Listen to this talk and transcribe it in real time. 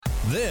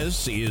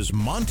This is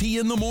Monty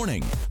in the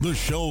Morning, the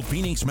show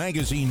Phoenix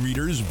Magazine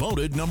readers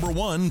voted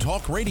 #1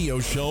 talk radio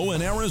show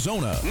in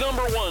Arizona.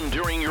 #1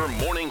 during your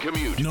morning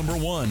commute.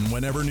 #1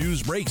 whenever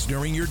news breaks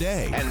during your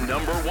day. And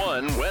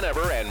 #1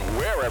 whenever and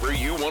wherever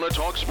you want to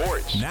talk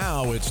sports.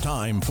 Now it's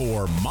time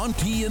for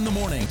Monty in the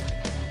Morning.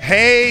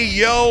 Hey,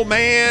 yo,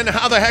 man,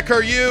 how the heck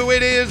are you?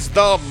 It is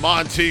the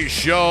Monty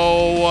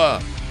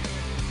Show.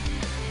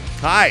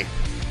 Hi.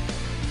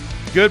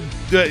 Good.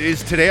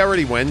 Is today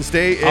already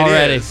Wednesday? It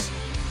already is.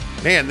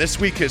 Man, this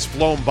week has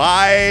flown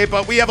by,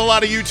 but we have a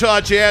lot of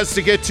Utah Jazz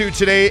to get to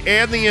today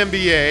and the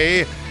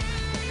NBA.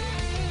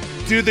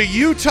 Do the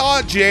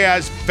Utah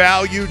Jazz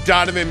value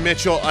Donovan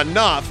Mitchell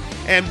enough?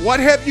 And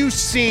what have you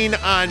seen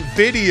on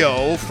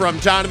video from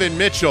Donovan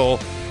Mitchell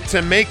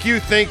to make you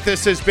think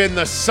this has been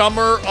the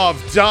summer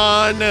of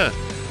Don?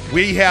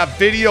 We have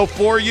video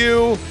for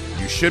you.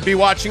 You should be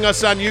watching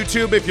us on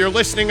YouTube. If you're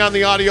listening on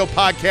the audio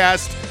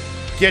podcast,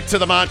 get to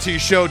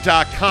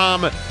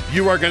themontyshow.com.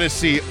 You are going to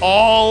see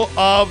all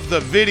of the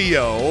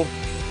video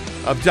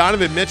of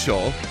Donovan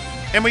Mitchell.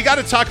 And we got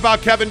to talk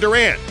about Kevin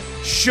Durant.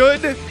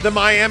 Should the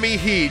Miami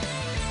Heat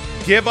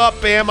give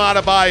up Bam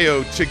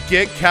Adebayo to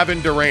get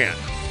Kevin Durant?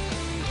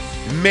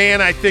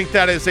 Man, I think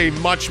that is a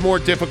much more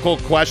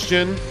difficult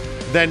question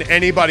than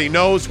anybody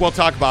knows. We'll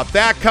talk about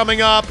that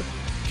coming up.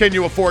 Can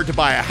you afford to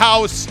buy a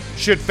house?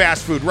 Should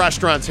fast food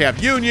restaurants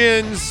have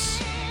unions?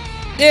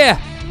 Yeah.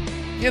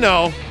 You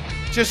know,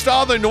 just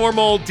all the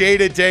normal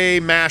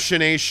day-to-day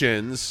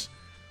machinations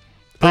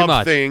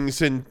of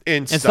things and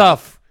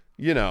stuff.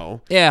 You know.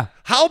 Yeah.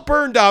 How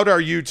burned out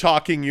are you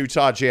talking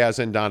Utah Jazz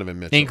and Donovan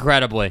Mitchell?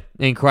 Incredibly.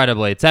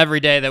 It's every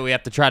day that we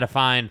have to try to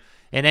find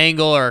an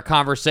angle or a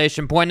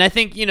conversation point. And I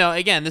think, you know,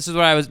 again, this is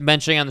what I was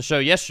mentioning on the show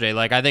yesterday.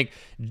 Like, I think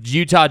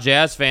Utah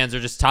Jazz fans are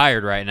just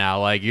tired right now.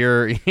 Like,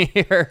 you're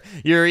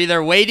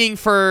either waiting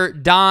for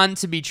Don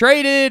to be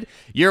traded,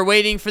 you're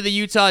waiting for the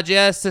Utah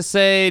Jazz to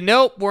say,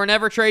 nope, we're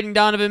never trading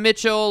Donovan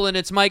Mitchell, and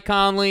it's Mike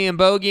Conley and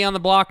Bogey on the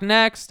block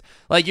next.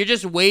 Like, you're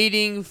just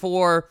waiting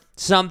for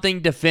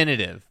something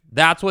definitive.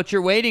 That's what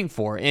you're waiting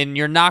for, and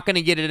you're not going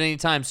to get it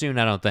anytime soon,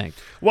 I don't think.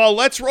 Well,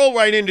 let's roll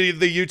right into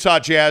the Utah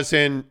Jazz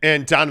and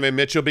Donovan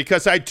Mitchell,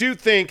 because I do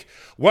think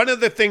one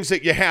of the things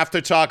that you have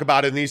to talk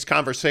about in these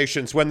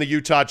conversations when the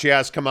Utah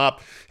Jazz come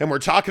up, and we're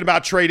talking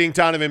about trading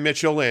Donovan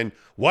Mitchell and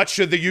what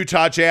should the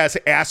Utah Jazz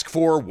ask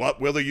for, what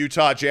will the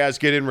Utah Jazz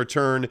get in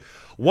return.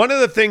 One of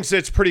the things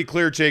that's pretty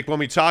clear, Jake, when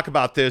we talk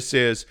about this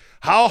is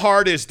how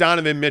hard is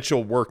Donovan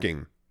Mitchell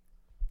working?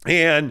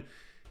 And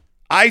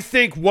I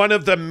think one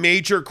of the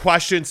major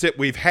questions that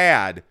we've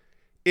had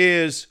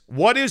is,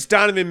 what is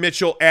Donovan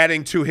Mitchell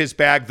adding to his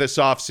bag this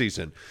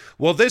offseason?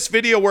 Well, this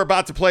video we're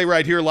about to play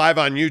right here live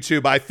on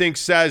YouTube, I think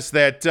says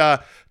that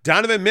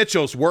Donovan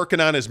Mitchell's working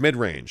on his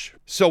mid-range.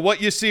 So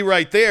what you see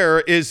right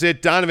there is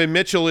that Donovan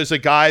Mitchell is a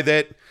guy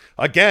that,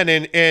 again,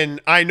 and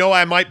I know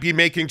I might be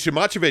making too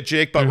much of it,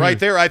 Jake, but right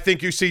there, I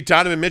think you see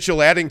Donovan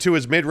Mitchell adding to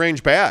his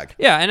mid-range bag.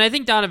 Yeah, and I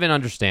think Donovan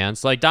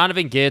understands. Like,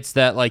 Donovan gets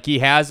that, like, he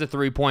has a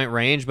three-point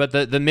range, but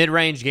the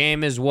mid-range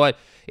game is what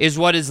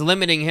is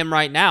limiting him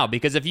right now.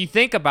 Because if you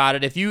think about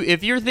it, if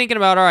you're thinking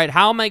about, all right,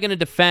 how am I going to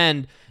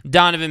defend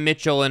Donovan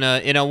Mitchell in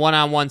a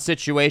one-on-one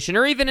situation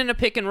or even in a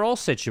pick-and-roll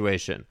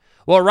situation?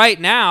 Well, right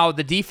now,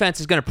 the defense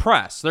is going to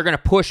press. They're going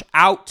to push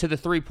out to the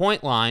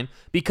three-point line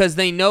because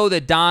they know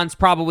that Don's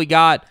probably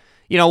got,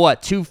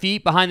 2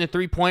 feet behind the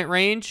three-point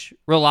range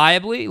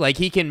reliably. Like,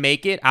 he can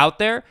make it out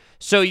there.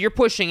 So you're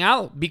pushing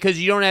out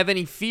because you don't have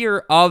any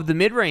fear of the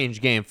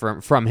mid-range game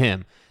from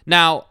him.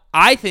 Now,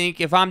 I think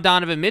if I'm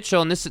Donovan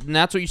Mitchell, and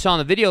that's what you saw in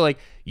the video, like,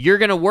 you're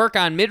going to work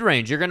on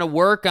mid-range. You're going to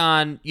work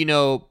on,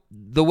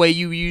 the way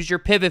you use your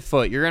pivot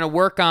foot. You're going to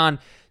work on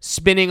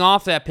spinning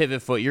off that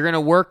pivot foot. You're going to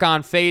work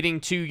on fading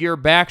to your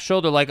back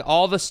shoulder, like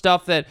all the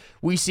stuff that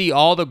we see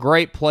all the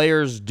great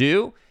players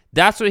do.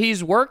 That's what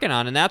he's working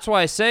on, and that's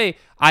why I say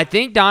I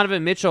think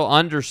Donovan Mitchell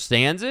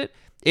understands it.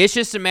 It's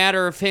just a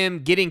matter of him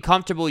getting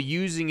comfortable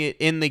using it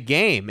in the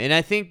game. And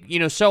I think,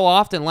 so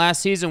often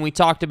last season we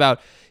talked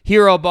about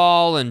hero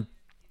ball and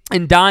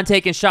Don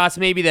taking shots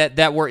maybe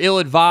that were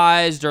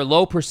ill-advised or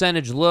low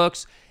percentage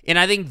looks. And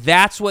I think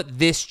that's what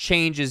this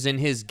changes in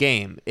his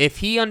game. If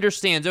he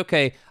understands,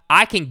 okay,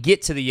 I can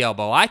get to the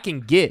elbow, I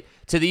can get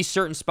to these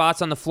certain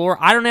spots on the floor,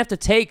 I don't have to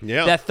take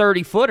that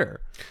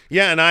 30-footer.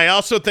 Yeah, and I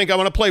also think I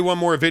want to play one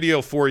more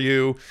video for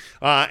you.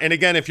 And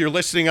again, if you're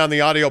listening on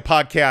the audio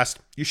podcast,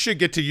 you should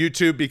get to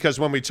YouTube, because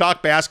when we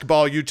talk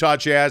basketball, Utah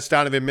Jazz,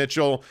 Donovan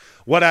Mitchell,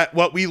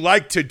 what we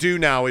like to do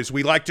now is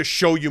we like to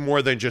show you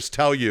more than just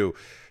tell you.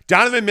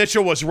 Donovan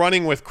Mitchell was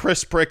running with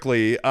Chris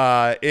Brickley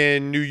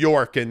in New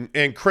York,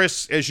 and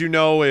Chris, as you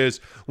know,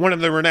 is one of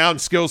the renowned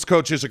skills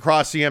coaches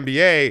across the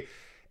NBA,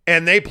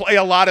 and they play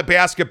a lot of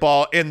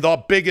basketball, and the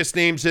biggest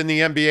names in the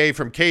NBA,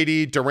 from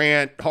KD,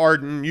 Durant,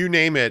 Harden, you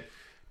name it,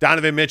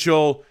 Donovan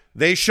Mitchell,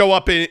 they show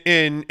up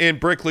in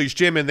Brickley's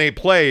gym and they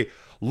play.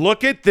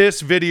 Look at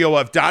this video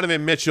of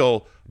Donovan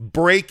Mitchell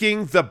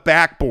breaking the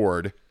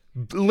backboard,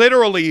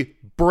 literally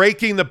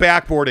breaking the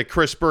backboard at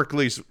Chris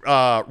Brickley's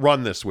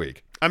run this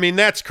week. I mean,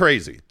 that's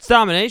crazy. It's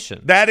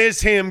domination. That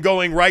is him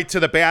going right to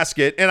the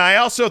basket. And I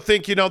also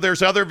think,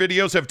 there's other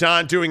videos of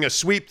Don doing a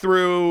sweep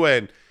through.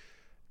 And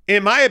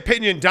in my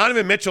opinion,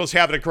 Donovan Mitchell's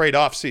having a great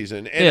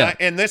offseason. And,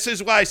 and this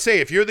is why I say,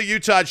 if you're the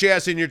Utah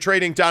Jazz and you're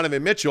trading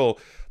Donovan Mitchell,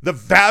 the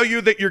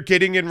value that you're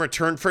getting in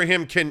return for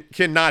him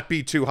cannot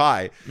be too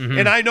high. Mm-hmm.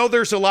 And I know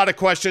there's a lot of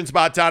questions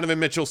about Donovan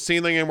Mitchell's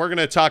ceiling, and we're going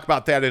to talk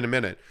about that in a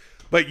minute.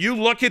 But you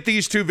look at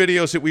these two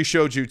videos that we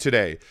showed you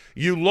today.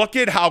 You look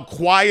at how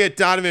quiet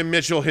Donovan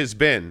Mitchell has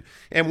been.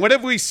 And what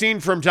have we seen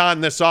from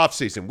Don this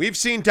offseason? We've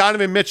seen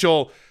Donovan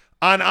Mitchell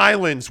on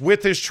islands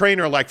with his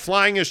trainer, like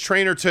flying his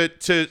trainer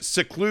to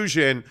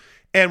seclusion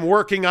and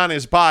working on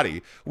his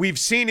body. We've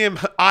seen him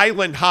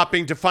island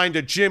hopping to find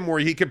a gym where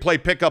he can play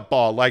pickup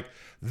ball. Like,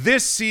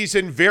 this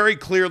season, very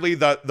clearly,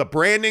 the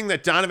branding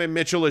that Donovan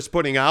Mitchell is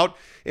putting out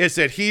is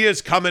that he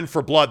is coming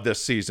for blood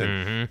this season.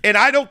 Mm-hmm. And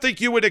I don't think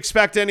you would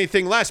expect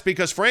anything less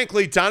because,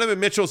 frankly, Donovan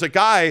Mitchell's a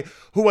guy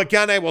who,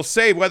 again, I will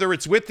say, whether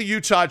it's with the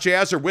Utah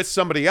Jazz or with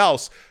somebody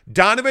else,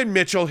 Donovan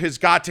Mitchell has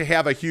got to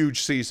have a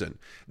huge season.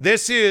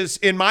 This is,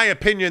 in my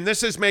opinion,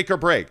 this is make or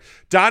break.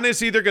 Don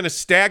is either going to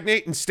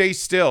stagnate and stay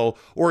still,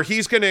 or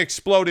he's going to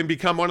explode and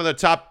become one of the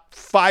top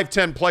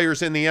 5-10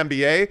 players in the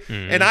NBA. Mm-hmm.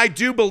 And I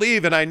do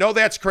believe, and I know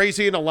that's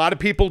crazy, and a lot of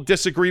people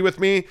disagree with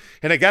me.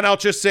 And again, I'll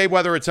just say,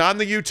 whether it's on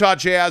the Utah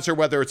Jazz or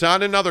whether it's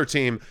on another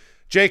team,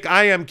 Jake,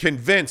 I am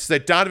convinced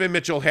that Donovan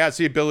Mitchell has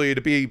the ability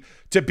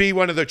to be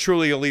one of the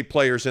truly elite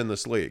players in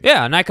this league.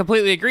 Yeah, and I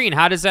completely agree. And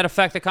how does that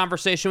affect the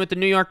conversation with the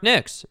New York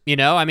Knicks?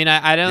 I mean,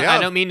 I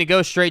don't mean to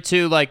go straight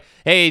to like,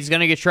 hey, he's going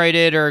to get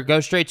traded or go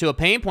straight to a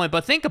pain point,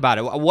 but think about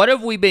it. What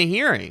have we been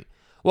hearing?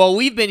 Well,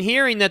 we've been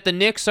hearing that the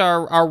Knicks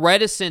are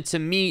reticent to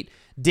meet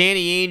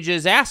Danny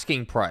Ainge's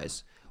asking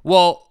price.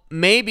 Well,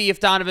 maybe if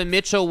Donovan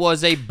Mitchell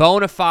was a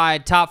bona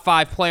fide top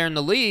 5 player in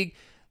the league,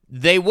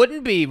 they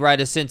wouldn't be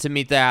reticent to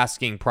meet the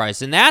asking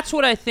price. And that's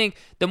what I think.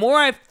 The more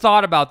I've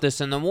thought about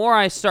this and the more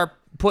I start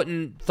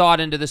putting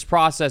thought into this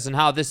process and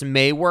how this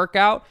may work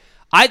out,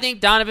 I think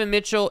Donovan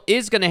Mitchell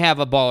is going to have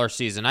a baller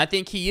season. I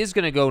think he is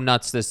going to go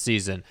nuts this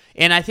season.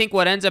 And I think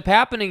what ends up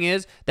happening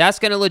is that's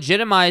going to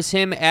legitimize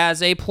him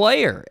as a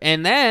player.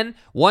 And then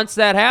once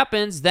that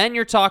happens, then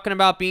you're talking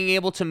about being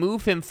able to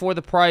move him for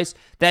the price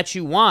that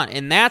you want.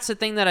 And that's the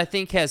thing that I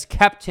think has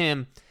kept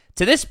him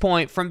to this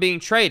point from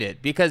being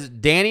traded, because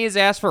Danny has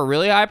asked for a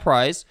really high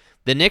price.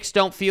 The Knicks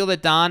don't feel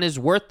that Don is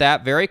worth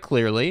that very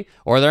clearly,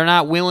 or they're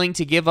not willing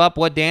to give up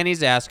what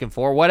Danny's asking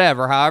for,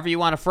 whatever, however you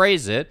want to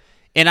phrase it.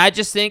 And I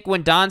just think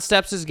when Don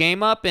steps his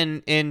game up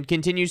and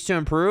continues to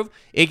improve,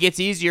 it gets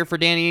easier for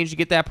Danny Ainge to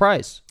get that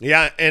price.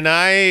 Yeah, and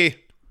I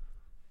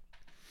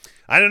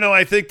don't know.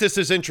 I think this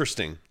is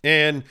interesting.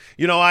 And,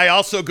 I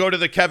also go to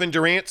the Kevin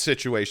Durant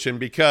situation,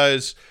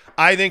 because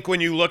I think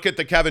when you look at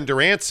the Kevin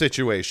Durant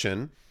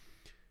situation,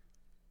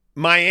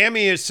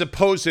 Miami is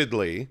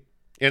supposedly,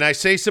 and I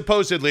say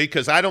supposedly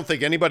because I don't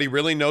think anybody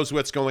really knows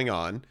what's going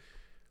on,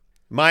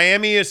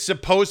 Miami is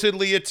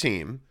supposedly a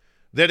team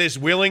that is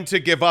willing to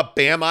give up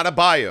Bam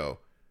Adebayo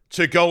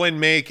to go and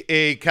make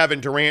a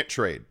Kevin Durant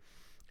trade.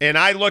 And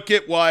I look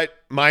at what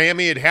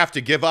Miami would have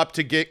to give up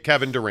to get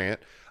Kevin Durant.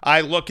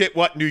 I look at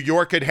what New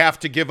York would have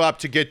to give up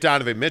to get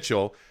Donovan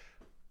Mitchell.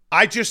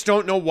 I just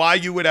don't know why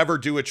you would ever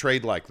do a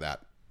trade like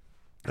that.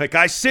 Like,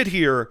 I sit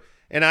here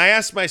and I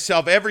ask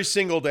myself every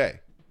single day,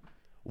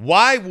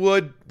 why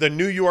would the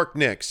New York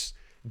Knicks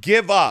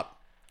give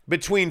up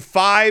between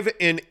 5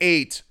 and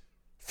 8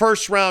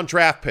 first-round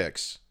draft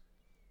picks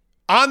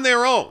on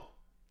their own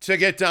to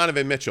get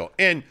Donovan Mitchell?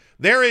 And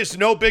there is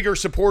no bigger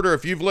supporter,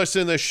 if you've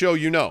listened to this show,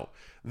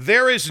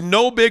 there is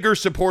no bigger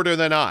supporter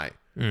than I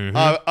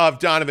of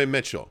Donovan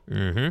Mitchell.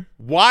 Mm-hmm.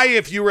 Why,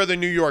 if you were the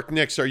New York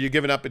Knicks, are you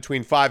giving up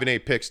between 5 and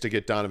 8 picks to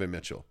get Donovan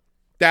Mitchell?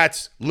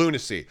 That's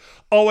lunacy.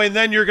 Oh, and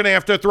then you're going to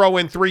have to throw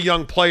in 3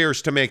 young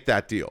players to make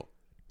that deal.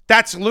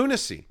 That's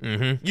lunacy.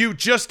 Mm-hmm. You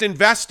just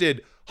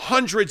invested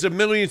hundreds of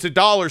millions of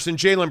dollars in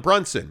Jalen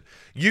Brunson.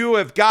 You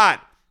have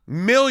got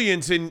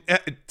millions and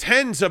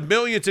tens of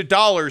millions of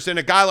dollars in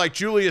a guy like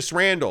Julius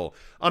Randle,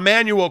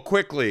 Emmanuel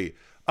Quickley,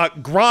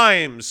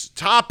 Grimes,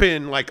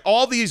 Toppin, like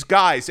all these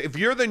guys. If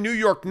you're the New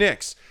York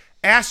Knicks,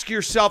 ask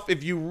yourself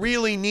if you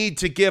really need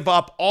to give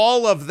up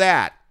all of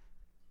that,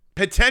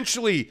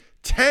 potentially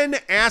 10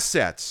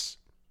 assets,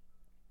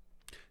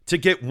 to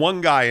get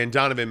one guy in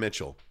Donovan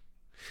Mitchell.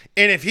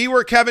 And if he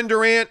were Kevin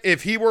Durant,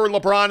 if he were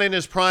LeBron in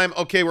his prime,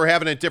 okay, we're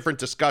having a different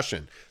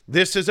discussion.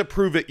 This is a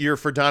prove-it year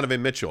for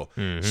Donovan Mitchell.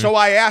 Mm-hmm. So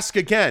I ask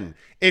again,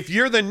 if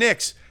you're the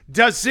Knicks,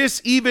 does this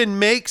even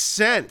make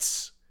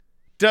sense?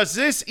 Does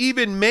this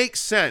even make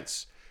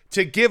sense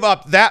to give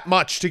up that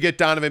much to get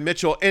Donovan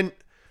Mitchell? And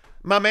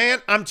my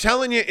man, I'm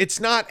telling you, it's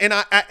not. And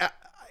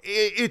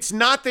it's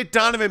not that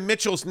Donovan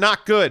Mitchell's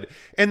not good.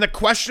 And the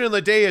question of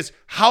the day is,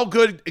 how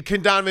good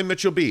can Donovan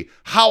Mitchell be?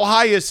 How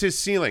high is his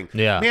ceiling?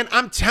 Yeah. Man,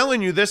 I'm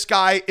telling you, this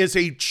guy is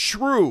a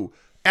true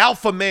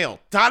alpha male.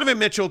 Donovan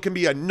Mitchell can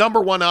be a number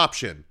 1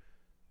 option,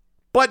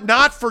 but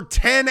not for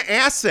 10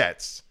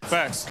 assets.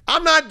 Facts.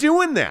 I'm not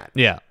doing that.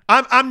 Yeah.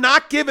 I'm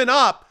not giving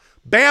up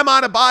Bam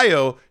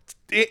Adebayo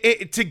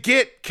to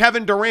get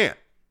Kevin Durant.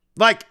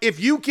 Like, if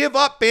you give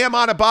up Bam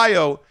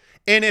Adebayo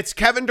and it's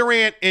Kevin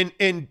Durant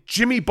and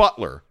Jimmy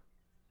Butler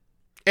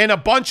and a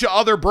bunch of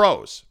other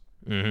bros,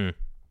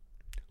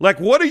 like,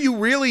 what do you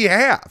really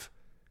have?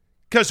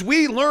 Because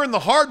we learned the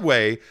hard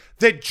way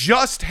that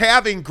just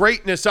having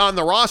greatness on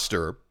the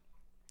roster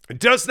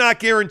does not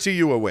guarantee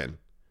you a win.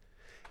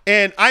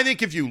 And I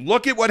think if you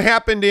look at what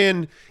happened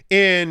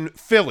in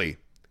Philly,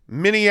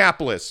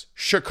 Minneapolis,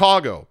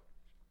 Chicago,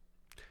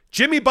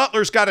 Jimmy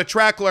Butler's got a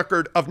track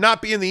record of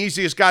not being the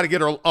easiest guy to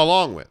get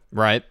along with.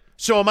 Right.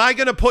 So am I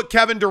going to put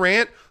Kevin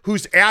Durant,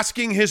 who's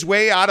asking his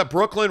way out of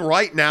Brooklyn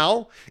right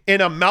now,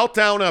 in a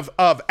meltdown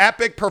of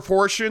epic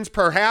proportions,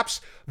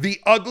 perhaps the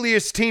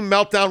ugliest team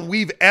meltdown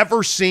we've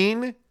ever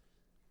seen?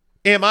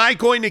 Am I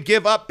going to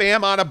give up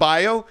Bam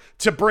Adebayo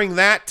to bring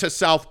that to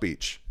South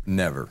Beach?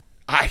 Never.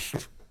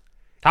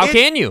 How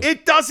can you?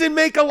 It doesn't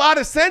make a lot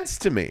of sense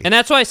to me. And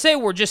that's why I say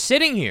we're just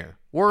sitting here.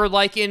 We're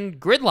like in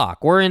gridlock.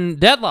 We're in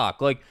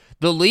deadlock. Like,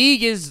 the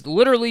league is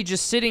literally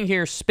just sitting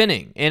here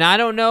spinning. And I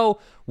don't know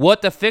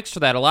what the fix for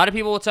that. A lot of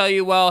people will tell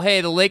you, well,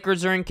 hey, the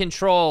Lakers are in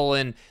control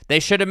and they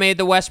should have made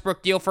the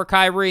Westbrook deal for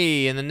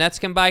Kyrie and the Nets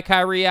can buy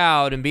Kyrie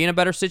out and be in a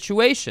better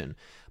situation.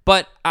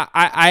 But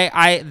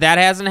I that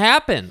hasn't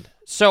happened.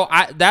 So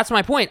that's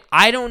my point.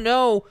 I don't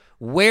know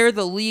where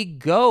the league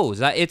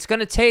goes. It's going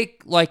to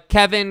take like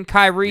Kevin,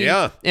 Kyrie,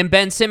 and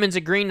Ben Simmons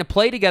agreeing to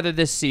play together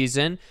this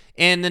season,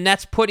 and the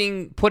Nets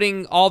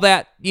putting all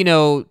that,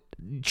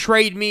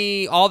 trade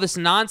me, all this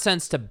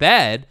nonsense to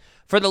bed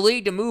for the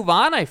league to move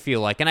on, I feel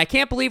like. And I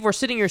can't believe we're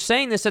sitting here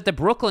saying this, that the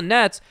Brooklyn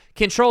Nets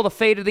control the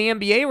fate of the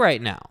NBA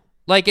right now.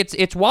 Like,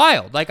 it's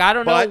wild. Like, I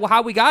don't know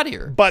how we got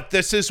here. But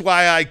this is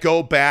why I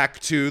go back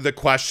to the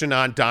question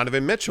on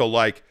Donovan Mitchell.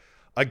 Like,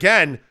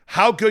 again,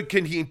 how good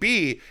can he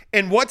be?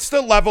 And what's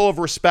the level of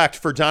respect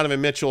for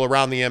Donovan Mitchell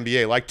around the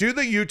NBA? Like, do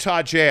the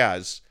Utah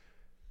Jazz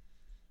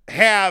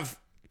have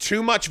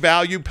too much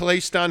value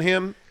placed on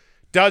him?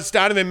 Does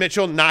Donovan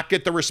Mitchell not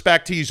get the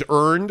respect he's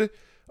earned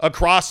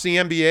across the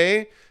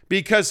NBA?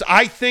 Because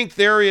I think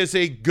there is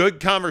a good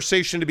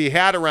conversation to be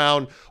had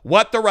around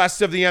what the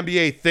rest of the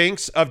NBA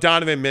thinks of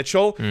Donovan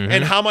Mitchell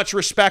and how much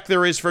respect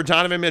there is for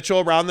Donovan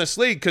Mitchell around this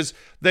league. Because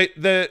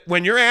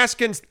when you're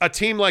asking a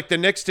team like the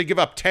Knicks to give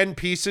up 10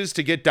 pieces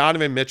to get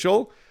Donovan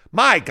Mitchell,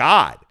 my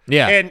God.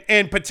 Yeah.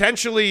 And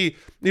potentially,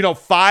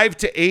 5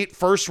 to 8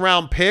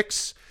 first-round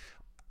picks,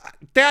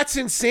 that's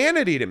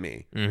insanity to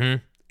me.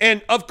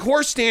 And, of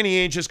course, Danny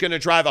Ainge is going to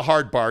drive a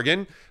hard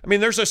bargain. I mean,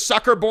 there's a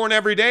sucker born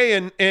every day,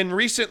 and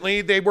recently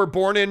they were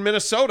born in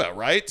Minnesota,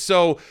 right?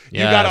 So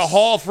you got a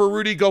haul for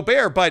Rudy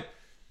Gobert. But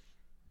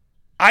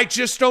I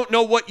just don't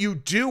know what you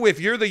do if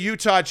you're the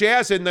Utah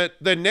Jazz and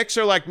the Knicks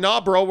are like, nah,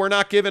 bro, we're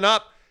not giving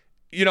up,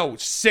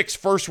 6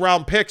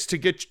 first-round picks to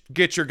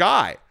get your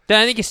guy.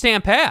 Then I think you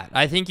stand pat.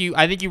 I think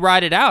you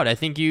ride it out. I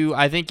think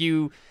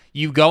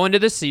you go into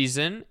the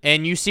season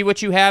and you see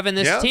what you have in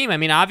this team. I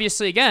mean,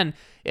 obviously, again,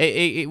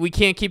 we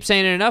can't keep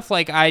saying it enough.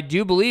 Like, I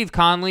do believe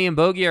Conley and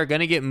Bogey are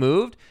going to get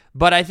moved,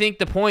 but I think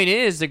the point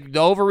is, the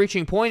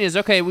overreaching point is,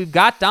 okay, we've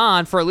got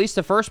Don for at least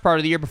the first part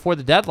of the year before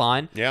the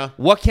deadline. Yeah.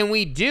 What can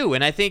we do?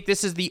 And I think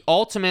this is the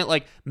ultimate,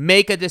 like,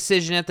 make a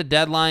decision at the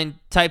deadline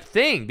type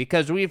thing,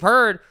 because we've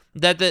heard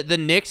that the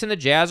Knicks and the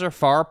Jazz are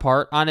far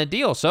apart on a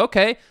deal. So,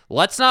 okay,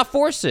 let's not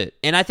force it.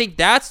 And I think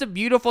that's the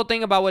beautiful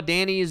thing about what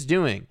Danny is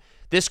doing.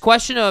 This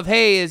question of,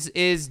 hey,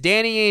 is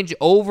Danny Ainge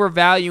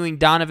overvaluing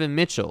Donovan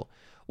Mitchell?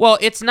 Well,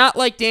 it's not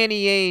like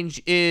Danny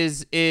Ainge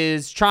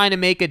is trying to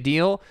make a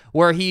deal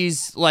where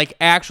he's like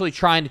actually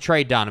trying to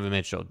trade Donovan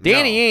Mitchell.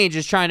 Danny Ainge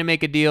is trying to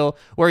make a deal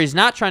where he's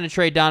not trying to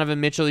trade Donovan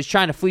Mitchell. He's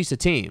trying to fleece a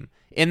team,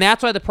 and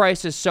that's why the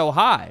price is so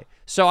high.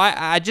 So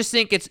I just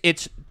think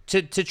it's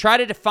to try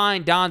to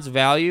define Don's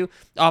value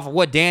off of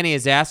what Danny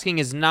is asking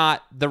is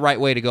not the right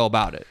way to go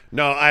about it.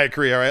 No, I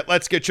agree. All right,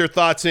 let's get your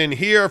thoughts in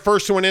here.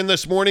 First one in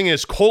this morning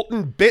is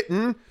Colton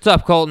Bitten. What's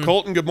up, Colton?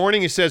 Colton, good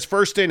morning. He says,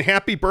 first in,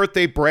 happy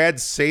birthday, Brad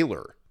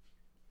Saylor.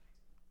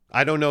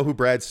 I don't know who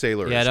Brad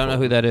Saylor is. Yeah, I don't know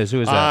who that is. Who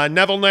is that?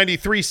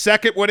 Neville93,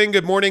 second one in.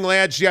 Good morning,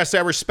 lads. Yes,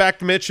 I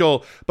respect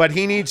Mitchell, but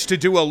he needs to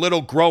do a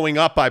little growing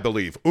up, I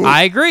believe. Ooh.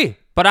 I agree.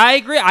 But I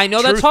agree. I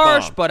know that's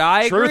harsh, but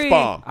I agree. Truth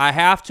bomb. I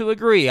have to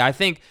agree. I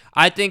think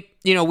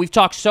we've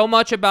talked so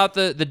much about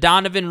the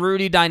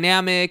Donovan-Rudy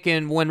dynamic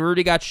and when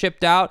Rudy got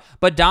shipped out,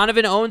 but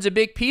Donovan owns a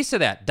big piece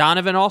of that.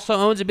 Donovan also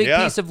owns a big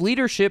piece of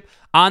leadership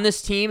on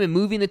this team and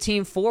moving the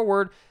team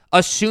forward,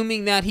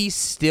 assuming that he's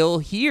still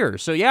here.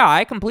 So, yeah,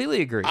 I completely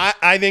agree.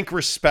 I think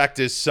respect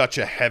is such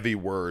a heavy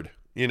word.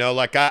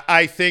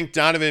 I think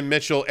Donovan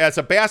Mitchell, as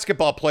a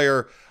basketball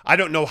player, I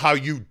don't know how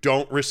you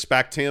don't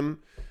respect him.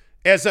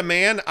 As a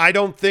man, I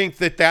don't think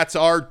that that's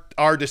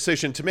our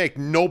decision to make.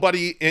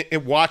 Nobody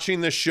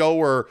watching the show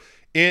or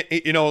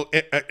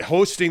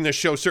hosting the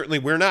show, certainly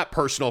we're not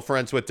personal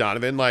friends with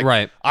Donovan.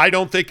 Right. I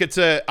don't think it's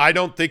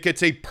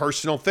a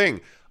personal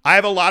thing. I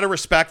have a lot of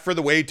respect for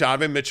the way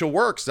Donovan Mitchell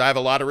works. I have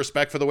a lot of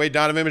respect for the way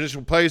Donovan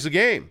Mitchell plays the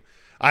game.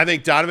 I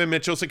think Donovan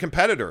Mitchell's a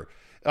competitor.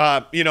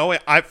 I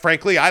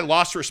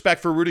lost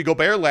respect for Rudy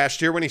Gobert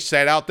last year when he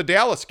sat out the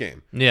Dallas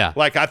game. Yeah.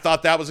 I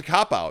thought that was a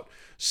cop-out.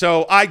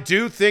 So I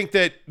do think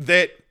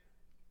that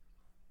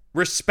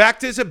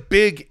respect is a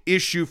big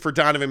issue for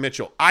Donovan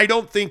Mitchell. I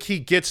don't think he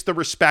gets the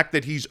respect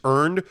that he's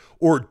earned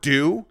or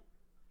due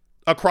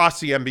across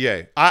the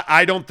NBA.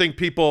 I don't think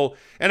people,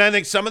 and I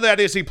think some of that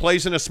is he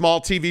plays in a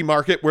small TV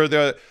market where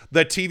the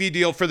TV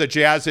deal for the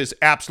Jazz is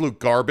absolute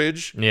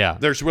garbage. Yeah.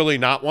 There's really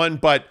not one,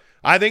 but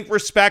I think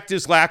respect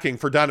is lacking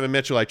for Donovan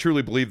Mitchell. I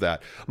truly believe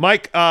that.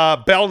 Mike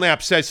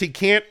Belknap says he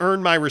can't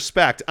earn my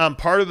respect. I'm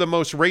part of the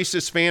most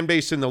racist fan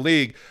base in the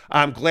league.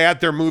 I'm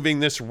glad they're moving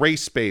this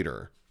race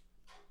baiter.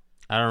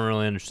 I don't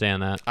really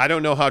understand that. I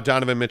don't know how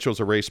Donovan Mitchell's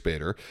a race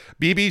baiter.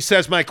 BB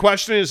says, my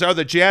question is, are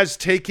the Jazz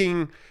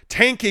tanking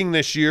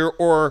this year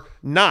or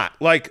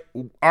not? Like,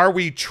 are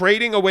we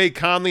trading away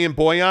Conley and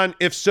Bojan?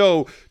 If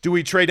so, do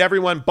we trade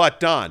everyone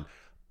but Don?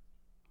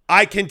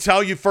 I can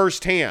tell you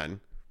firsthand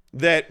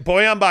that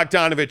Bojan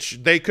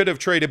Bogdanovic, they could have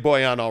traded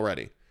Bojan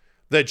already.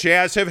 The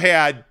Jazz have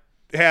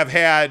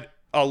had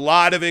a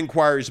lot of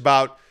inquiries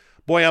about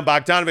Bojan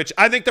Bogdanovic.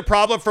 I think the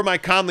problem for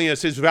Mike Conley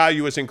is his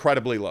value is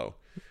incredibly low.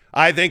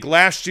 I think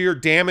last year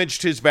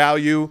damaged his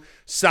value.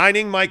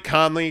 Signing Mike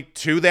Conley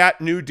to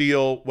that new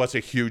deal was a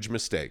huge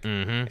mistake.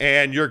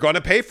 And you're going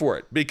to pay for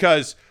it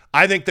because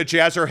I think the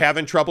Jazz are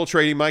having trouble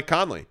trading Mike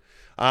Conley.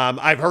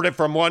 I've heard it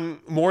from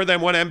more than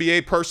one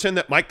NBA person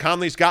that Mike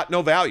Conley's got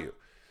no value.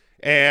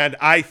 And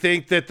I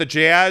think that the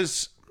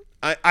Jazz,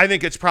 I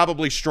think it's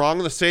probably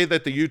strong to say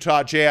that the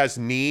Utah Jazz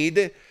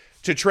need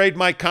to trade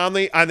Mike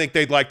Conley. I think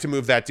they'd like to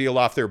move that deal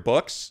off their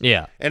books.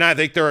 Yeah. And I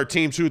think there are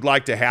teams who'd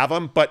like to have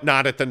him, but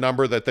not at the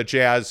number that the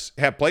Jazz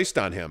have placed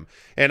on him.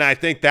 And I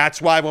think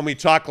that's why when we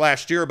talked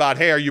last year about,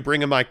 hey, are you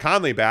bringing Mike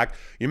Conley back?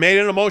 You made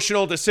an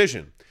emotional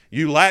decision.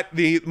 You let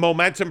the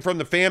momentum from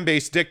the fan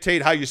base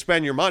dictate how you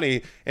spend your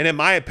money. And in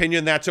my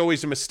opinion, that's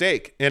always a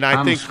mistake. And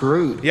I'm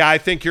screwed. Yeah, I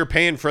think you're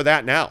paying for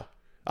that now.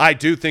 I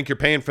do think you're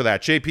paying for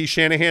that. JP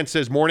Shanahan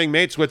says, morning,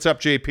 mates. What's up,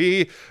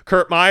 JP?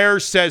 Kurt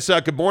Myers says,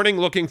 good morning.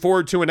 Looking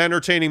forward to an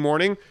entertaining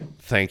morning.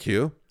 Thank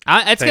you.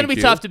 It's going to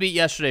be tough to beat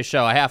yesterday's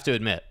show, I have to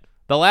admit.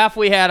 The laugh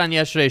we had on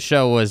yesterday's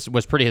show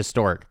was pretty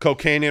historic.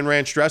 Cocaine and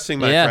ranch dressing,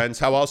 my friends.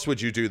 How else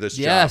would you do this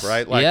job,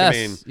 right? Like, yes, I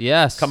mean,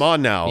 yes. Come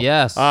on now.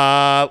 Yes.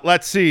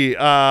 Let's see.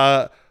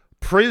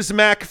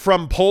 Prismak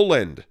from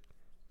Poland.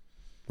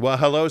 Well,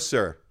 hello,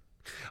 sir.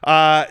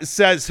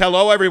 Says,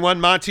 hello, everyone.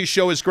 Monty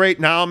Show is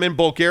great. Now I'm in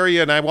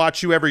Bulgaria, and I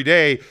watch you every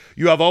day.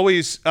 You have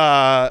always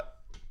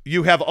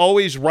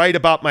right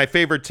about my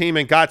favorite team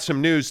and got some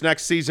news.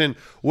 Next season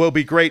will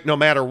be great no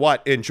matter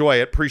what. Enjoy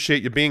it.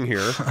 Appreciate you being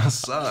here. I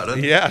saw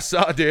it. Yeah,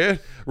 saw, dude.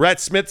 Rhett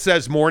Smith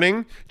says,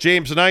 morning.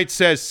 James Knight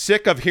says,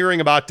 sick of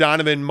hearing about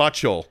Donovan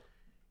Mitchell.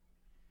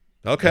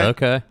 Okay.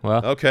 Okay.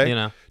 Well, okay. You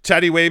know.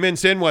 Teddy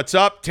Wayman's in. What's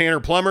up? Tanner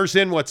Plummer's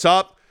in. What's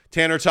up?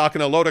 Tanner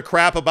talking a load of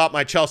crap about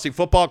my Chelsea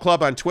Football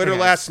Club on Twitter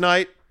last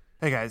night.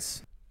 Hey,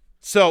 guys.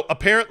 So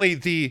apparently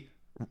the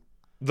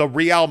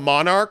Real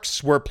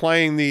Monarchs were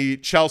playing the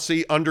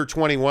Chelsea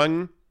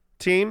under-21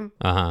 team.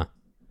 Uh-huh.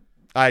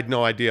 I had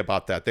no idea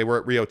about that. They were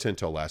at Rio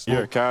Tinto last night.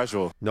 You're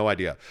casual. No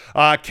idea.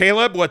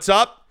 Caleb, what's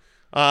up?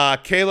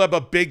 Caleb,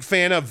 a big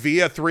fan of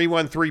Via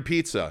 313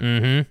 Pizza.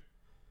 Mm-hmm.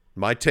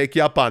 Might take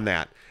you up on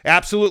that.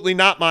 Absolutely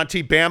not,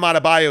 Monty. Bam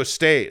Adebayo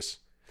stays.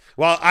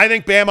 Well, I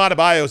think Bam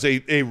Adebayo is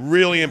a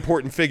really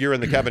important figure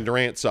in the Kevin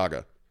Durant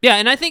saga. Yeah,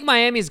 and I think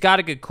Miami's got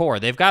a good core.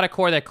 They've got a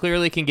core that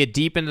clearly can get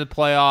deep into the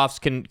playoffs,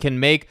 can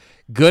make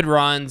good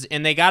runs,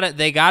 and they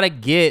gotta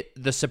get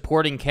the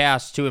supporting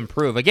cast to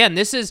improve. Again,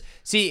 this is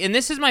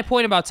my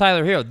point about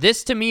Tyler Hero.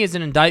 This to me is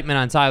an indictment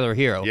on Tyler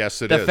Hero.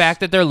 Yes, it is. The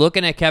fact that they're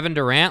looking at Kevin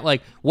Durant,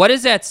 like, what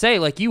does that say?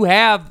 Like, you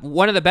have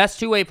one of the best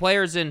two-way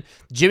players in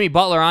Jimmy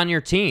Butler on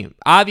your team.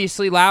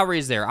 Obviously,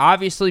 Lowry's there.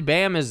 Obviously,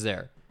 Bam is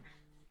there.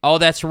 Oh,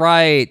 that's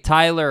right.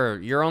 Tyler,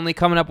 you're only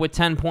coming up with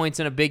 10 points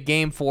in a big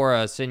game for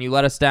us, and you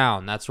let us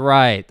down. That's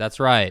right. That's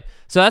right.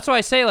 So that's why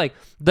I say, like,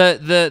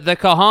 the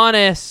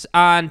cojones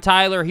on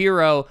Tyler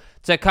Hero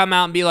to come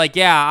out and be like,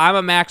 yeah, I'm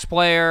a max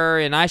player,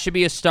 and I should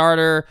be a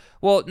starter.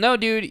 Well, no,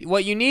 dude.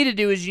 What you need to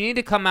do is you need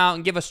to come out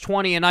and give us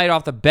 20 a night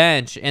off the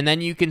bench, and then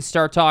you can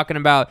start talking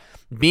about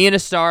being a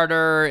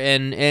starter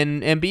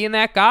and being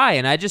that guy.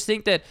 And I just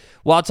think that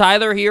while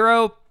Tyler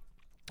Hero...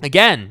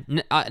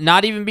 Again,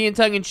 not even being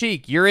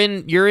tongue-in-cheek. You're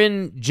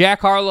in Jack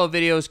Harlow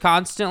videos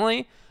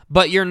constantly,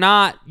 but you're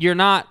not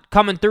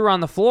coming through on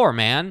the floor,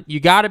 man.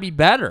 You got to be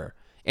better,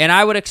 and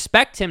I would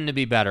expect him to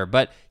be better.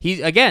 But he's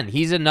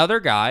another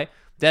guy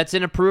that's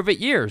in a prove-it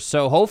year,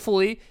 so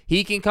hopefully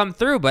he can come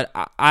through. But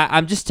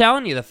I'm just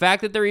telling you, the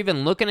fact that they're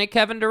even looking at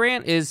Kevin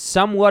Durant is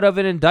somewhat of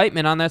an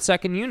indictment on that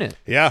second unit.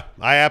 Yeah,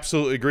 I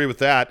absolutely agree with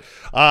that.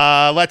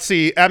 Let's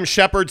see. M.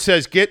 Shepard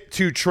says, get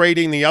to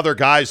trading the other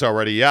guys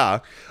already. Yeah.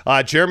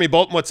 Jeremy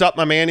Bolton, what's up,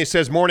 my man? He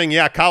says, morning.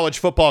 Yeah, college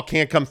football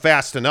can't come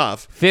fast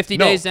enough. 50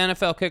 days to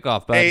NFL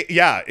kickoff, bud.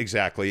 Yeah,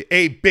 exactly.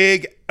 A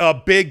big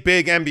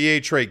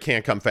NBA trade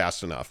can't come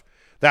fast enough.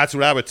 That's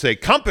what I would say.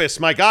 Compass,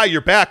 my guy,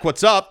 you're back.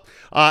 What's up?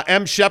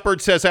 M.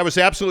 Shepard says, I was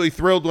absolutely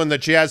thrilled when the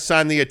Jazz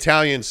signed the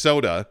Italian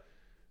soda.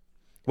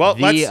 Well,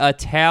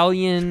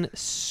 Italian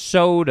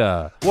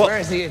soda. Well,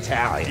 where's the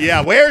Italian?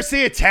 Yeah, where's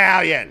the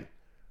Italian?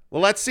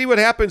 Well, let's see what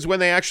happens when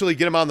they actually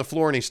get him on the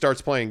floor and he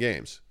starts playing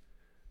games.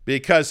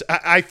 Because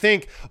I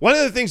think one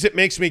of the things that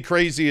makes me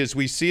crazy is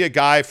we see a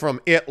guy from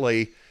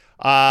Italy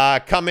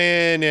come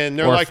in and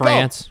they're like,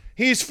 France. Oh,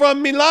 he's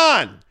from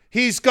Milan.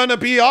 He's going to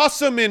be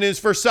awesome in his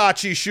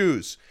Versace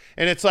shoes.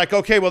 And it's like,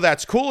 okay, well,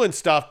 that's cool and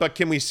stuff, but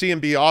can we see him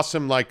be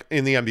awesome like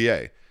in the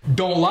NBA?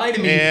 Don't lie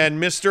to me.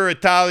 And Mr.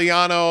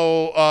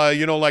 Italiano,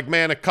 like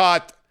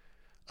Manicotti,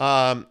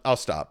 I'll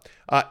stop.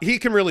 He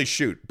can really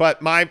shoot,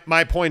 but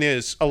my point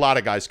is a lot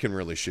of guys can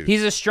really shoot.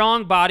 He's a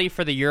strong body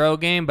for the Euro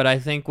game, but I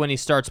think when he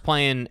starts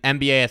playing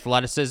NBA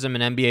athleticism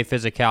and NBA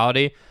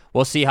physicality,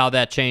 we'll see how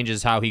that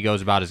changes how he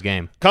goes about his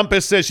game.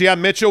 Compass says, yeah,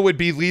 Mitchell would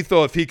be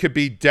lethal if he could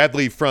be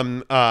deadly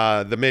from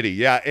the midi.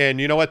 Yeah,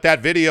 and you know what?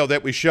 That video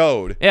that we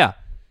showed. Yeah.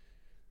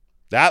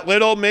 That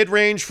little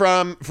mid-range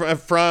from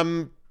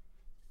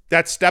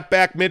that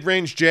step-back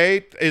mid-range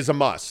J is a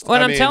must.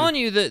 Well, I'm telling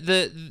you,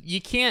 you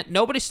can't –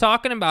 nobody's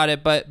talking about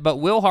it, but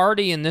Will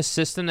Hardy in this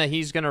system that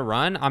he's going to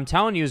run, I'm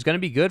telling you, is going to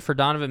be good for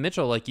Donovan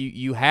Mitchell. Like,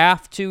 you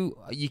have to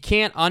 – you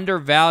can't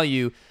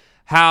undervalue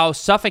how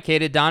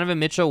suffocated Donovan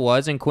Mitchell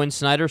was in Quinn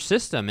Snyder's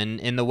system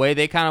and the way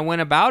they kind of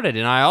went about it.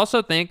 And I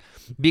also think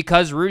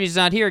because Rudy's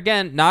not here,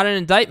 again, not an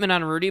indictment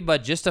on Rudy,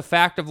 but just a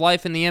fact of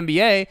life in the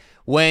NBA,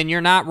 when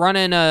you're not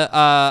running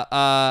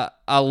a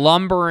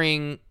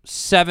lumbering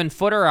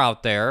 7-footer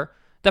out there,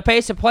 the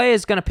pace of play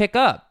is going to pick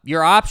up.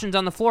 Your options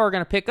on the floor are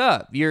going to pick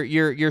up.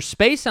 Your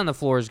space on the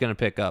floor is going to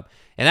pick up.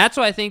 And that's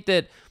why I think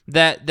that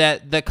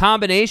the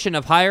combination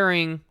of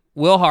hiring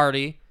Will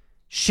Hardy,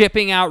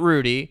 shipping out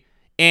Rudy,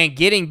 and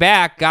getting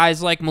back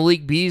guys like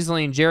Malik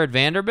Beasley and Jared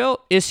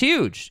Vanderbilt is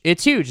huge.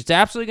 It's huge. It's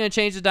absolutely going to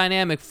change the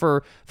dynamic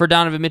for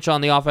Donovan Mitchell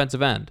on the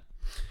offensive end.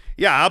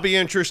 Yeah, I'll be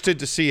interested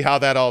to see how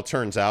that all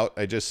turns out.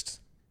 I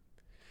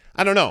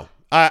don't know.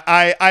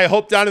 I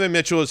hope Donovan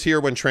Mitchell is here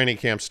when training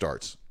camp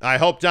starts. I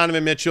hope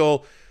Donovan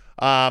Mitchell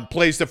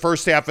plays the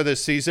first half of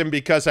this season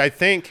because I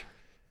think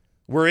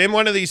we're in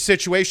one of these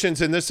situations,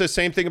 and this is the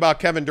same thing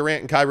about Kevin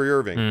Durant and Kyrie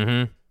Irving.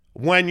 Mm-hmm.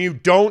 When you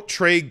don't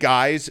trade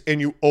guys and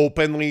you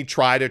openly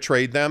try to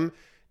trade them,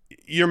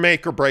 you're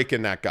make or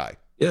breaking that guy.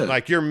 Yeah.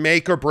 Like you're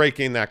make or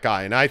breaking that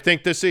guy. And I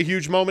think this is a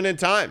huge moment in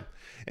time.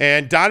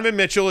 And Donovan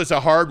Mitchell is a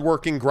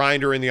hard-working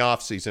grinder in the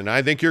offseason.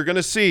 I think you're going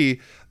to see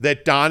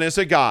that Don is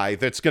a guy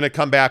that's going to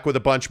come back with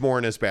a bunch more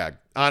in his bag.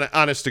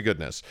 Honest to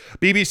goodness.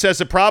 BB says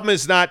the problem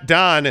is not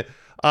Don.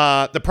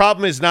 The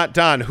problem is not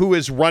Don. Who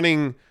is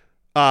running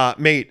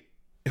mate?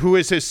 Who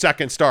is his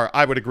second star?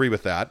 I would agree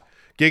with that.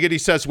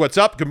 Giggity says, what's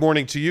up? Good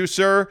morning to you,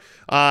 sir.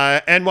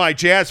 NY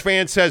Jazz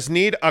fan says,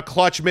 need a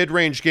clutch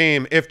mid-range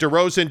game. If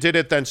DeRozan did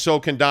it, then so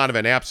can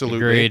Donovan. Absolutely.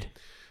 Agreed.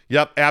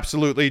 Yep,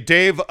 absolutely.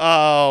 Dave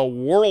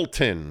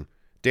Worlton.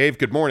 Dave,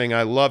 good morning.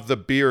 I love the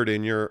beard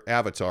in your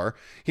avatar.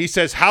 He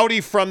says,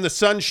 howdy from the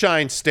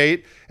Sunshine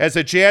State. As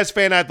a Jazz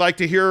fan, I'd like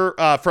to hear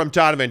from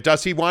Donovan.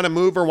 Does he want to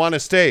move or want to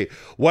stay?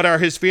 What are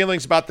his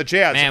feelings about the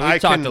Jazz? Man,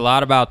 we've talked a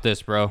lot about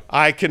this, bro.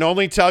 I can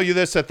only tell you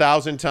this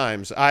 1,000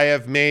 times. I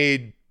have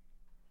made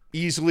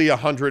easily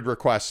 100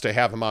 requests to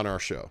have him on our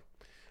show.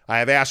 I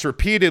have asked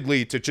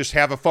repeatedly to just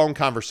have a phone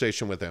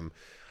conversation with him.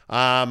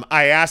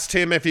 I asked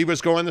him if he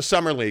was going to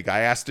Summer League.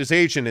 I asked his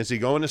agent, is he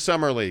going to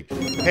Summer League?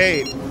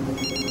 Hey,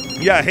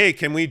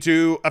 can we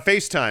do a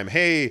FaceTime?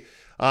 Hey,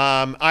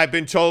 I've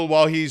been told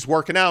while he's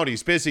working out,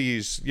 he's busy.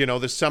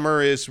 This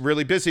summer is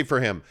really busy for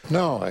him.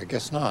 No, I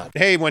guess not.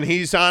 Hey, when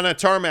he's on a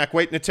tarmac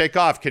waiting to take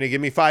off, can he give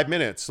me 5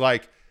 minutes?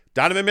 Like,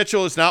 Donovan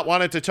Mitchell has not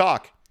wanted to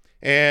talk,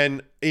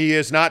 and he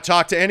has not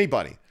talked to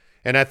anybody.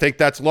 And I think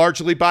that's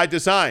largely by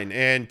design.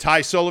 And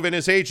Ty Sullivan,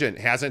 his agent,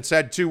 hasn't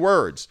said 2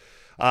 words.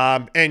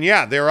 And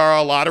yeah, there are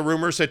a lot of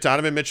rumors that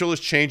Donovan Mitchell is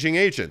changing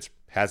agents.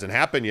 Hasn't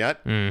happened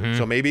yet. Mm-hmm.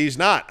 So maybe he's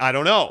not. I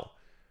don't know.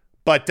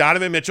 But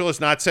Donovan Mitchell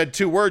has not said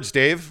 2 words,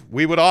 Dave.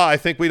 I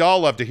think we'd all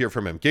love to hear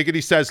from him.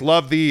 Giggity says,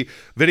 love the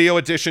video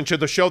addition to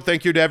the show.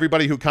 Thank you to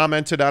everybody who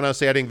commented on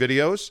us adding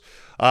videos.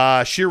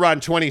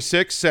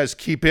 Shiron26 says,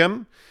 keep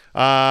him.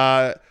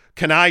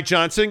 Kanai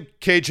Johnson,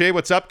 KJ,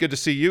 what's up? Good to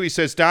see you. He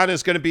says, Don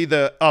is going to be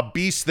a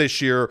beast this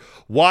year.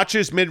 Watch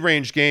his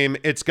mid-range game.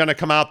 It's going to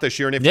come out this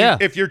year. And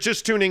if you're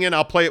just tuning in,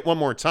 I'll play it one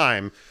more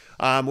time.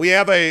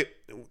 We're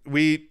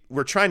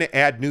trying to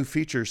add new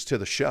features to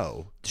the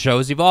show. The show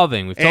is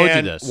evolving. We've told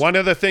you this. One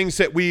of the things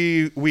that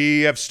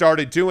we have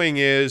started doing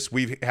is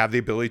we have the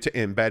ability to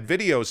embed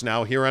videos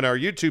now here on our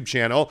YouTube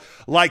channel,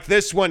 like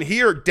this one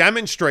here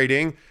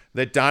demonstrating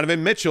that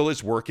Donovan Mitchell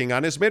is working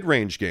on his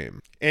mid-range game.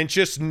 And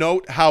just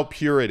note how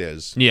pure it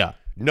is. Yeah.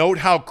 Note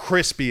how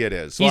crispy it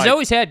is. He's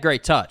always had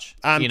great touch.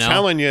 I'm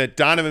telling you,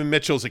 Donovan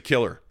Mitchell's a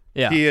killer.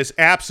 Yeah. He is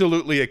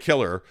absolutely a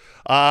killer.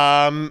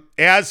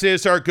 As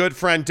is our good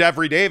friend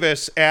Devry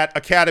Davis at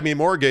Academy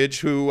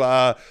Mortgage, who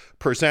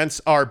presents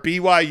our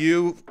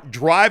BYU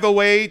drive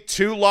away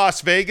to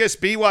Las Vegas.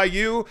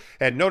 BYU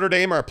and Notre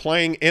Dame are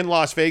playing in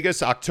Las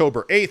Vegas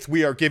October 8th.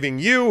 We are giving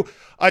you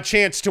a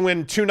chance to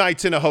win 2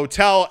 nights in a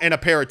hotel and a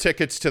pair of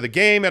tickets to the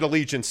game at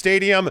Allegiant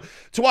Stadium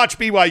to watch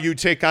BYU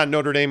take on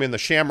Notre Dame in the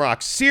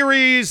Shamrock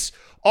Series.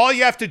 All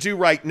you have to do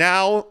right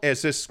now,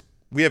 as this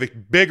We have a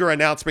bigger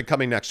announcement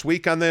coming next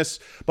week on this.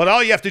 But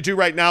all you have to do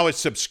right now is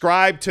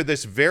subscribe to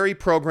this very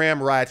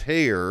program right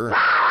here.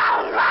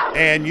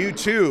 And you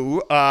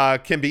too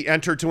can be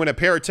entered to win a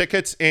pair of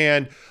tickets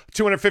and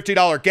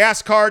 $250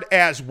 gas card,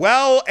 as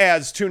well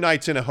as 2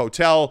 nights in a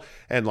hotel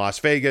in Las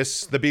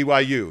Vegas. The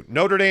BYU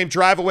Notre Dame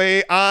Drive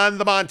Away on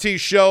the Monty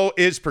Show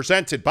is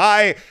presented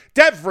by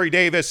Devry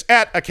Davis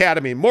at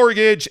Academy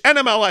Mortgage,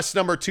 NMLS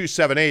number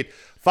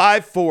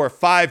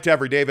 278545.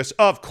 Devry Davis,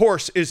 of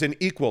course, is an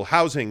equal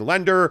housing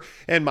lender.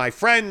 And my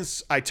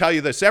friends, I tell you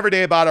this every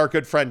day about our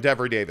good friend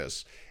Devry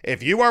Davis.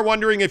 If you are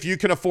wondering if you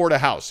can afford a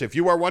house, if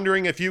you are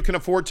wondering if you can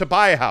afford to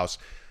buy a house,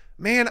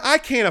 man, I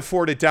can't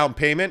afford a down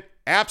payment.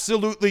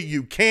 Absolutely,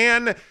 you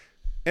can.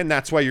 And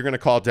that's why you're going to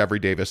call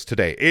Devry Davis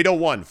today.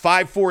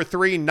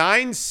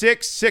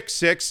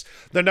 801-543-9666.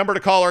 The number to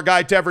call our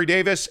guy, Devry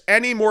Davis.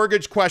 Any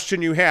mortgage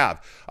question you have.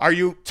 Are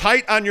you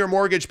tight on your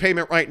mortgage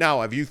payment right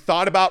now? Have you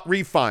thought about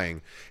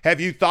refining?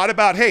 Have you thought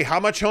about, hey, how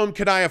much home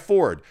can I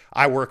afford?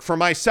 I work for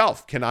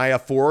myself. Can I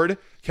afford?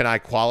 Can I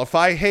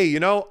qualify? Hey, you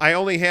know, I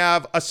only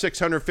have a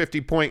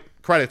 650-point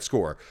credit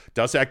score.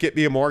 Does that get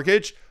me a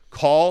mortgage?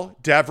 Call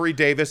Devry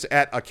Davis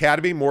at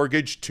Academy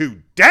Mortgage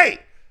today.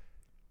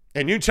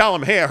 And you tell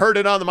him, hey, I heard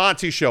it on the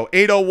Monty Show.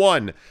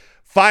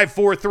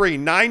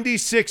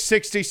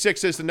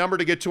 801-543-9666 is the number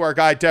to get to our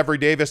guy, Devry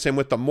Davis. And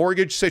with the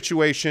mortgage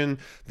situation,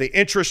 the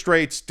interest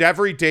rates,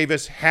 Devry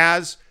Davis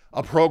has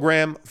a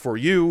program for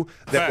you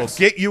that will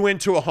get you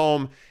into a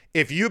home.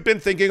 If you've been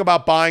thinking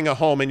about buying a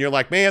home and you're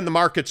like, man, the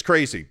market's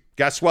crazy.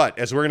 Guess what?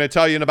 As we're going to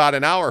tell you in about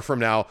an hour from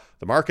now,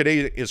 the market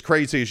ain't as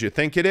crazy as you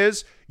think it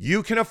is.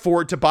 You can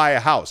afford to buy a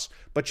house,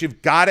 but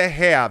you've got to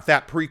have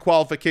that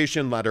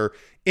pre-qualification letter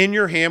in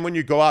your hand when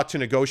you go out to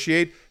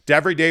negotiate.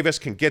 Devry Davis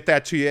can get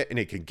that to you, and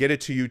he can get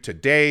it to you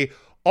today.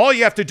 All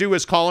you have to do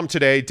is call him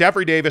today.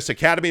 Devry Davis,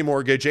 Academy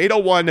Mortgage,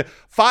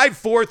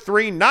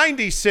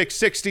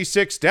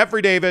 801-543-9666.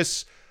 Devry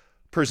Davis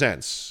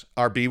presents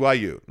our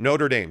BYU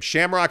Notre Dame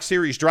Shamrock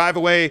Series Drive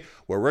Away,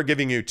 where we're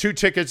giving you 2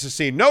 tickets to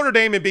see Notre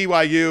Dame and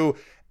BYU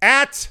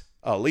at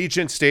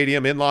Allegiant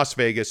Stadium in Las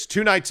Vegas,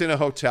 2 nights in a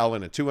hotel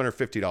and a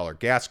 $250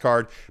 gas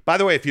card. By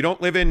the way, if you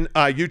don't live in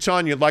Utah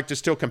and you'd like to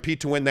still compete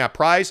to win that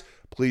prize,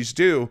 please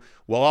do.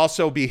 We'll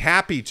also be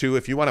happy to,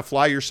 if you want to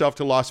fly yourself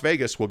to Las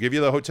Vegas, we'll give you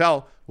the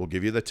hotel, we'll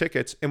give you the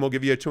tickets, and we'll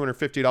give you a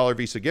 $250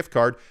 Visa gift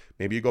card.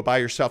 Maybe you go buy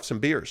yourself some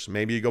beers.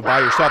 Maybe you go buy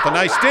yourself a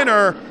nice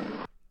dinner.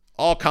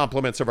 All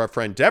compliments of our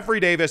friend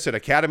Devry Davis at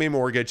Academy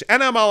Mortgage,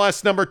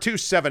 NMLS number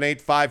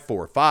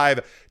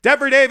 278545.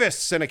 Devry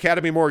Davis and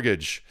Academy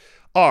Mortgage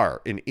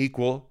are an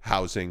equal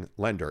housing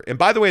lender. And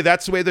by the way,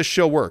 that's the way this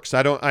show works.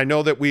 I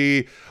know that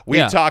we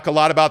talk a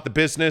lot about the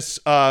business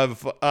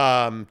of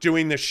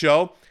doing this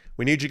show.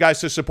 We need you guys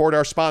to support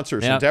our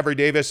sponsors. Yep. And Devry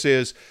Davis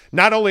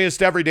not only has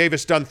Devry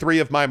Davis done 3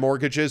 of my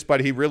mortgages,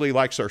 but he really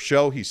likes our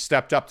show. He's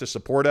stepped up to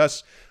support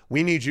us.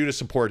 We need you to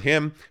support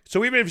him.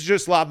 So even if you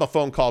just lob him a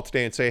phone call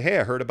today and say, hey,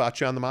 I heard about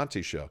you on the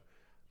Monty Show.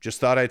 Just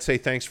thought I'd say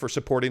thanks for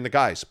supporting the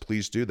guys.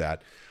 Please do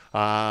that.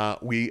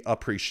 We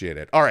appreciate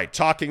it. All right,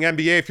 talking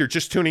NBA. If you're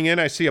just tuning in,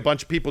 I see a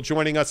bunch of people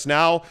joining us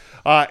now.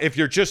 If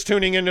you're just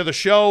tuning into the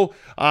show,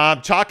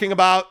 talking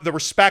about the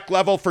respect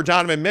level for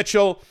Donovan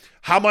Mitchell.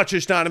 How much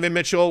is Donovan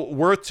Mitchell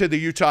worth to the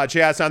Utah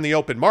Jazz on the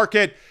open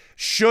market?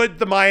 Should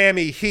the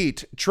Miami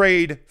Heat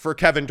trade for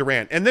Kevin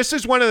Durant? And this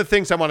is one of the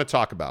things I want to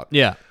talk about.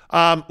 Yeah.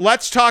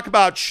 Let's talk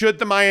about, should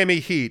the Miami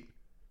Heat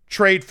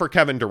trade for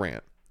Kevin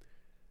Durant?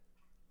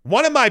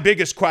 One of my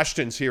biggest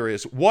questions here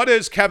is, what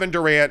does Kevin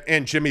Durant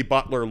and Jimmy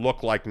Butler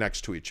look like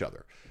next to each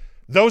other?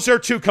 Those are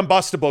 2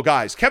 combustible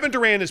guys. Kevin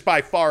Durant is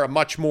by far a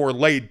much more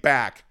laid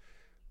back,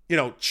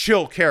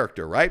 chill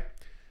character, right?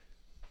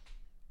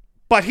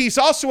 But he's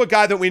also a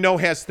guy that we know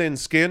has thin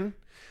skin.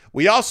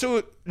 We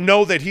also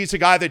know that he's a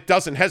guy that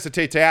doesn't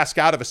hesitate to ask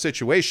out of a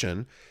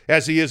situation,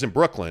 as he is in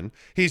Brooklyn.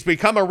 He's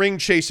become a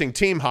ring-chasing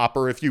team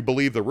hopper, if you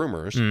believe the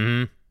rumors,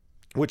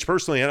 which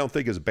personally I don't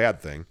think is a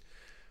bad thing.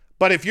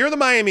 But if you're the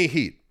Miami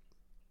Heat,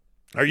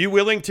 are you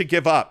willing to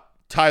give up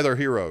Tyler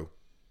Hero,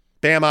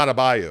 Bam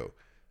Adebayo,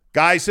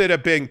 guys that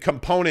have been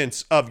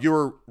components of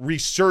your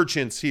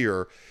resurgence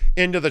here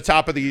into the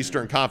top of the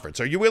Eastern Conference?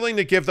 Are you willing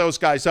to give those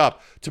guys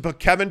up to put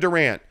Kevin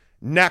Durant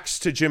next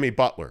to Jimmy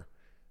Butler?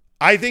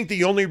 I think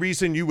the only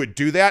reason you would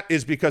do that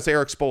is because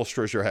Eric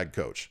Spoelstra is your head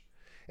coach.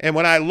 And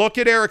when I look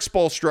at Eric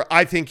Spoelstra,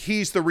 I think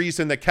he's the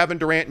reason that Kevin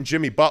Durant and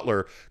Jimmy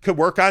Butler could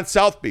work on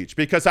South Beach,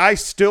 because I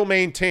still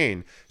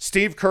maintain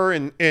Steve Kerr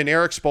and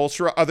Eric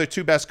Spoelstra are the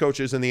 2 best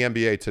coaches in the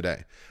NBA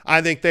today.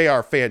 I think they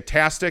are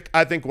fantastic.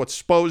 I think what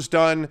Spo's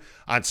done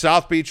on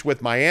South Beach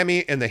with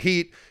Miami and the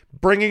Heat,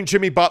 bringing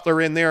Jimmy Butler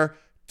in there,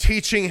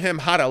 teaching him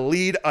how to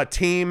lead a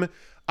team,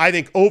 I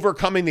think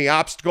overcoming the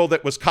obstacle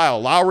that was Kyle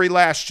Lowry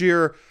last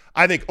year,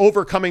 I think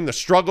overcoming the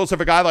struggles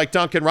of a guy like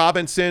Duncan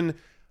Robinson,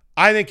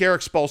 I think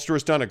Eric Spoelstra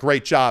has done a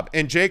great job.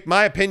 And Jake,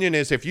 my opinion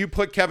is if you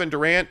put Kevin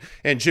Durant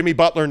and Jimmy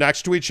Butler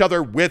next to each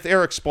other with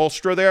Eric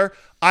Spoelstra there,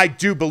 I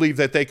do believe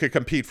that they could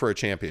compete for a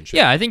championship.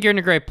 Yeah, I think you're in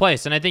a great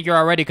place, and I think you're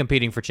already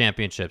competing for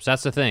championships.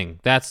 That's the thing.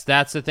 That's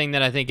the thing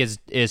that I think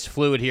is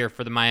fluid here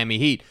for the Miami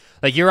Heat.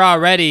 Like, you're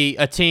already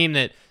a team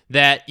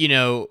that you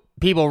know,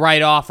 people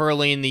write off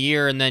early in the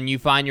year, and then you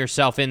find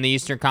yourself in the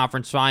Eastern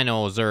Conference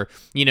Finals, or,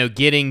 you know,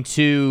 getting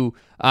to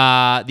the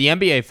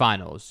NBA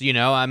Finals. You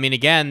know, I mean,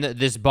 again,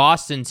 this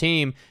Boston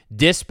team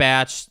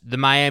dispatched the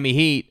Miami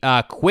Heat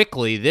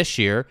quickly this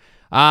year,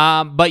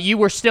 but you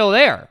were still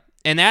there.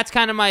 And that's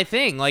kind of my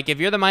thing. Like, if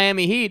you're the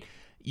Miami Heat,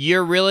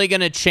 you're really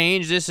going to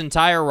change this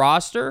entire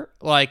roster,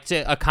 like,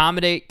 to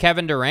accommodate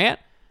Kevin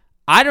Durant?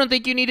 I don't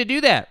think you need to do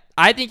that.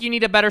 I think you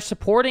need a better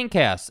supporting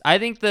cast. I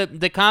think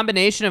the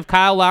combination of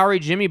Kyle Lowry,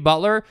 Jimmy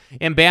Butler,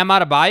 and Bam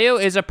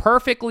Adebayo is a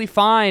perfectly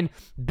fine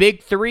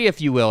big three,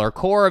 if you will, or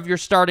core of your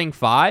starting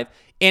five,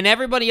 and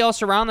everybody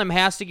else around them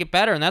has to get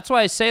better. And that's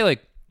why I say,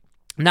 like,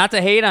 not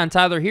to hate on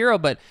Tyler Hero,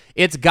 but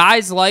it's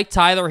guys like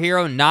Tyler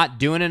Hero not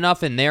doing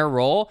enough in their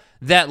role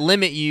that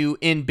limit you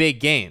in big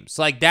games.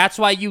 Like, that's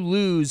why you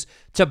lose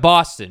to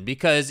Boston,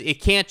 because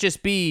it can't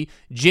just be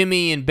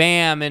Jimmy and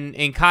Bam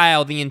and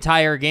Kyle the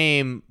entire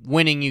game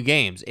winning you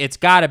games. It's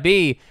got to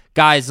be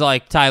guys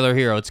like Tyler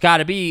Hero. It's got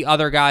to be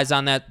other guys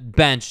on that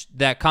bench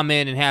that come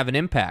in and have an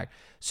impact.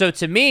 So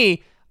to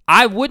me,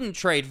 I wouldn't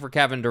trade for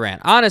Kevin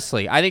Durant.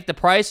 Honestly, I think the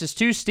price is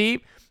too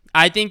steep.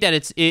 I think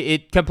that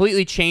it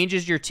completely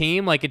changes your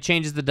team. Like, it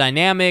changes the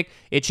dynamic.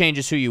 It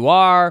changes who you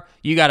are.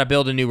 You got to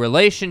build a new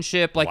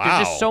relationship. Like,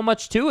 There's just so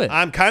much to it.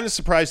 I'm kind of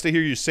surprised to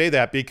hear you say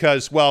that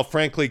because, well,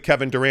 frankly,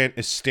 Kevin Durant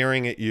is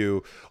staring at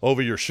you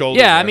over your shoulder.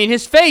 Yeah, I mean,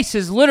 his face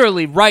is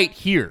literally right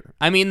here.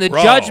 I mean, the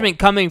judgment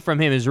coming from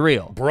him is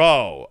real.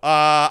 Bro,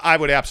 I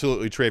would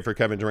absolutely trade for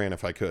Kevin Durant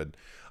if I could.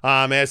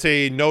 As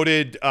a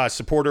noted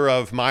supporter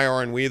of my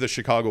R&We, the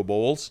Chicago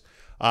Bulls,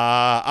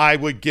 I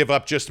would give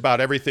up just about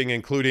everything,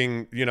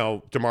 including, you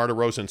know, DeMar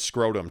DeRozan's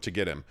scrotum to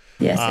get him.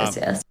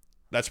 Yes.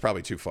 That's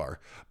probably too far.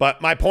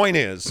 But my point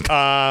is,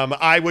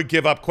 I would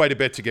give up quite a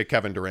bit to get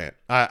Kevin Durant.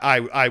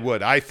 I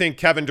would. I think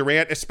Kevin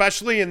Durant,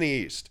 especially in the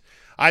East,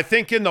 I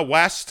think in the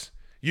West,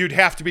 you'd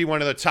have to be one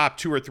of the top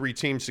 2 or 3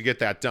 teams to get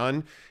that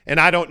done. And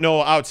I don't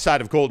know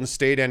outside of Golden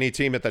State any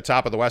team at the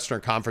top of the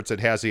Western Conference that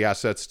has the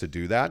assets to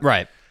do that.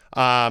 Right.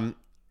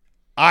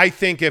 I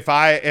think if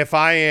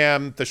I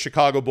am the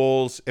Chicago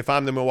Bulls, if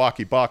I'm the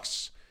Milwaukee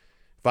Bucks,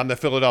 if I'm the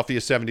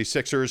Philadelphia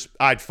 76ers,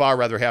 I'd far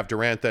rather have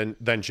Durant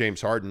than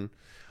James Harden.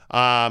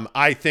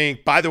 I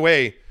think, by the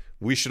way,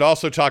 we should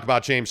also talk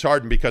about James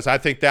Harden because I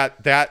think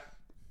that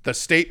the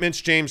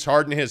statements James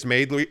Harden has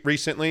made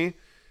recently,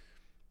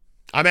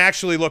 I'm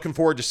actually looking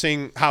forward to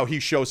seeing how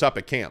he shows up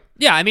at camp.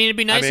 Yeah, I mean, it'd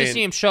be nice to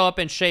see him show up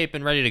in shape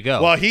and ready to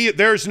go. Well,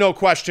 there's no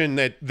question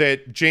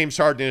that James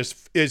Harden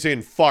is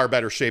in far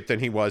better shape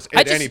than he was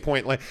at any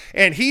point.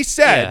 And he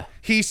said,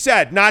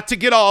 not to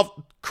get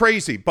all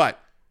crazy, but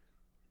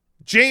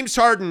James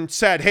Harden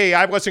said, hey,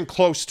 I wasn't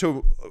close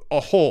to a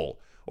hole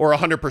or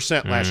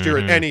 100% last year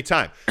at any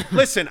time.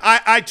 Listen,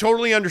 I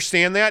totally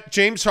understand that.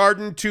 James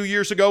Harden 2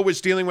 years ago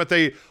was dealing with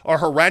a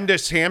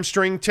horrendous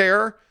hamstring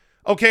tear.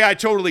 Okay, I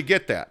totally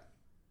get that.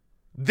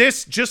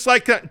 This, just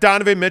like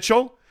Donovan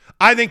Mitchell,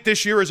 I think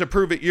this year is a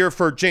prove-it year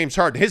for James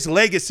Harden. His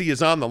legacy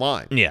is on the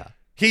line. Yeah.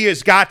 He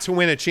has got to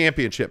win a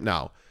championship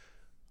now.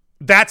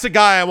 That's a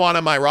guy I want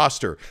on my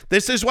roster.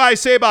 This is why I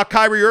say about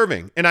Kyrie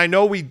Irving, and I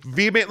know we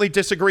vehemently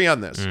disagree on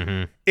this.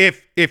 Mm-hmm.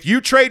 If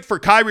you trade for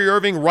Kyrie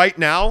Irving right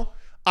now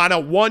on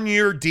a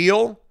 1-year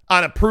deal,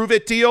 on a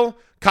prove-it deal,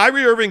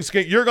 Kyrie Irving's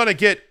you're going to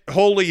get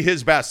wholly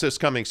his best this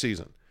coming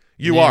season.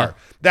 You are.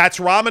 That's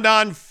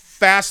Ramadan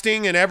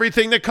fasting and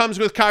everything that comes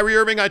with Kyrie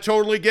Irving. I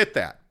totally get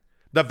that.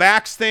 The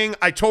vax thing,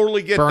 I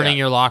totally get that. Burning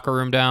your locker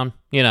room down,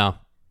 you know.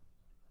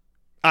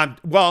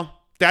 Well,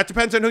 that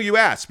depends on who you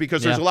ask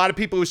because there's a lot of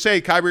people who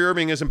say Kyrie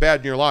Irving isn't bad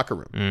in your locker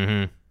room.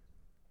 Mm-hmm.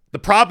 The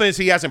problem is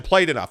he hasn't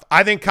played enough.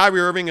 I think Kyrie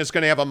Irving is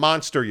going to have a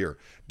monster year.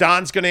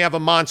 Don's going to have a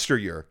monster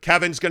year.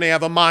 Kevin's going to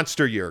have a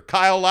monster year.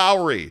 Kyle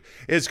Lowry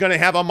is going to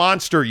have a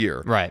monster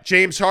year. Right.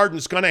 James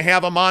Harden's going to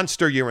have a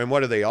monster year. And what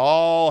do they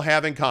all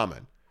have in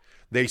common?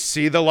 They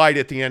see the light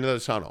at the end of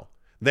the tunnel.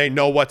 They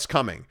know what's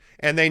coming.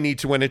 And they need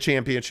to win a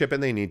championship,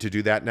 and they need to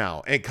do that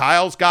now. And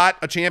Kyle's got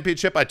a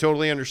championship. I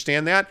totally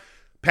understand that.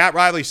 Pat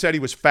Riley said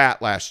he was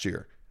fat last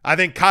year. I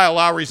think Kyle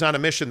Lowry's on a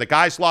mission. The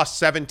guy's lost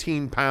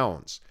 17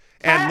 pounds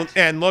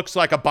and looks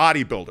like a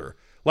bodybuilder.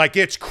 Like,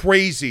 it's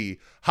crazy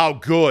how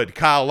good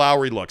Kyle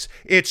Lowry looks.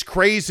 It's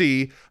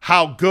crazy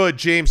how good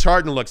James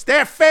Harden looks.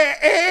 They're fat.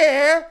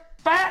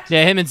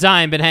 Yeah, him and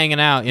Zion been hanging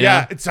out, you know?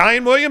 Yeah, it's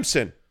Zion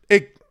Williamson.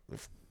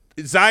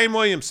 Zion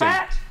Williamson.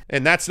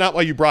 And that's not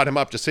why you brought him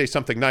up to say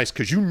something nice,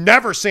 because you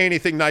never say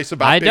anything nice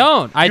about him.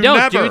 I don't.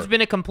 Never. Dude's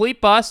been a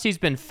complete bust. He's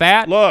been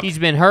fat. Look, he's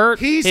been hurt.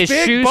 His big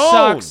shoe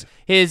bone. Sucks.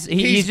 He's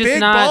just big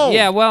not. bone.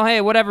 Yeah, well,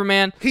 hey, whatever,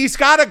 man. He's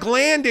got a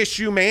gland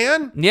issue,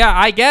 man. Yeah,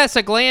 I guess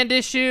a gland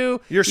issue.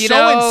 You're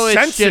so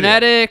insensitive.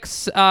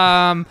 It's genetics.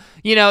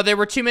 There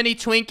were too many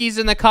Twinkies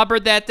in the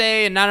cupboard that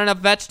day and not enough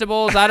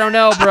vegetables. I don't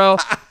know, bro.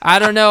 I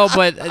don't know,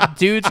 but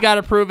dude's got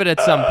to prove it at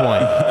some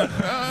point.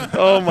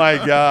 Oh, my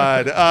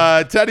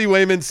God. Teddy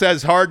Wayman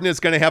says Harden is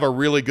going to have a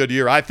really good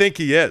year. I think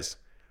he is.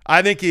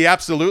 I think he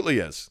absolutely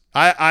is.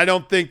 I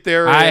don't think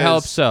there is. I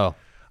hope so.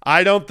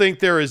 I don't think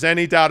there is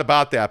any doubt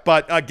about that.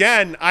 But,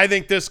 again, I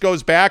think this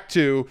goes back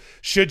to,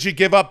 should you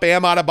give up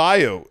Bam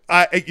Adebayo?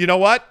 You know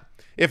what?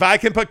 If I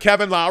can put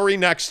Kevin Lowry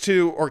next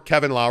to, or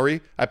Kevin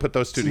Lowry, I put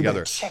those two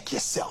together. Check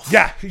yourself.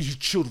 Yeah.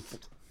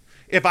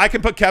 If I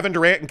can put Kevin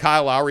Durant and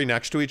Kyle Lowry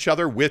next to each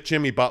other with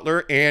Jimmy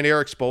Butler and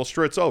Eric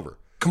Spoelstra, it's over.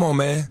 Come on,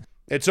 man.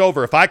 It's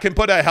over. If I can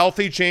put a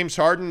healthy James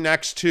Harden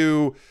next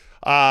to,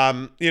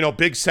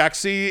 Big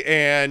Sexy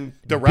and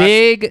the rest.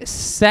 Big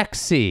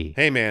Sexy.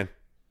 Hey, man.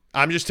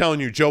 I'm just telling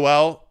you,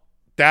 Joel,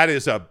 that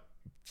is a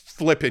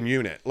flipping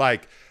unit.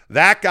 Like,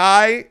 that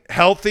guy,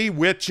 healthy,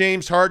 with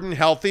James Harden,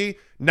 healthy,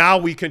 now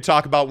we can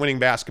talk about winning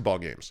basketball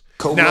games.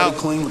 Cold-blooded,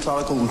 clean,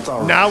 methodical, and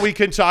thorough. Now we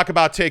can talk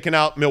about taking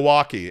out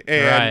Milwaukee.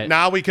 And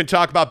now we can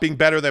talk about being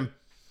better than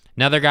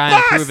another guy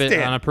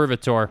on a prove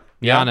it tour.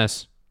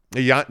 Giannis.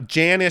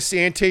 Janice,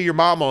 Ante, your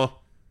mama.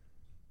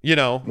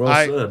 Well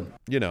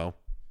said.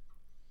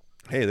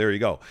 Hey, there you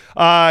go.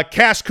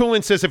 Cass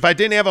Coolin says, if I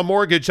didn't have a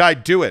mortgage,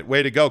 I'd do it.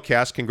 Way to go,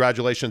 Cass.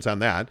 Congratulations on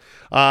that.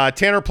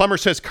 Tanner Plummer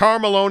says, Karl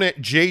Malone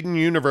at Jaden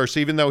Universe,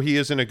 even though he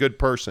isn't a good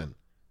person.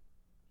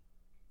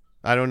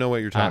 I don't know what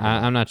you're talking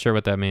about. I'm not sure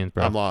what that means,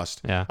 bro. I'm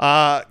lost.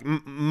 Yeah.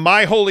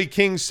 My Holy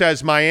King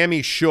says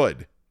Miami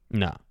should.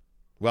 No.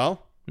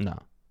 Well? No.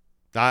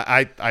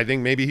 I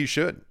think maybe he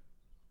should.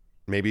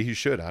 Maybe he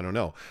should. I don't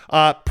know.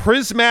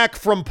 Prismac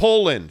from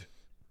Poland.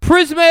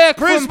 Prismac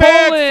from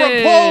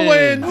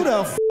Poland. Who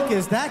the fuck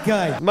is that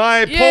guy?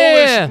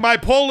 My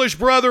Polish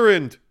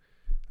brethren.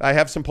 I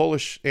have some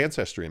Polish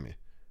ancestry in me.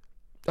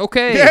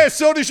 Okay. Yeah,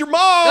 so does your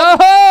mom.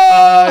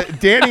 Oh!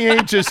 Danny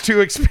Ainge is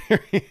too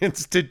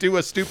experienced to do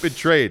a stupid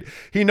trade.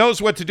 He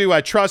knows what to do. I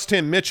trust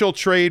him. Mitchell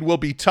trade will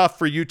be tough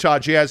for Utah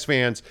Jazz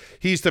fans.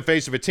 He's the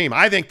face of a team.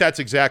 I think that's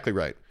exactly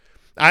right.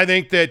 I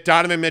think that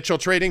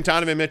trading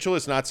Donovan Mitchell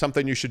is not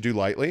something you should do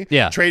lightly.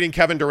 Yeah. Trading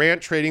Kevin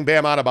Durant, trading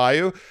Bam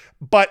Adebayo.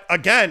 But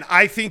again,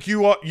 I think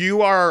you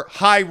are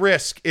high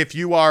risk if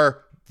you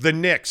are the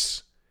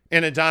Knicks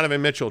in a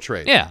Donovan Mitchell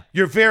trade. Yeah.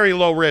 You're very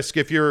low risk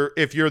if you're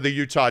the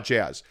Utah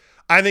Jazz.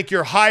 I think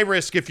you're high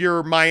risk if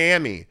you're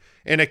Miami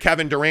in a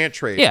Kevin Durant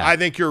trade. Yeah. I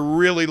think you're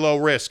really low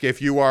risk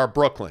if you are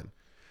Brooklyn.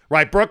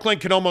 Right, Brooklyn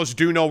can almost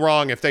do no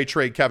wrong if they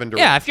trade Kevin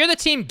Durant. Yeah, if you're the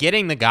team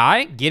getting the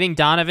guy, getting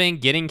Donovan,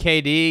 getting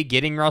KD,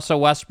 getting Russell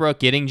Westbrook,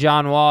 getting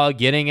John Wall,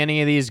 getting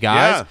any of these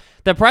guys,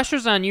 the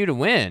pressure's on you to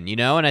win,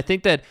 And I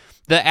think that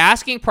the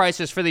asking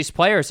prices for these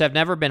players have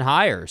never been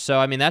higher. So,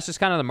 I mean, that's just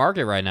kind of the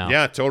market right now.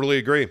 Yeah, totally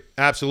agree.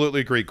 Absolutely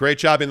agree. Great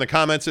job in the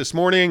comments this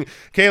morning.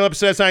 Caleb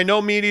says, I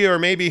know media or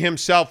maybe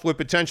himself would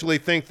potentially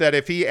think that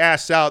if he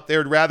asks out,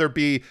 there'd rather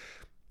be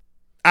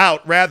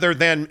out rather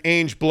than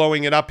Ainge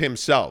blowing it up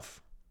himself.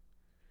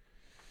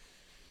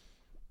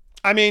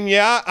 I mean,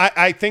 yeah,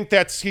 I think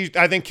I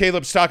think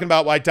Caleb's talking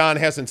about why Don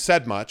hasn't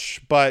said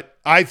much, but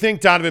I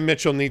think Donovan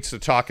Mitchell needs to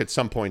talk at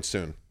some point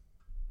soon.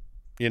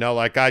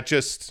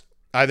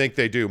 I think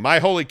they do. My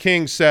Holy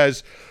King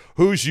says,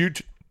 who's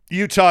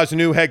Utah's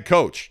new head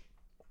coach?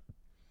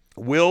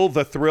 Will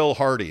the Thrill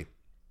Hardy.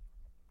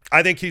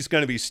 I think he's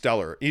going to be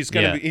stellar.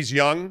 He's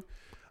young.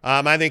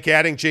 I think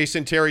adding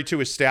Jason Terry to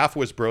his staff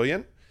was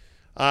brilliant.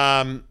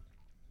 I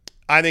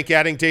think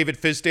adding David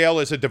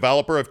Fizdale as a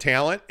developer of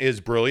talent is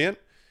brilliant.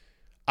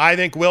 I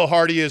think Will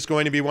Hardy is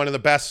going to be one of the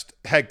best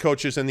head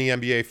coaches in the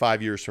NBA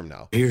 5 years from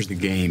now. Here's the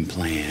game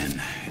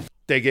plan.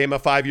 They gave him a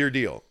 5-year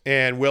deal,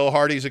 and Will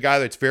Hardy's a guy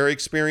that's very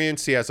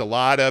experienced. He has a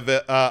lot of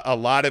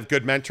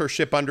good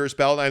mentorship under his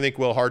belt. I think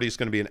Will Hardy's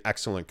going to be an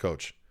excellent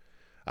coach.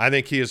 I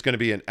think he is going to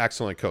be an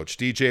excellent coach.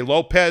 DJ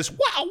Lopez,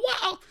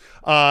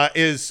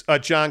 is a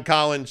John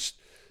Collins.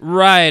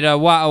 Right.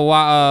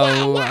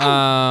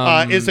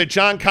 Is a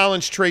John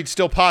Collins trade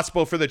still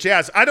possible for the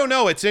Jazz? I don't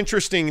know. It's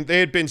interesting. They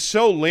had been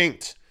so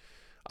linked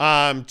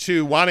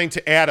to wanting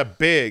to add a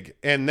big,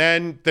 and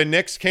then the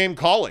Knicks came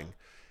calling.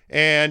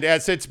 And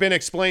as it's been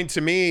explained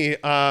to me,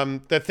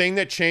 the thing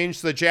that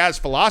changed the Jazz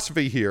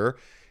philosophy here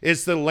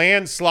is the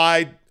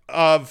landslide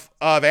of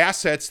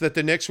assets that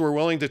the Knicks were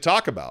willing to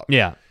talk about.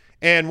 Yeah.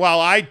 And while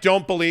I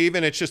don't believe,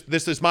 and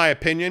this is my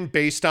opinion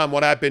based on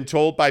what I've been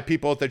told by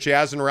people at the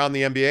Jazz and around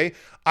the NBA,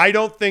 I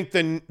don't think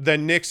the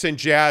Knicks and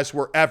Jazz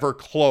were ever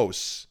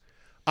close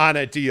on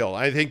a deal.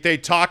 I think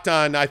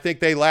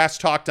they last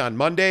talked on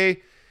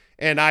Monday.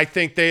 And I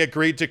think they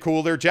agreed to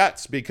cool their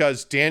jets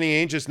because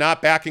Danny Ainge is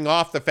not backing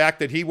off the fact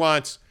that he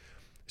wants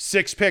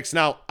 6 picks.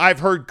 Now,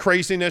 I've heard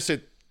craziness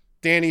that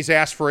Danny's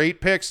asked for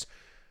 8 picks.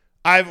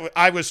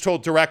 I was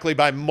told directly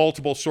by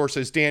multiple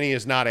sources Danny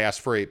has not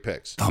asked for 8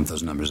 picks. Pump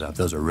those numbers up.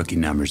 Those are rookie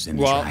numbers in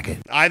the track.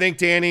 I think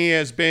Danny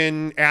has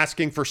been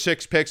asking for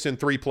 6 picks and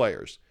 3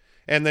 players.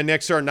 And the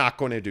Knicks are not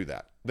going to do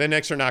that.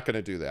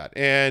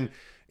 And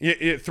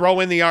you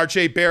throw in the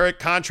R.J. Barrett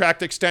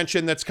contract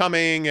extension that's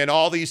coming and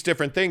all these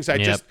different things.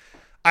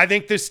 I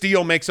think this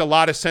deal makes a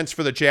lot of sense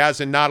for the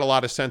Jazz and not a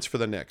lot of sense for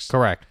the Knicks.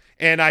 Correct.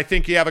 And I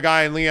think you have a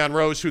guy in Leon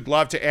Rose who'd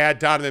love to add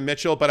Donovan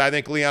Mitchell, but I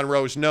think Leon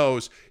Rose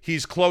knows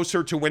he's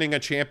closer to winning a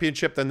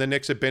championship than the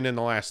Knicks have been in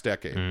the last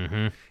decade.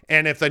 Mm-hmm.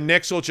 And if the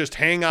Knicks will just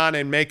hang on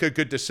and make a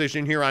good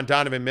decision here on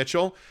Donovan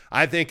Mitchell,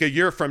 I think a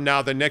year from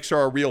now, the Knicks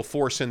are a real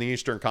force in the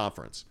Eastern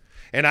Conference.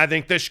 And I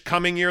think this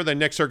coming year, the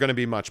Knicks are going to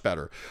be much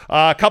better.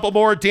 A couple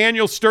more.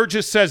 Daniel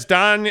Sturgis says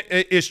Don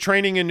is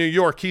training in New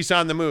York. He's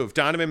on the move.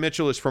 Donovan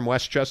Mitchell is from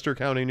Westchester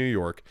County, New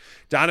York.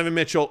 Donovan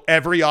Mitchell,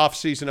 every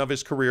offseason of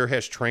his career,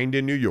 has trained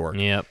in New York.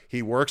 Yep.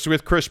 He works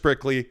with Chris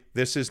Brickley.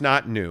 This is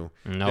not new.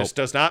 Nope. This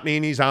does not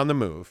mean he's on the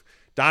move.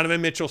 Donovan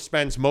Mitchell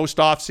spends most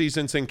off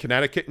seasons in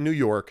Connecticut and New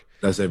York.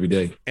 That's every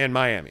day. And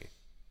Miami.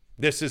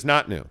 This is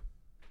not new.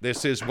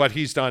 This is what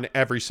he's done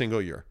every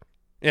single year,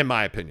 in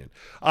my opinion.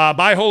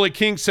 My Holy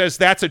King says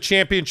that's a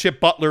championship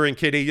Butler and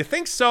KD. You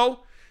think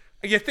so?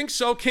 You think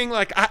so, King?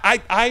 Like,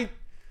 I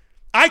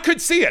could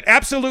see it.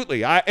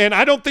 Absolutely. And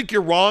I don't think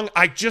you're wrong.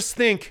 I just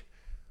think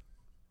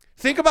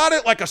about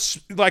it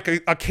like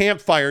a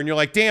campfire, and you're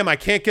like, damn, I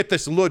can't get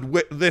this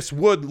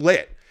wood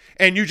lit.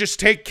 And you just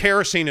take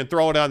kerosene and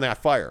throw it on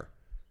that fire.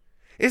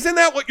 Isn't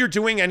that what you're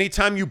doing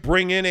anytime you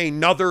bring in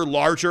another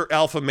larger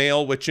alpha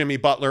male with Jimmy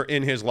Butler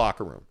in his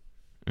locker room?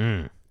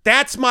 Mm.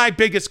 That's my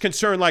biggest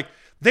concern. Like,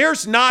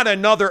 there's not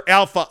another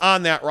alpha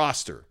on that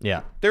roster.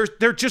 Yeah.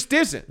 There just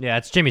isn't. Yeah,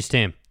 it's Jimmy's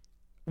team.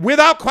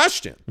 Without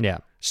question. Yeah.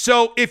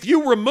 So if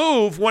you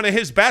remove one of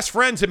his best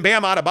friends in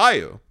Bam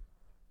Adebayo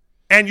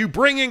and you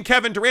bring in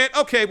Kevin Durant,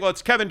 okay, well,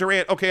 it's Kevin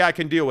Durant. Okay, I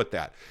can deal with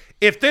that.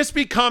 If this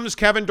becomes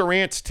Kevin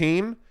Durant's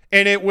team,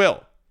 and it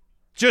will,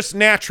 just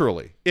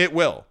naturally, it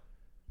will.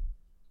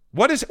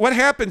 What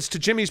happens to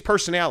Jimmy's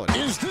personality?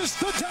 Is this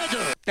the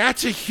dagger?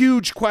 That's a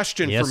huge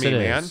question Yes, for me, it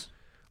man. is.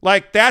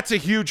 Like, that's a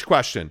huge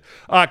question.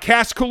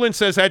 Cass Coolin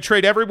says, I'd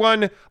trade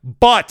everyone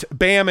but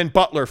Bam and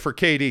Butler for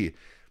KD.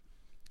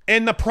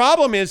 And the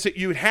problem is that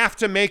you'd have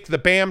to make the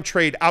Bam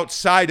trade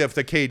outside of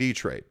the KD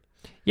trade.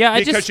 Yeah,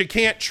 Because you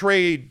can't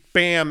trade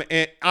Bam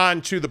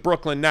onto the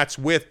Brooklyn Nets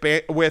with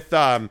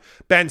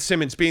Ben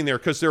Simmons being there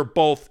because they're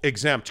both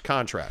exempt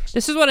contracts.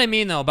 This is what I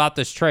mean, though, about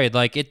this trade.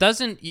 Like, it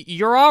doesn't –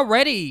 you're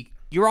already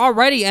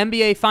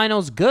NBA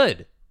Finals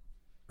good,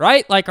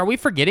 right? Like, are we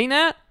forgetting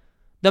that?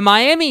 The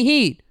Miami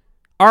Heat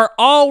are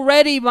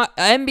already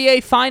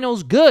NBA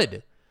Finals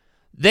good.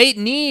 They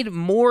need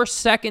more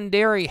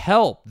secondary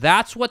help.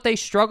 That's what they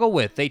struggle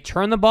with. They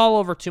turn the ball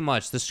over too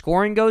much. The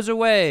scoring goes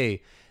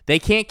away. They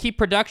can't keep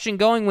production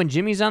going when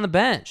Jimmy's on the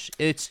bench.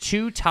 It's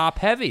too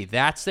top-heavy.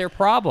 That's their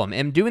problem.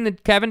 And doing the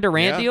Kevin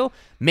Durant deal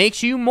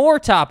makes you more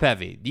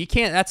top-heavy. You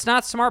can't. That's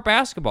not smart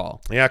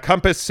basketball. Yeah,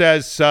 Compass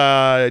says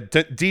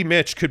D.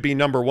 Mitch could be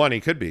number one. He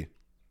could be.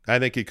 I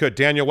think he could.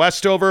 Daniel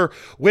Westover,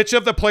 which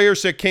of the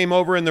players that came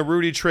over in the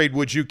Rudy trade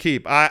would you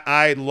keep?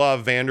 I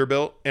love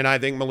Vanderbilt, and I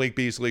think Malik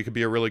Beasley could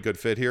be a really good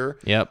fit here.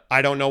 Yep.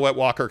 I don't know what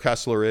Walker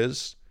Kessler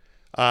is.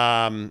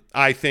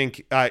 I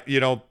think,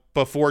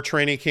 before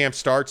training camp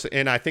starts,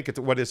 and I think it's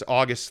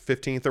August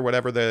 15th or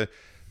whatever the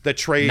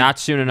trade Not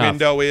soon enough.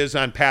 window is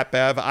on Pat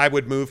Bev. I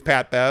would move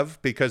Pat Bev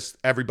because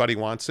everybody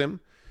wants him.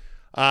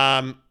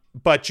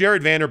 But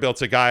Jared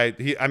Vanderbilt's a guy,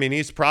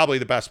 he's probably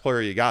the best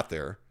player you got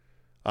there.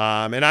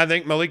 And I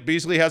think Malik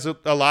Beasley has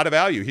a lot of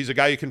value. He's a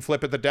guy you can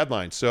flip at the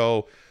deadline.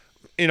 So,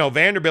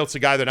 Vanderbilt's a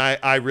guy that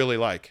I really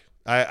like.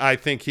 I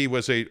think he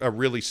was a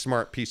really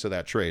smart piece of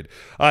that trade.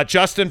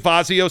 Justin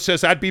Fazio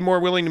says, I'd be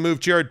more willing to move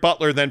Jared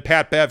Butler than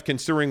Pat Bev,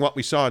 considering what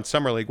we saw in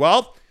Summer League.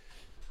 Well,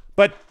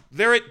 but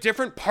they're at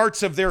different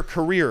parts of their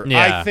career.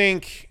 Yeah. I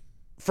think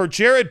for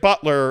Jared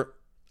Butler,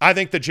 I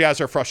think the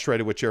Jazz are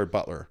frustrated with Jared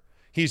Butler.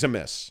 He's a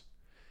miss.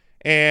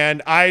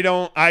 And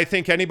I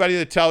think anybody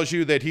that tells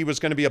you that he was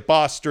going to be a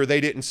bust or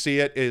they didn't see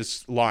it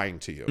is lying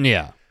to you.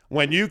 Yeah.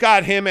 When you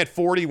got him at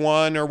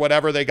 41 or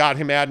whatever they got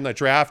him at in the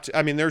draft,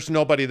 there's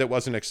nobody that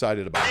wasn't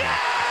excited about him.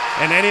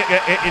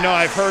 And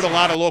I've heard a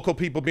lot of local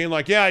people being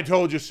like, yeah, I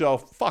told you so.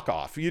 Fuck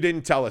off. You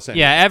didn't tell us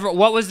anything. Yeah,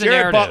 what was the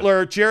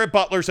narrative? Jared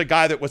Butler's a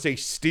guy that was a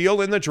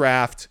steal in the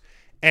draft,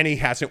 and he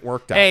hasn't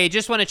worked out. Hey,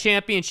 just won a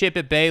championship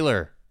at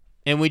Baylor,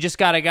 and we just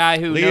got a guy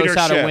who knows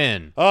how to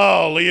win.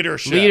 Oh,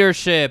 leadership. Leading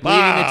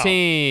the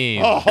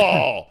team.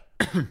 Oh,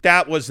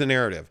 that was the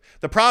narrative.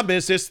 The problem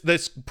is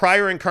this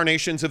prior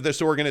incarnations of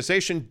this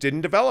organization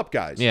didn't develop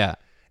guys. Yeah.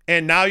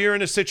 And now you're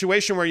in a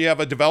situation where you have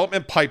a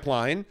development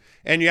pipeline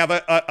and you have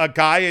a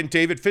guy in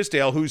David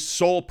Fizdale whose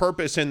sole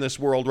purpose in this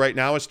world right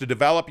now is to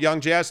develop young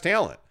Jazz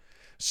talent.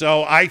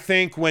 So I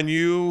think when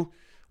you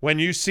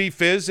see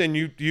Fizz and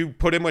you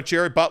put him with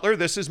Jared Butler,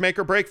 this is make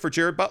or break for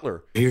Jared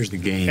Butler. Here's the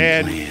game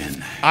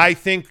plan. I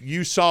think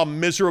you saw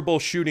miserable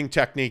shooting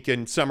technique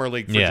in Summer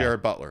League for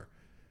Jared Butler.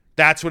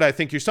 That's what I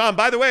think you saw. And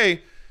by the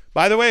way,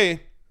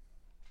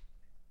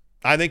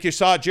 I think you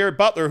saw Jared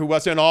Butler who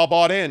wasn't all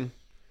bought in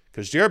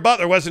because Jared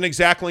Butler wasn't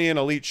exactly in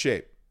elite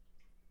shape.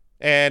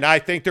 And I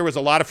think there was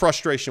a lot of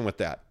frustration with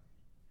that.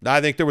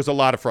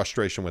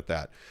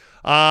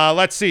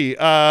 Let's see.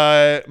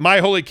 My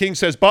Holy King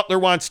says Butler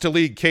wants to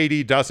lead,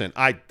 KD doesn't.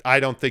 I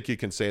don't think you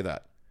can say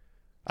that.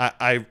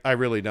 I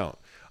really don't.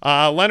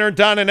 Leonard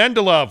Don and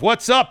Endelove.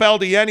 What's up,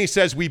 LDN? He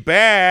says, we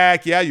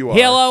back. Yeah, you are.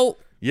 Hello.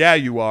 Yeah,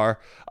 you are.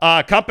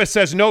 Compass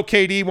says no,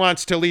 KD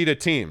wants to lead a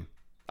team.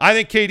 I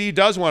think KD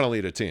does want to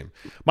lead a team.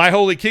 My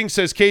Holy King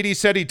says KD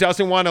said he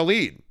doesn't want to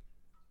lead.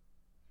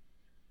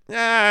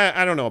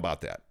 I don't know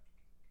about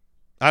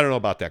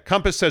that.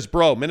 Compass says,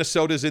 bro,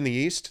 Minnesota's in the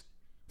East.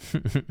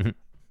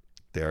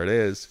 There it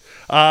is.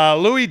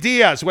 Louis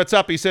Diaz, what's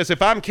up? He says,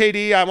 if I'm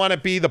KD, I want to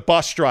be the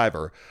bus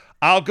driver.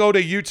 I'll go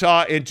to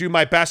Utah and do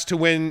my best to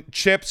win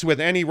chips with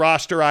any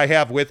roster I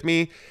have with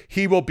me.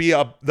 He will be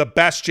the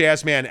best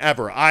Jazz man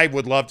ever. I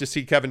would love to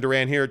see Kevin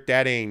Durant here.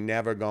 That ain't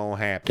never going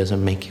to happen.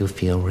 Doesn't make you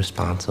feel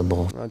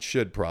responsible. That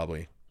should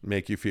probably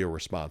make you feel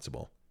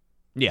responsible.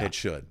 Yeah. It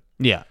should.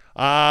 Yeah.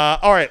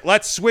 All right,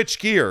 let's switch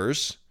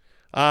gears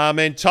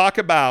and talk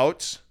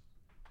about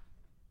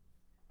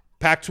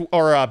Big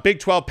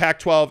 12,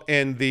 Pac-12,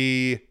 and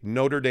the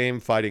Notre Dame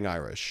Fighting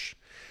Irish.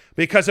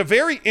 Because a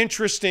very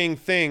interesting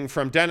thing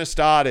from Dennis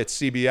Dodd at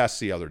CBS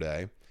the other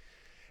day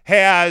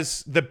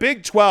has the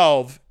Big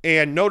 12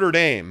 and Notre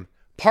Dame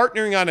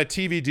partnering on a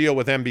TV deal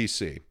with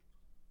NBC.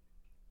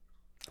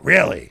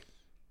 Really?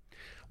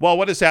 Well,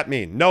 what does that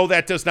mean? No,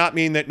 that does not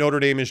mean that Notre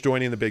Dame is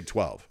joining the Big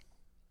 12.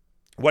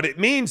 What it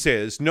means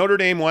is Notre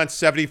Dame wants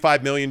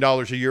 $75 million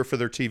a year for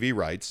their TV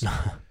rights.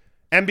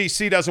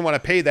 NBC doesn't want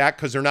to pay that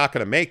because they're not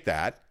going to make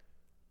that.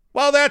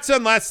 Well, that's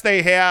unless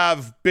they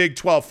have Big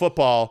 12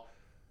 football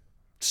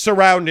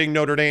surrounding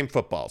Notre Dame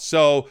football.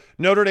 So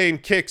Notre Dame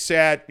kicks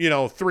at,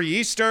 3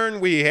 Eastern.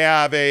 We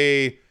have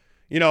a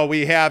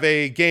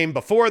game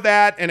before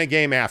that and a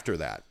game after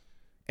that.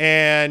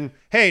 And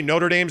hey,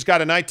 Notre Dame's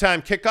got a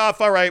nighttime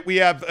kickoff. All right, we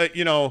have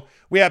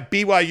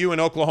BYU and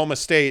Oklahoma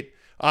State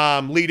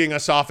leading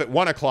us off at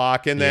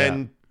 1:00, and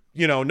then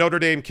Notre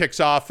Dame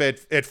kicks off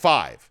at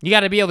 5. You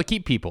got to be able to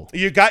keep people.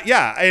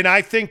 And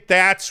I think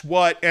that's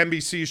what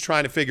NBC is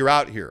trying to figure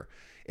out here.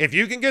 If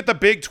you can get the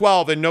Big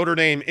 12 and Notre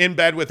Dame in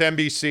bed with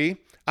NBC,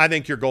 I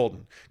think you're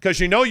golden. Because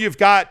you've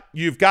got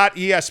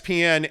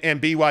ESPN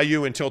and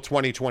BYU until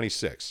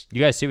 2026.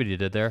 You guys see what he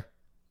did there?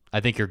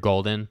 I think you're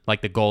golden,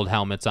 like the gold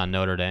helmets on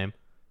Notre Dame.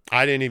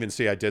 I didn't even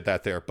see I did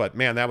that there, but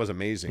man, that was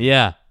amazing.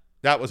 Yeah.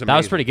 That was amazing. That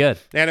was pretty good.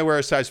 And I wear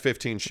a size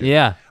 15 shoe.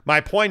 Yeah. My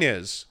point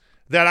is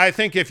that I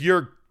think if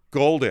you're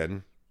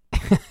golden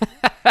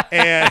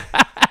and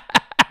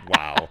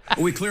wow.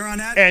 Are we clear on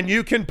that? And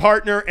you can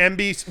partner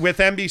with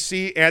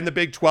NBC and the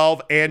Big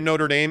 12 and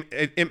Notre Dame,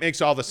 it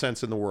makes all the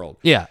sense in the world.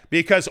 Yeah.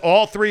 Because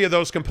all three of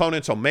those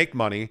components will make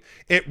money.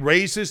 It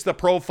raises the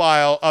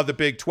profile of the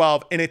Big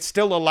 12, and it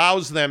still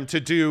allows them to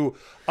do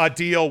a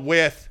deal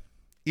with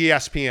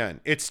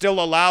ESPN. It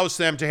still allows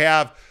them to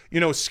have,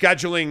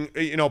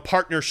 scheduling,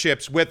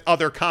 partnerships with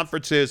other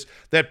conferences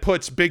that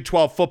puts Big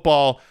 12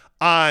 football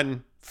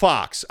on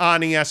Fox,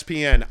 on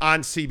ESPN,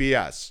 on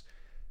CBS.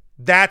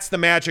 That's the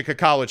magic of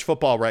college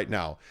football right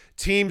now.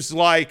 Teams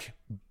like,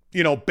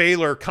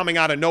 Baylor coming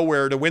out of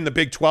nowhere to win the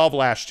Big 12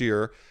 last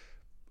year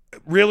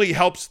really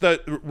helps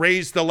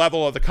raise the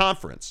level of the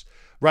conference,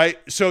 right?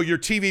 So your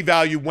TV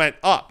value went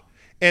up.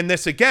 And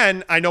this,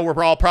 again, I know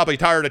we're all probably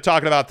tired of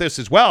talking about this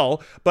as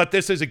well, but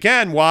this is,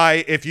 again,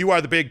 why if you are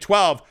the Big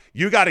 12,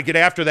 you got to get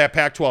after that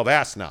Pac-12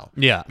 ass now.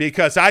 Yeah.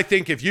 Because I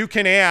think if you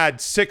can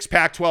add 6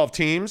 Pac-12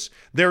 teams,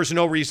 there's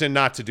no reason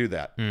not to do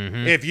that.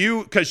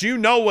 Mm-hmm. Because you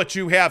know what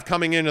you have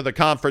coming into the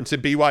conference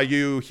at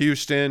BYU,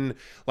 Houston,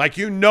 what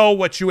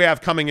you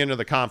have coming into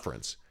the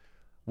conference.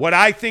 What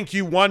I think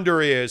you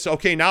wonder is,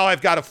 okay, now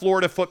I've got a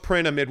Florida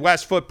footprint, a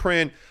Midwest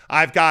footprint.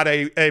 I've got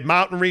a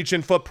mountain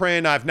region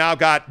footprint. I've now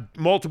got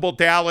multiple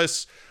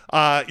Dallas,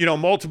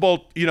 Lubbock.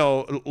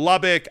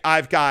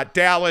 I've got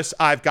Dallas.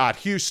 I've got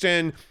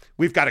Houston.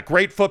 We've got a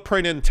great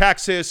footprint in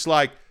Texas.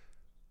 What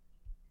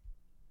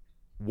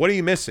are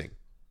you missing?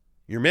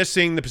 You're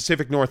missing the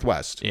Pacific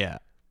Northwest. Yeah.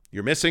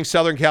 You're missing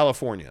Southern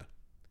California.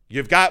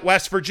 You've got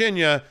West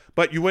Virginia,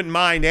 but you wouldn't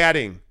mind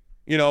adding,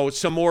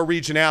 some more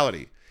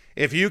regionality.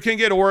 If you can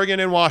get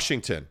Oregon and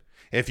Washington,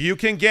 if you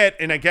can get,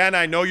 and again,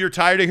 I know you're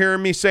tired of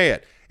hearing me say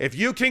it, if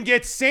you can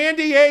get San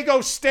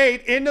Diego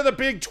State into the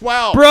Big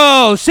 12.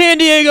 Bro, San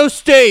Diego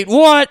State,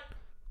 what?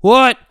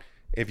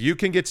 If you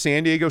can get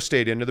San Diego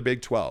State into the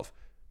Big 12,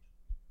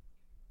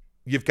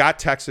 you've got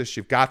Texas,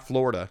 you've got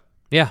Florida.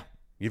 Yeah.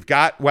 You've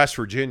got West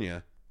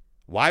Virginia.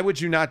 Why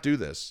would you not do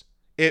this?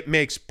 It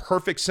makes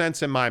perfect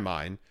sense in my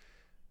mind.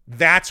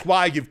 That's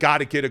why you've got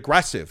to get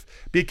aggressive,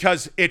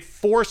 because it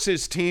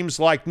forces teams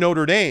like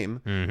Notre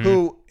Dame,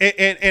 who,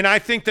 and I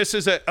think this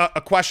is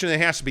a question that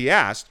has to be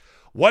asked.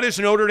 What is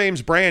Notre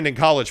Dame's brand in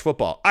college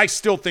football? I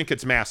still think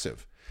it's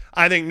massive.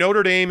 I think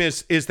Notre Dame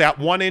is that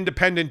one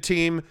independent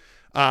team,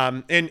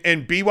 and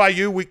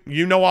BYU,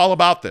 you know all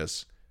about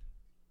this.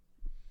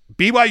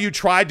 BYU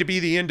tried to be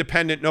the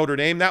independent Notre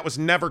Dame. That was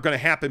never going to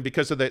happen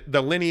because of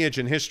the lineage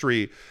and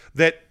history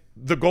that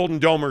the Golden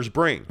Domers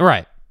bring.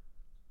 Right.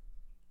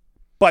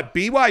 But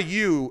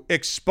BYU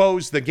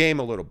exposed the game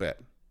a little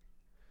bit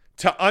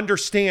to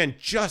understand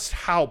just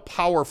how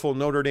powerful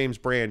Notre Dame's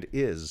brand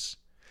is.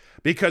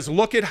 Because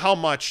look at how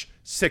much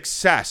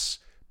success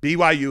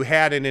BYU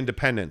had in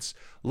independence.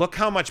 Look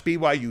how much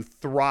BYU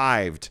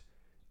thrived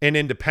in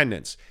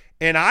independence.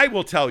 And I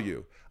will tell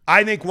you,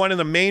 I think one of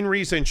the main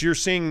reasons you're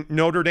seeing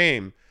Notre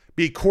Dame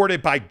be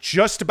courted by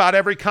just about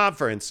every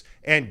conference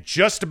and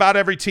just about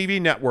every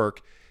TV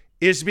network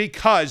is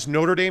because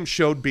Notre Dame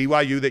showed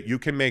BYU that you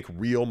can make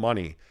real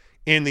money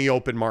in the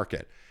open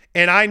market.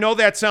 And I know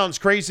that sounds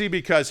crazy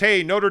because,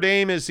 hey, Notre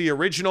Dame is the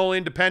original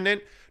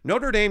independent.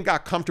 Notre Dame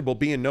got comfortable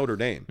being Notre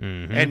Dame.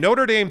 Mm-hmm. And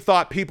Notre Dame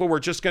thought people were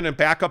just going to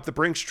back up the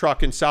Brinks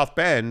truck in South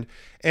Bend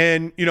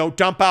and,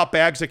 dump out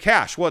bags of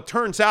cash. Well, it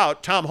turns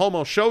out Tom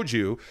Homo showed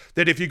you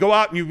that if you go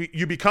out and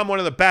you become one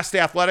of the best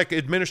athletic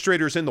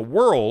administrators in the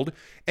world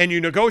and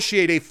you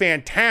negotiate a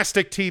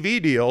fantastic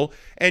TV deal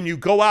and you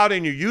go out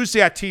and you use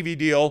that TV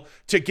deal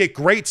to get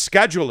great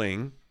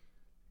scheduling,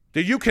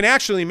 that you can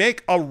actually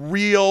make a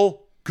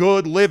real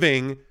good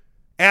living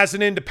as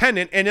an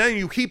independent. And then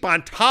you heap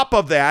on top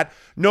of that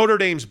Notre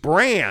Dame's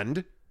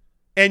brand,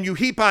 and you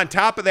heap on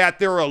top of that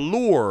their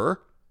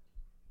allure.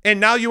 And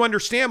now you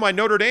understand why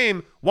Notre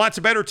Dame wants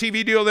a better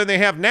TV deal than they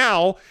have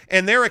now,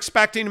 and they're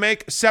expecting to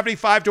make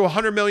 $75 to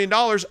 $100 million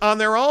on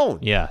their own.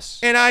 Yes.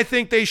 And I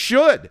think they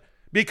should,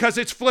 because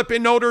it's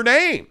flipping Notre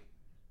Dame.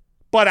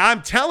 But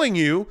I'm telling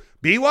you,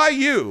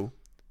 BYU,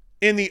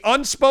 in the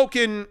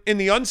unspoken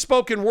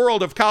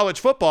world of college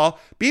football,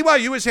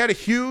 BYU has had a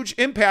huge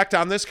impact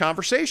on this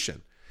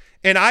conversation.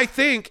 And I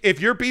think if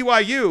you're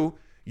BYU,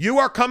 you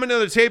are coming to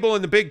the table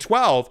in the Big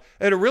 12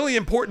 at a really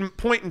important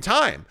point in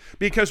time,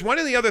 because one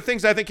of the other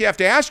things I think you have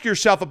to ask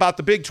yourself about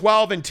the Big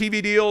 12 and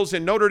TV deals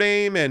and Notre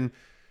Dame, and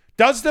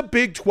does the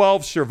Big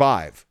 12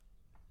 survive?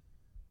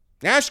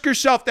 Ask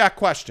yourself that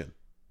question.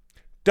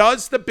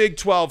 Does the Big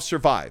 12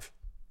 survive?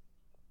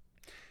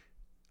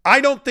 I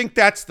don't think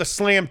that's the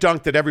slam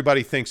dunk that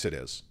everybody thinks it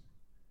is.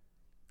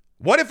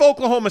 What if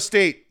Oklahoma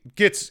State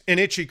gets an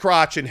itchy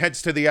crotch and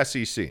heads to the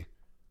SEC?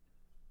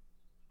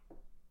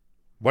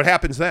 What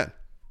happens then?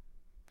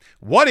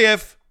 What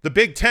if the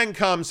Big Ten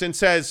comes and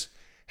says,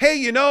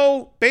 hey,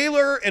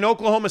 Baylor and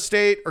Oklahoma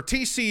State, or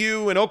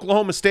TCU and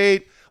Oklahoma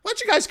State, why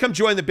don't you guys come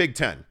join the Big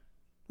Ten?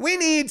 We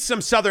need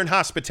some Southern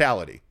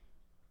hospitality.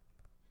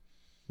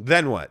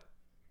 Then what?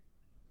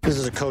 This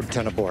is a code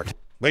 10 abort.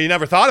 Well, you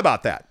never thought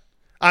about that.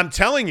 I'm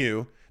telling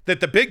you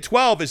that the Big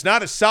 12 is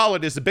not as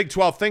solid as the Big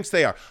 12 thinks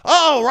they are.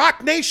 Oh,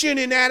 Rock Nation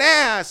in that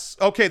ass.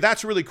 Okay,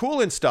 that's really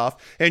cool and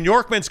stuff. And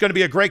Yorkman's going to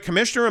be a great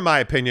commissioner, in my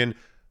opinion.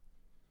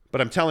 But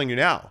I'm telling you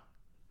now,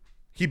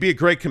 he'd be a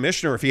great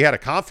commissioner if he had a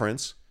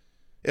conference.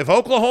 If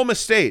Oklahoma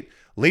State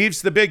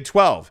leaves the Big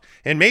 12,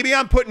 and maybe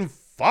I'm putting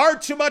far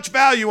too much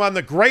value on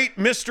the great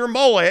Mr.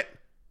 Mullet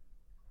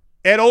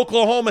at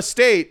Oklahoma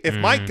State, if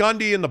Mike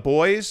Gundy and the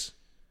boys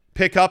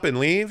pick up and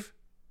leave,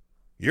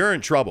 you're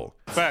in trouble.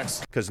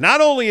 Facts. Because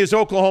not only is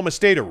Oklahoma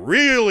State a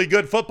really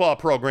good football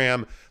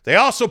program, they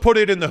also put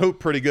it in the hoop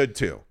pretty good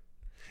too.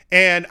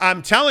 And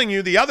I'm telling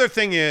you, the other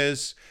thing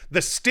is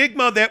the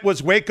stigma that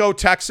was Waco,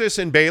 Texas,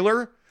 and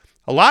Baylor,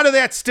 a lot of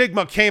that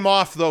stigma came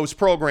off those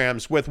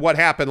programs with what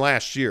happened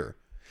last year.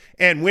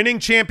 And winning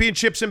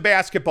championships in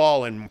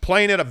basketball and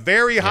playing at a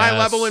very high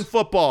level in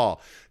football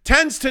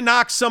tends to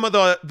knock some of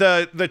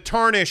the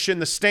tarnish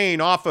and the stain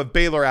off of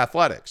Baylor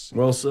athletics.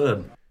 Well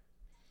said.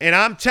 And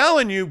I'm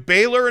telling you,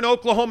 Baylor and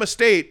Oklahoma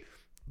State,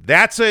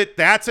 that's a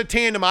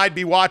tandem I'd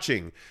be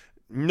watching.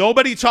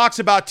 Nobody talks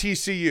about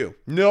TCU.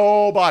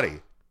 Nobody.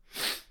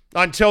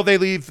 Until they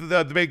leave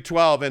the Big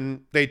 12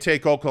 and they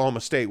take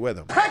Oklahoma State with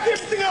them. Pack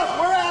everything up.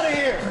 We're out of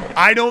here.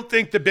 I don't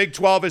think the Big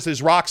 12 is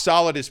as rock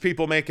solid as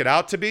people make it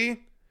out to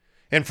be.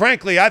 And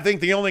frankly, I think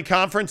the only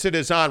conference that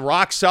is on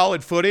rock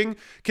solid footing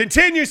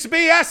continues to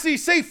be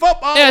SEC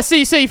football.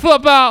 SEC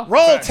football.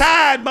 Roll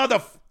Tide,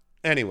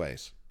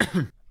 Anyways,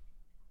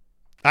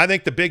 I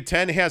think the Big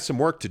 10 has some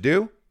work to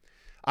do.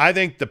 I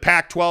think the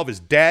Pac-12 is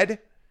dead.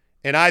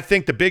 And I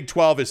think the Big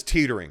 12 is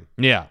teetering.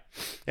 Yeah.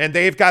 And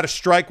they've got to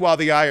strike while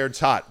the iron's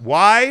hot.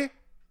 Why?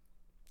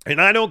 And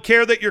I don't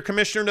care that your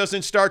commissioner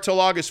doesn't start till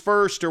August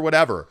 1st or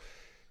whatever.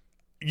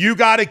 You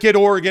got to get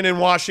Oregon and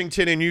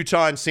Washington and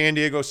Utah and San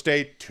Diego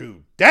State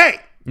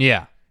today.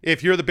 Yeah.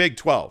 If you're the Big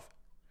 12.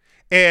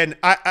 And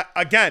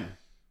again,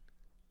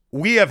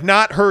 we have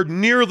not heard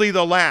nearly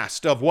the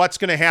last of what's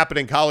going to happen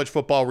in college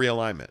football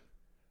realignment.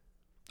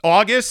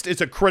 August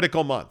is a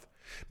critical month.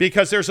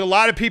 Because there's a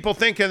lot of people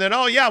thinking that,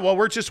 oh, yeah, well,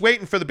 we're just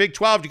waiting for the Big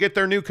 12 to get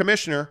their new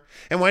commissioner.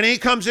 And when he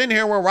comes in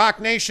here, we're Rock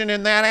Nation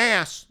in that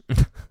ass.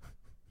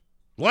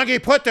 Look,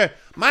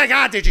 my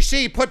God, did you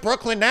see he put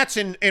Brooklyn Nets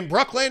in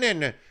Brooklyn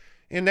and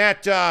in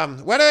that,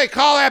 what do they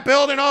call that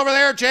building over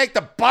there, Jake?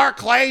 The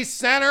Barclays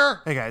Center?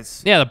 Hey,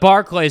 guys. Yeah, the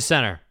Barclays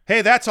Center.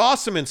 Hey, that's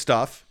awesome and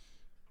stuff.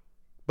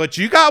 But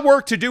you got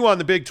work to do on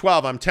the Big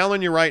 12. I'm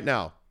telling you right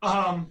now.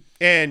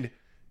 And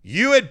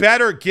you had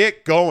better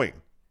get going.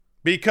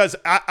 Because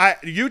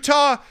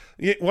Utah,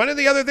 one of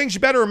the other things you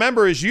better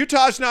remember is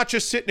Utah's not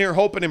just sitting here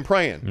hoping and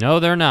praying. No,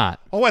 they're not.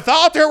 Oh, with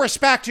all due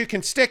respect, you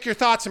can stick your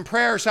thoughts and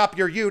prayers up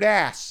your Ute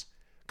ass.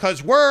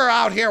 Because we're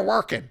out here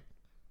working.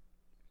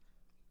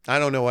 I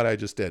don't know what I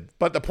just did.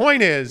 But the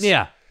point is,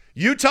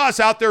 Utah's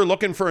out there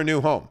looking for a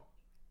new home.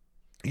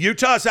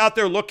 Utah's out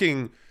there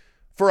looking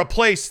for a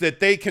place that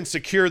they can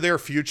secure their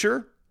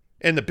future.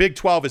 And the Big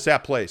 12 is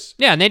that place.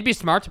 Yeah, and they'd be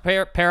smart to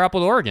pair up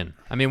with Oregon.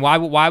 I mean, why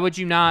would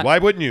you not? Why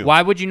wouldn't you?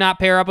 Why would you not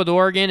pair up with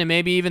Oregon and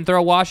maybe even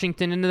throw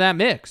Washington into that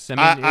mix? I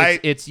mean,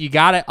 it's you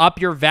got to up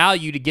your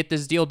value to get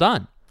this deal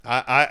done.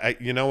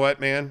 You know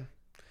what, man?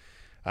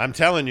 I'm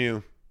telling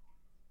you,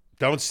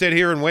 don't sit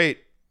here and wait.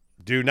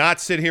 Do not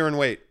sit here and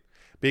wait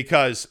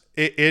because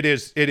it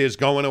is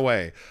going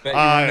away. Bet you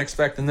weren't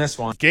expecting this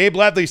one. Gabe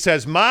Ledley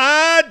says,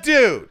 "My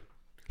dude,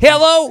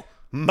 hello,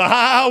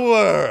 my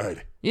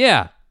word."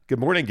 Yeah. Good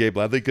morning, Gabe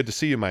Ledley. Good to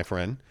see you, my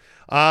friend.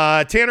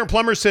 Tanner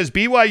Plummer says,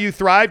 BYU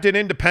thrived in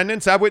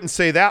independence. I wouldn't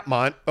say that,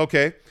 Mont.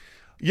 Okay.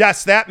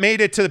 Yes, that made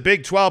it to the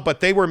Big 12,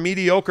 but they were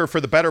mediocre for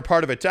the better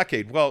part of a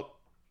decade. Well,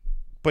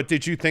 but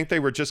did you think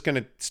they were just going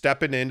to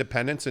step into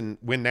independence and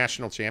win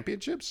national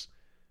championships?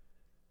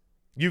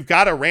 You've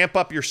got to ramp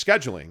up your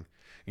scheduling.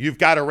 You've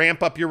got to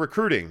ramp up your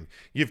recruiting.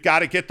 You've got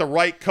to get the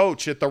right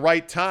coach at the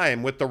right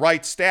time with the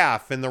right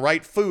staff and the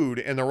right food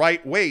and the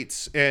right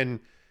weights, and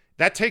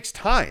that takes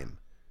time.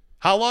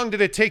 How long did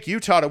it take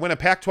Utah to win a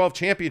Pac-12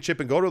 championship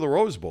and go to the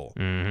Rose Bowl?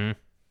 Mm-hmm.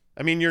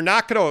 I mean, you're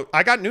not going to –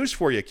 I got news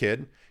for you,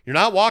 kid. You're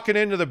not walking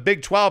into the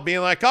Big 12 being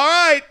like, all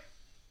right,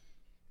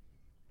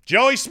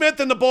 Joey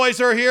Smith and the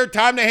boys are here.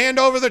 Time to hand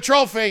over the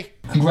trophy.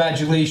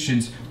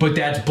 Congratulations, but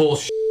that's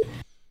bullshit.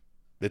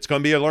 It's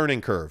going to be a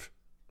learning curve,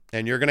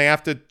 and you're going to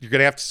have to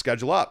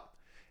schedule up,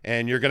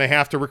 and you're going to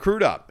have to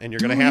recruit up, and you're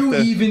going to have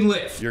to even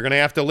lift. You're going to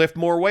have to lift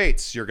more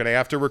weights. You're going to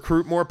have to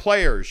recruit more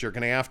players. You're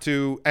going to have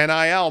to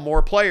NIL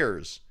more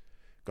players.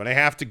 Going to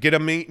have to get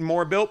them eating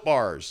more Built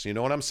Bars. You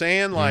know what I'm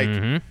saying?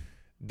 Like,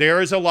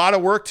 there is a lot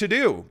of work to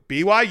do.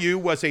 BYU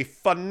was a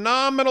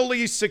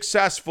phenomenally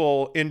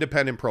successful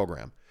independent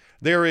program.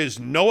 There is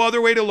no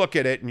other way to look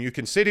at it, and you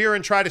can sit here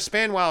and try to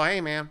spin, well, hey,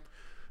 man,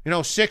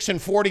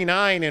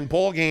 6-49 in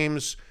bowl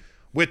games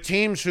with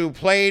teams who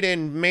played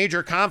in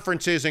major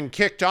conferences and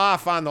kicked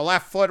off on the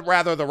left foot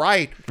rather the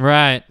right.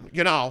 Right.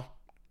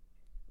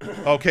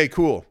 Okay,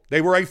 cool. They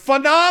were a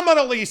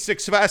phenomenally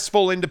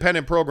successful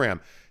independent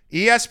program.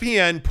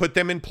 ESPN put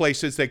them in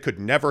places they could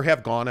never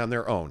have gone on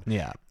their own.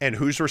 Yeah. And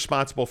who's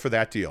responsible for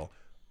that deal?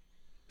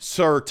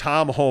 Sir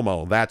Tom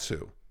Homo, that's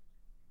who.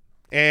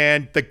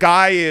 And the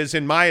guy is,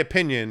 in my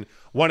opinion,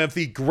 one of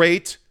the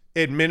great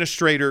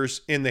administrators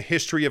in the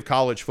history of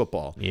college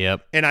football.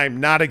 Yep. And I'm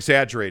not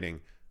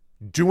exaggerating.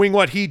 Doing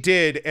what he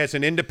did as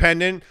an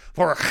independent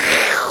for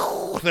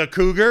the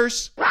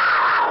Cougars.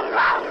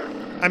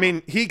 I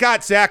mean, he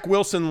got Zach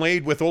Wilson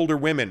laid with older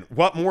women.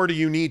 What more do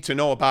you need to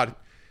know about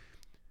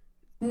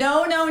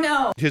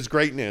No. his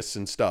greatness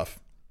and stuff?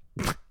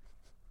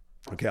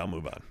 Okay, I'll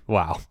move on.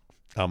 Wow.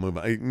 I'll move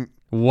on.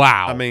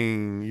 Wow. I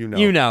mean,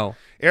 you know.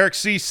 Eric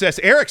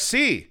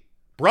C.,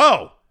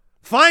 bro,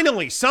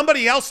 finally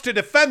somebody else to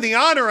defend the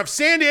honor of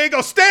San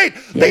Diego State,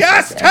 the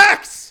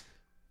Aztecs!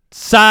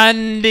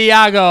 San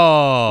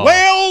Diego.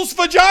 Whale's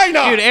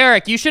vagina. Dude,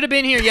 Eric, you should have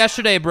been here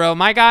yesterday, bro.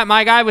 My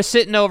guy was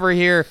sitting over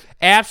here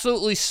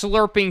absolutely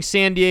slurping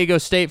San Diego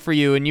State for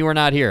you, and you were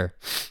not here.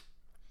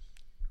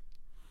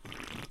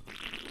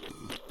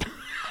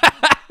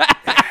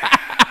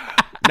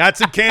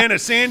 That's a can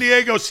of San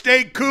Diego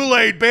State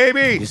Kool-Aid,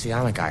 baby. You see,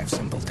 I'm a guy of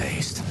simple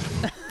taste.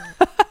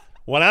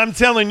 What I'm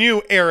telling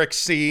you, Eric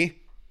C.,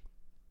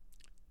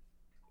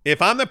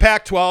 if I'm the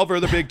Pac-12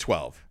 or the Big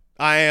 12,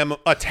 I am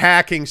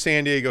attacking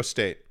San Diego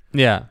State.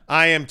 Yeah.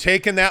 I am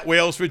taking that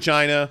whale's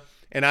vagina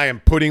and I am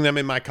putting them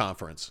in my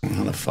conference.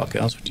 How the fuck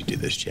else would you do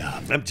this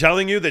job? I'm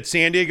telling you that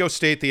San Diego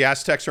State, the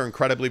Aztecs, are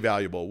incredibly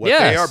valuable. What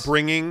they are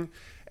bringing,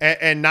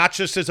 and not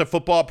just as a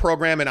football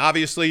program, and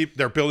obviously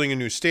they're building a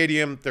new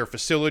stadium. Their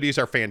facilities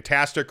are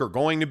fantastic, or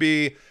going to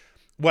be.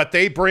 What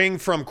they bring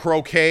from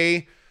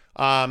croquet,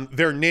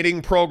 their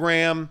knitting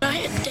program.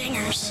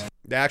 Dingers.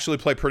 They actually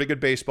play pretty good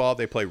baseball.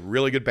 They play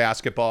really good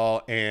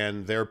basketball,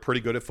 and they're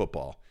pretty good at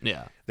football.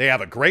 Yeah. They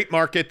have a great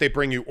market. They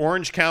bring you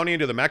Orange County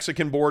to the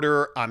Mexican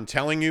border. I'm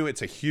telling you,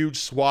 it's a huge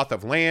swath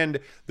of land.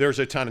 There's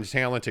a ton of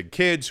talented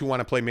kids who want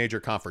to play major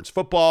conference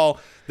football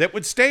that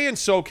would stay in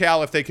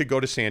SoCal if they could go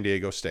to San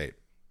Diego State.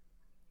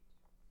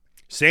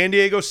 San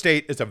Diego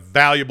State is a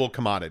valuable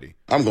commodity.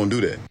 I'm going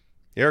to do that.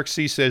 Eric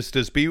C. says,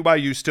 does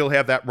BYU still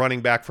have that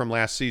running back from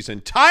last season?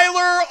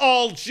 Tyler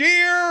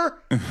Algier!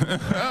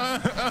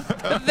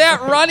 That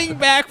running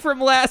back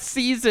from last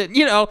season.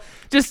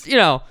 Just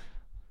a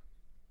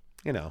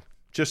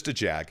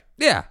jag.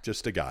 Yeah.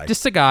 Just a guy.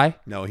 Just a guy.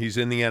 No, he's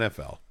in the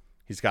NFL.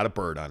 He's got a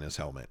bird on his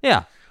helmet.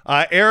 Yeah.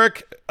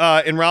 Eric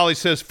in Raleigh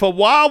says,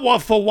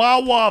 Fawanan.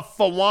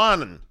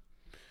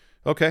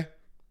 Okay.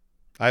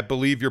 I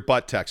believe you're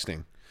butt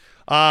texting.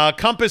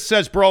 Compass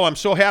says, bro, I'm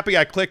so happy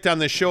I clicked on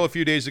this show a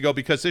few days ago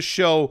because this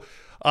shows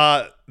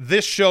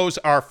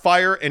are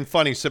fire and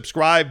funny.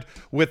 Subscribed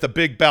with a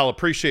big bell.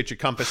 Appreciate you,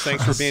 Compass.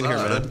 Thanks for being here,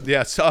 man.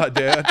 Yeah, saw it,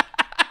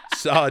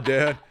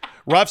 Dad.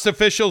 Ruff's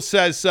Official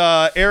says,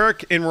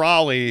 Eric in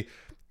Raleigh,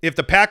 if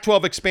the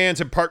Pac-12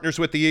 expands and partners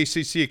with the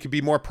ACC, it could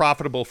be more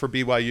profitable for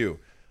BYU.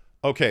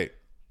 Okay,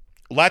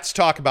 let's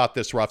talk about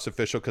this, Ruff's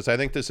Official, because I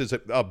think this is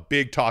a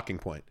big talking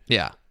point.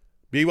 Yeah.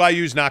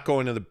 BYU's not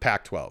going to the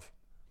Pac-12.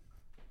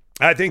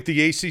 I think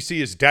the ACC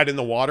is dead in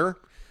the water.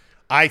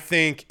 I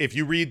think if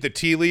you read the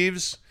tea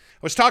leaves, I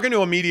was talking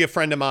to a media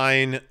friend of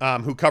mine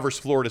who covers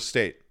Florida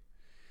State,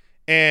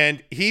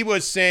 and he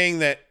was saying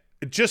that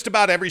just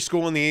about every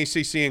school in the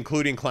ACC,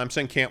 including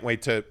Clemson, can't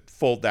wait to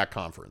fold that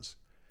conference.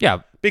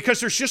 Yeah.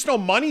 Because there's just no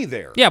money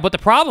there. Yeah, but the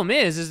problem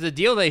is the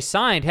deal they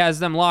signed has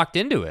them locked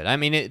into it. I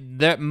mean,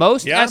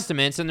 most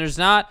estimates, and there's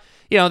not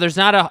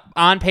a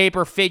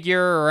on-paper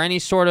figure or any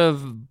sort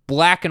of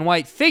black and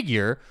white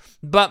figure,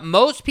 but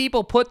most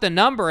people put the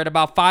number at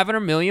about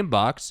 $500 million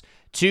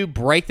to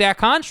break that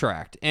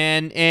contract.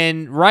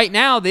 And right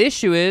now the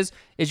issue is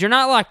you're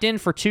not locked in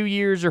for 2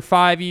 years or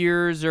 5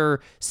 years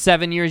or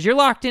 7 years. You're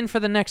locked in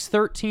for the next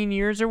 13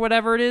 years or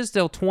whatever it is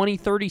till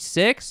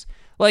 2036.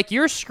 Like,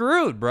 you're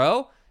screwed,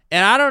 bro.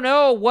 And I don't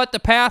know what the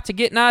path to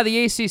getting out of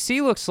the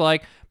ACC looks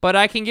like, but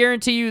I can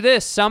guarantee you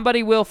this,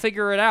 somebody will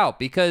figure it out,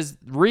 because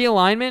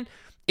realignment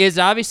is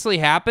obviously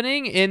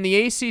happening, and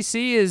the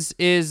ACC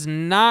is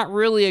not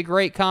really a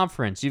great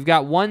conference. You've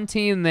got one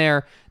team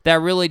there that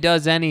really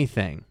does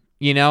anything,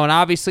 and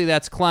obviously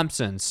that's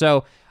Clemson.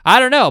 So I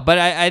don't know, but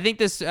I think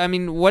this, I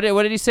mean, what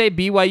did he say,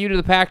 BYU to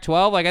the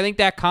Pac-12? Like, I think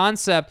that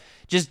concept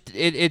just,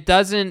 it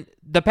doesn't,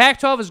 the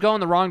Pac-12 is going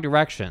the wrong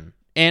direction,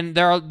 and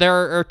there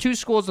are two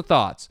schools of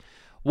thoughts.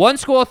 One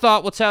school of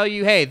thought will tell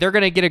you, hey, they're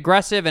going to get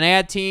aggressive and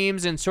add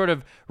teams and sort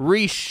of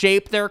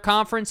reshape their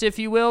conference, if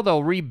you will.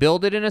 They'll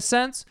rebuild it in a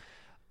sense.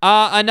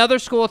 Another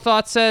school of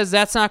thought says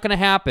that's not going to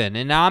happen,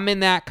 and I'm in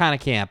that kind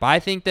of camp.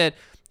 I think that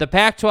the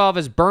Pac-12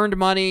 has burned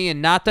money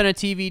and not done a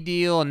TV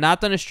deal and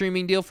not done a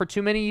streaming deal for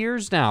too many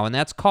years now, and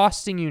that's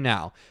costing you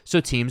now.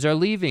 So teams are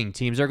leaving.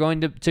 Teams are going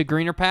to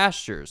greener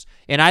pastures.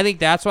 And I think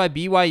that's why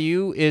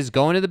BYU is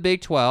going to the Big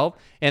 12,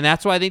 and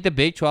that's why I think the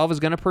Big 12 is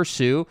going to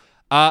pursue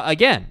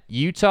again,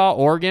 Utah,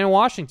 Oregon, and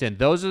Washington.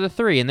 Those are the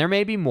three, and there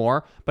may be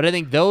more, but I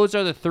think those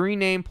are the three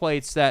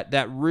nameplates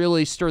that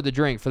really stir the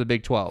drink for the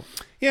Big 12.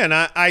 Yeah, and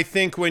I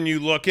think when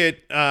you look at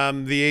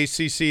the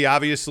ACC,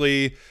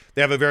 obviously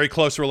they have a very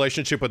close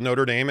relationship with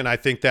Notre Dame, and I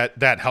think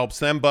that helps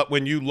them. But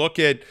when you look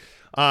at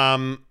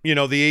the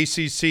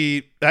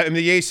ACC, I mean,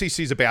 the ACC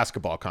is a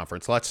basketball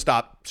conference. Let's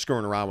stop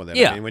screwing around with it.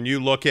 Yeah. I mean, when you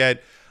look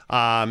at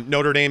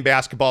Notre Dame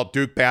basketball,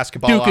 Duke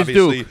basketball, Duke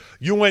obviously,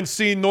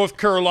 UNC, North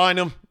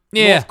Carolina.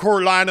 Yeah. North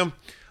Carolina.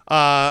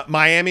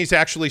 Miami's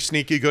actually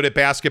sneaky good at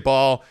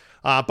basketball.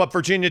 But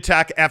Virginia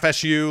Tech,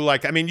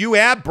 FSU, you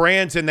have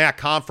brands in that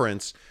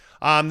conference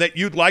that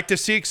you'd like to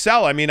see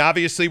excel. I mean,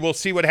 obviously, we'll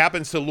see what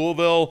happens to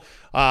Louisville,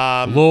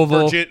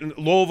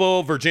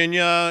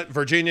 Virginia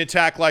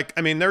Tech.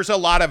 There's a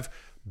lot of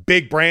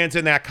big brands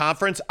in that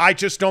conference. I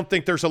just don't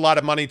think there's a lot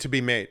of money to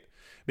be made,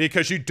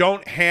 because you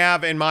don't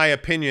have, in my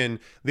opinion,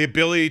 the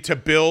ability to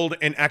build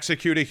and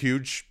execute a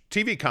huge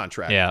TV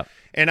contract. Yeah.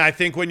 And I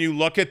think when you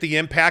look at the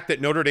impact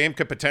that Notre Dame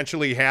could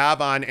potentially have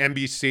on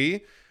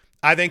NBC,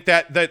 I think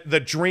that the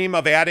dream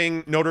of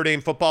adding Notre Dame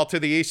football to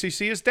the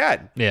ACC is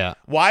dead. Yeah.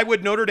 Why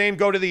would Notre Dame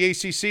go to the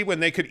ACC when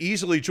they could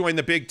easily join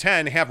the Big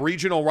Ten, have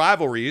regional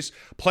rivalries,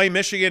 play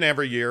Michigan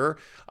every year,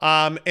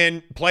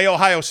 and play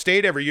Ohio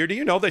State every year? Do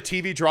you know the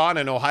TV draw on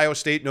an Ohio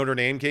State Notre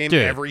Dame game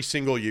every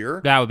single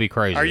year? That would be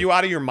crazy. Are you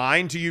out of your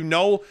mind? Do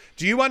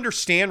you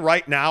understand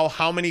right now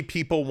how many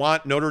people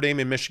want Notre Dame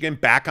and Michigan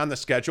back on the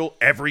schedule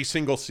every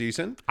single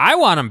season? I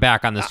want them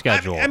back on the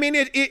schedule.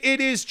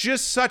 It is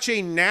just such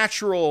a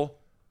natural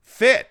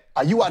fit.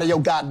 Are you out of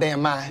your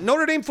goddamn mind?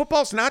 Notre Dame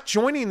football's not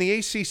joining the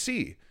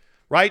ACC,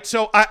 right?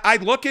 So I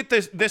look at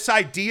this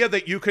idea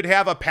that you could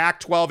have a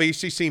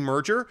Pac-12 ACC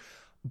merger,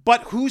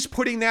 but who's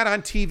putting that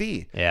on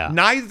TV? Yeah.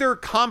 Neither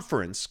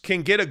conference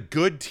can get a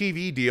good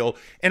TV deal,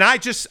 and I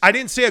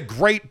didn't say a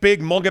great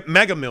big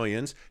mega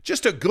millions,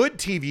 just a good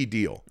TV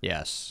deal.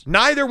 Yes.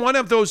 Neither one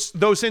of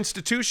those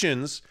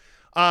institutions,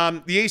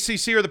 the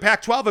ACC or the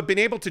Pac-12, have been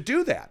able to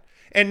do that.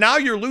 And now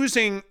you're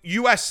losing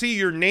USC,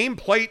 your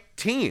nameplate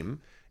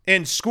team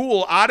and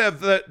school, out of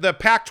the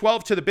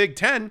Pac-12 to the Big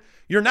Ten.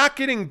 You're not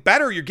getting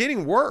better. You're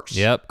getting worse.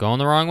 Yep, going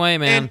the wrong way,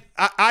 man.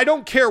 And I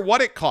don't care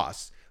what it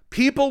costs.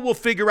 People will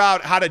figure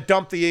out how to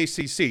dump the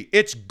ACC.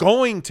 It's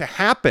going to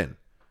happen.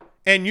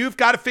 And you've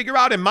got to figure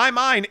out, in my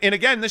mind, and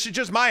again, this is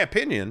just my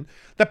opinion,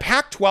 the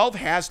Pac-12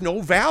 has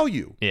no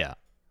value. Yeah.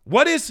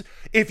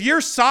 If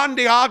you're San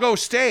Diego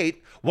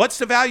State, what's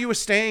the value of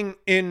staying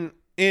in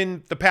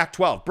the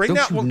Pac-12?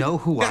 Don't you know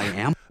who I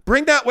am?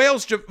 Bring that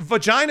whale's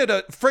vagina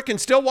to frickin'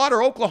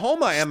 Stillwater,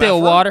 Oklahoma, MF.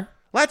 Stillwater.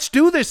 Let's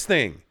do this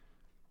thing.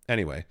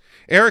 Anyway,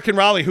 Eric and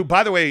Raleigh, who,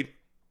 by the way,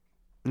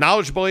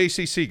 knowledgeable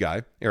ACC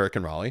guy, Eric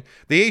and Raleigh.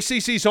 The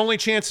ACC's only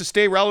chance to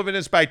stay relevant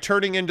is by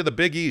turning into the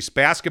Big East,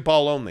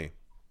 basketball only.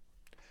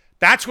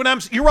 That's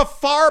what you're a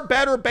far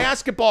better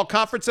basketball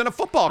conference than a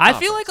football conference. I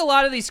feel like a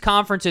lot of these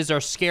conferences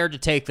are scared to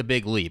take the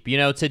big leap,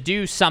 to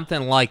do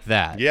something like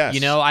that.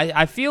 Yes.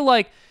 I feel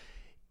like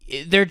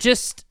they're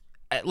just,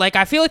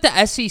 I feel like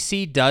the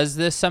SEC does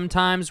this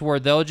sometimes, where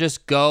they'll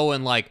just go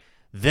and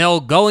they'll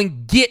go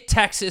and get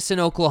Texas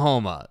and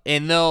Oklahoma,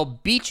 and they'll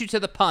beat you to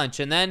the punch,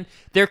 and then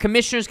their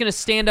commissioner's going to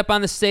stand up on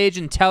the stage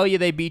and tell you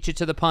they beat you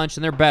to the punch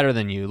and they're better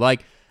than you.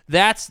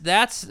 That's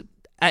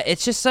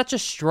it's just such a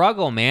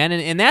struggle, man.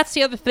 And that's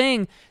the other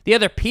thing, the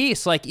other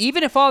piece. Like,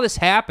 even if all this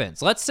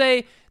happens, let's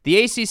say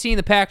the ACC and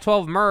the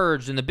Pac-12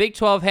 merged and the Big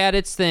 12 had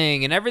its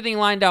thing and everything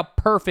lined out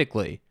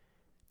perfectly.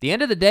 At the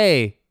end of the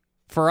day,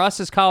 for us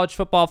as college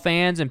football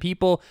fans and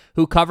people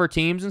who cover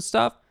teams and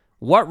stuff,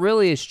 what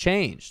really has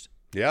changed?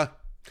 Yeah.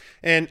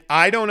 And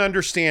I don't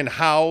understand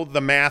how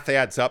the math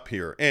adds up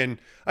here. And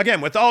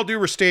again, with all due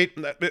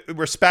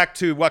respect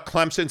to what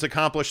Clemson's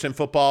accomplished in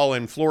football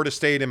and Florida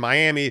State and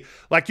Miami,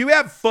 like, you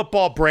have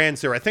football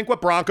brands there. I think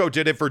what Bronco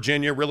did at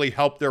Virginia really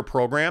helped their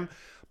program.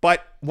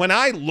 But when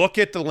I look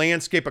at the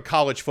landscape of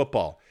college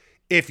football,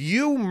 if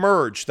you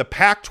merge the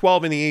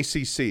Pac-12 and the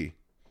ACC,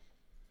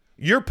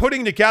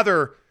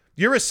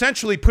 you're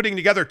essentially putting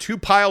together two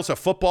piles of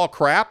football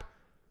crap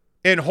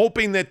and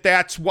hoping that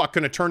that's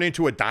going to turn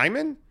into a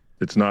diamond.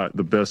 It's not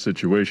the best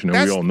situation,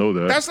 and we all know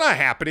that. That's not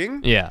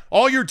happening. Yeah.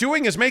 All you're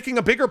doing is making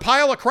a bigger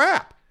pile of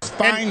crap.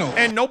 Spinal.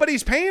 And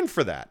nobody's paying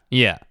for that.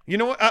 Yeah. You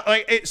know,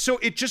 so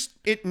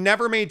it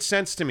never made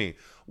sense to me.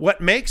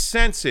 What makes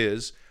sense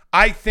is,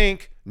 I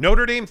think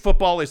Notre Dame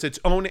football is its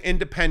own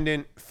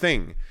independent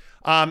thing.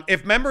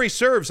 If memory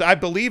serves, I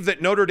believe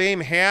that Notre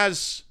Dame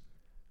has,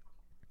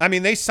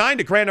 they signed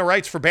a grant of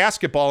rights for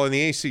basketball in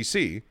the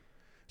ACC,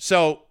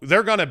 so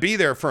they're going to be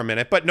there for a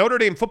minute. But Notre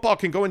Dame football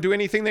can go and do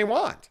anything they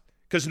want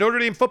because Notre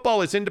Dame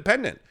football is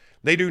independent.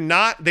 They do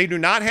not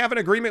have an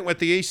agreement with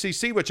the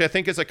ACC, which I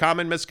think is a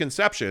common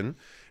misconception.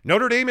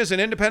 Notre Dame is an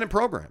independent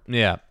program.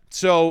 Yeah.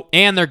 So,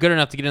 and they're good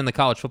enough to get in the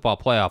college football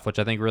playoff, which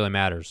I think really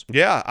matters.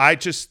 Yeah,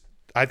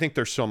 I think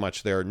there's so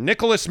much there.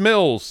 Nicholas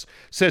Mills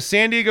says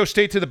San Diego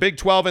State to the Big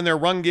 12 and their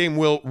run game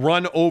will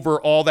run over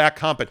all that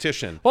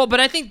competition. Well, but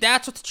I think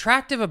that's what's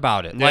attractive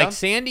about it. Yeah. Like,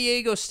 San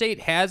Diego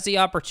State has the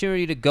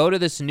opportunity to go to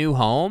this new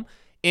home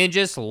and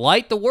just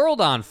light the world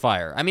on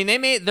fire. I mean, they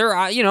may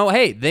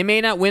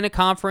not win a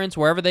conference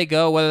wherever they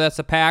go, whether that's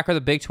the Pac or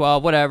the Big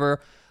 12, whatever,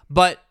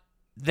 but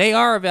they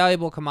are a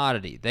valuable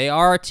commodity. They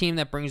are a team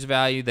that brings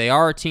value. They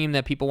are a team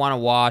that people want to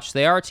watch.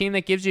 They are a team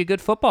that gives you a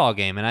good football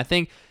game, and I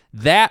think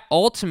that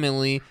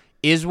ultimately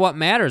is what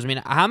matters. I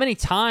mean, how many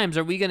times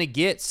are we going to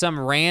get some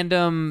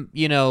random,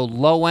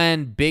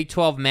 low-end Big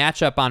 12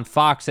 matchup on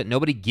Fox that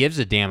nobody gives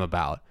a damn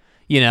about,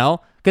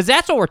 Because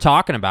that's what we're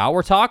talking about.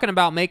 We're talking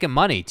about making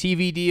money,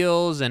 TV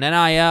deals and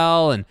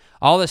NIL and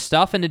all this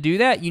stuff. And to do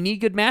that, you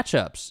need good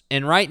matchups.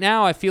 And right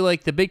now, I feel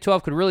like the Big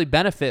 12 could really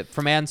benefit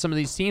from adding some of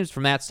these teams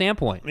from that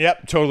standpoint.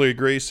 Yep, totally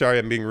agree. Sorry,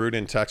 I'm being rude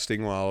and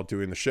texting while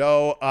doing the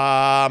show.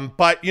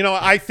 But,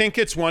 I think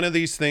it's one of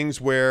these things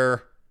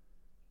where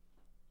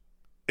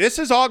this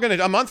is all going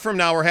to – a month from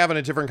now, we're having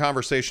a different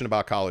conversation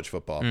about college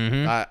football.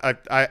 Mm-hmm.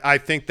 I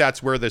think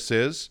that's where this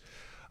is.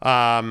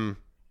 Tanner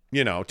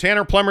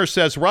Plummer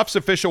says, Ruff's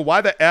official, why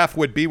the F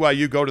would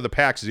BYU go to the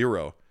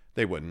Pac-0?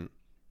 They wouldn't.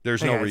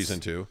 There's no reason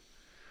to.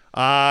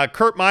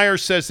 Kurt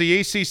Myers says the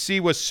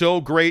ACC was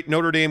so great,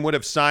 Notre Dame would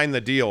have signed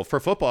the deal. For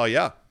football,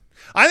 yeah.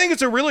 I think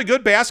it's a really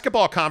good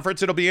basketball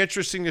conference. It'll be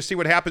interesting to see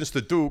what happens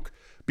to Duke,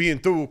 being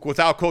Duke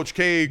without Coach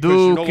K.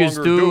 Duke is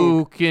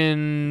Duke,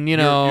 and, You're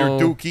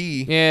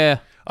Dookie. Yeah.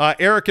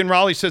 Eric in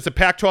Raleigh says the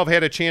Pac-12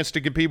 had a chance to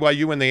get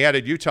BYU when they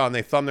added Utah, and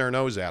they thumbed their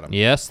nose at them.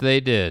 Yes, they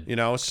did.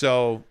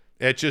 So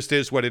it just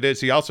is what it is.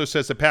 He also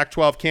says the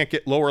Pac-12 can't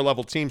get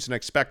lower-level teams and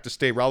expect to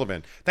stay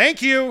relevant.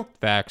 Thank you.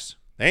 Facts.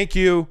 Thank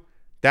you.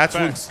 That's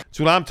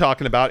what I'm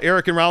talking about.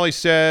 Eric in Raleigh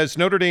says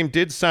Notre Dame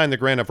did sign the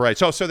grant of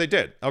rights. Oh, so they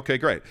did. Okay,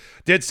 great.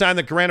 Did sign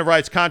the grant of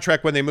rights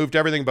contract when they moved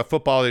everything but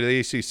football to the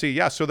ACC.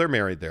 Yeah, so they're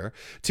married there.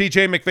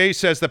 TJ McVeigh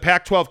says the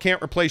Pac-12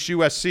 can't replace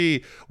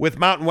USC with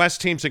Mountain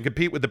West teams and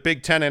compete with the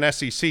Big 10 and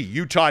SEC.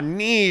 Utah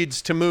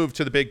needs to move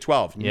to the Big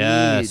 12.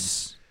 Yes.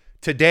 Needs.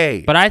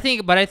 Today. But I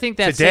think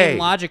that same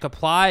logic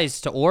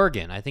applies to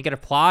Oregon. I think it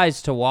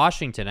applies to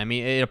Washington. I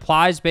mean, it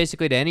applies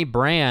basically to any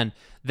brand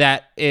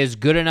that is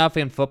good enough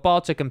in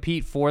football to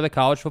compete for the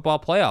college football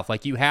playoff.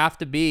 Like, you have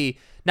to be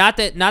not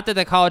that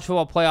the college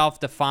football playoff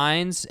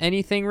defines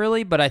anything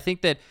really, but I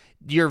think that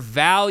your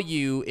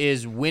value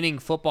is winning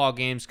football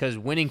games because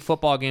winning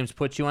football games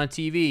puts you on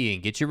TV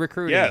and gets you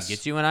recruiting, and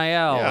gets you NIL.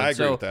 Yeah, I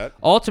agree with that.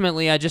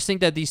 Ultimately, I just think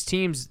that these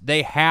teams,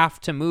 they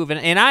have to move.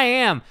 And I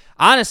am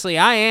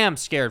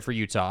scared for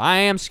Utah. I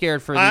am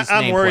scared for these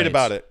I'm worried nameplates.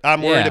 about it.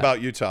 I'm worried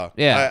about Utah.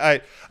 Yeah.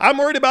 I'm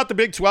worried about the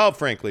Big 12,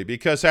 frankly,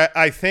 because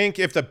I think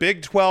if the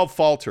Big 12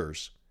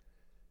 falters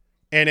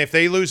and if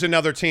they lose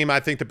another team, I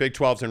think the Big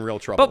 12's in real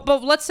trouble.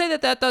 But let's say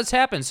that does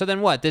happen. So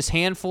then what? These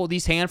handful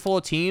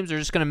of teams are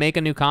just going to make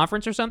a new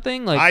conference or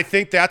something? I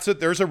think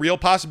there's a real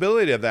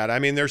possibility of that. I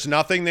mean, there's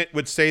nothing that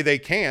would say they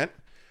can't.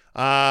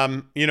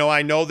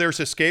 I know there's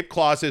escape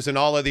clauses in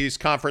all of these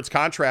conference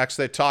contracts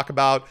that talk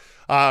about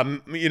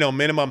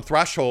minimum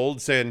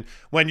thresholds. And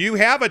when you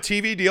have a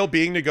TV deal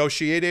being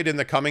negotiated in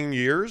the coming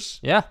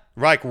years,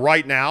 like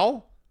right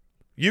now,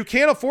 you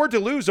can't afford to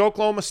lose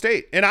Oklahoma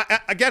State. And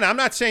I'm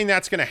not saying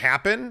that's going to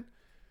happen,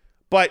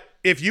 but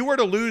if you were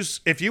to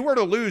lose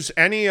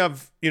any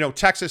of,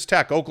 Texas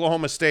Tech,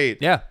 Oklahoma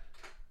State,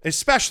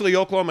 especially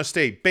Oklahoma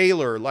State,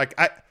 Baylor,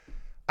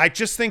 I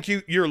just think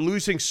you're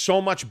losing so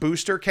much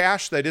booster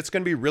cash that it's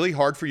going to be really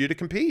hard for you to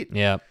compete.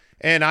 Yeah.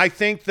 And I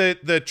think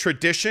that the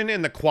tradition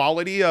and the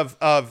quality of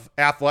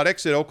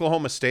athletics at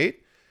Oklahoma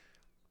State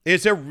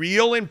is a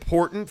real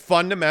important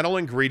fundamental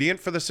ingredient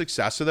for the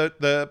success of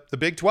the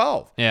Big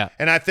 12. Yeah.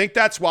 And I think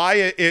that's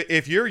why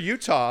if you're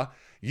Utah,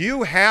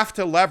 you have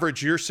to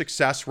leverage your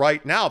success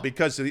right now,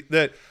 because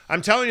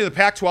I'm telling you, the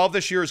Pac-12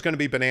 this year is going to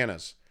be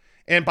bananas.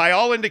 And by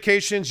all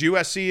indications,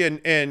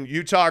 USC and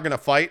Utah are going to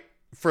fight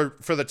for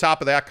the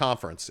top of that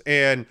conference.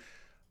 And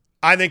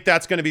I think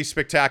that's going to be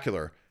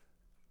spectacular.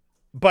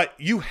 But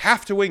you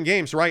have to win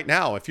games right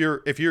now if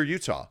you're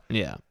Utah.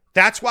 Yeah.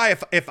 That's why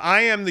if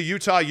I am the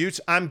Utah Utes,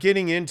 I'm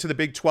getting into the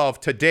Big 12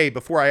 today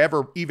before I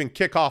ever even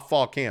kick off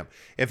fall camp.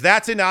 If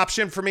that's an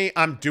option for me,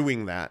 I'm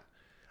doing that.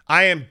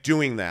 I am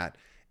doing that.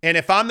 And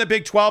if I'm the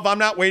Big 12, I'm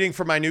not waiting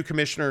for my new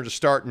commissioner to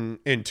start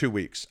in 2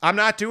 weeks. I'm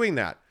not doing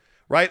that,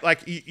 right?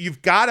 Like,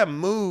 you've got to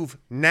move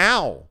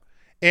now.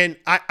 And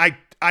I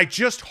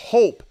just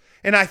hope,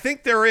 and I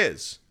think there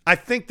is.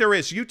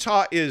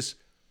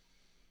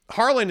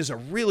 Harlan is a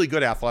really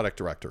good athletic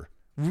director,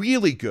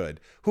 really good,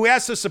 who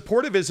has the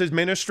support of his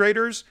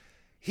administrators.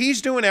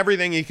 He's doing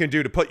everything he can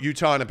do to put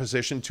Utah in a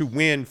position to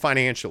win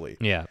financially.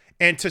 Yeah.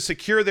 And to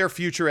secure their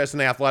future as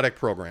an athletic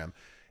program.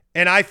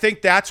 And I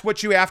think that's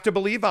what you have to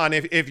believe on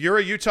if you're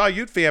a Utah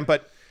Ute fan.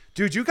 But,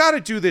 dude, you got to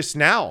do this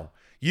now.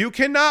 You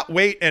cannot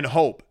wait and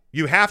hope.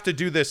 You have to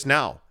do this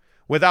now,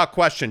 without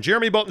question.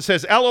 Jeremy Bolton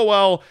says,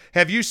 LOL,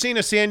 have you seen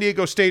a San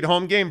Diego State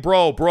home game?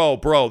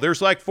 Bro. There's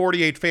like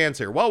 48 fans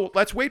here. Well,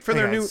 let's wait for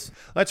their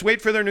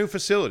new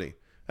facility.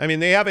 I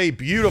mean, they have a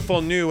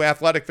beautiful new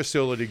athletic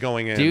facility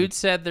going in. Dude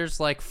said there's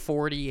like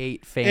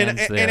 48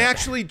 fans there. And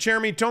actually,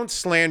 Jeremy, don't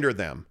slander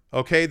them,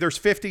 okay? There's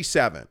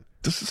 57.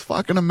 This is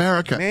fucking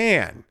America.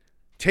 Man,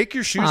 take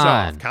your shoes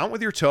off. Count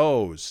with your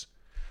toes.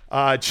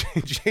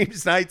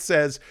 James Knight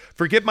says,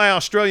 forgive my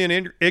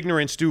Australian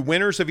ignorance. Do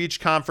winners of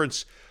each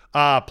conference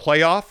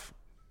playoff?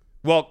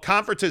 Well,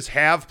 conferences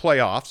have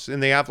playoffs,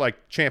 and they have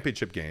like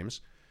championship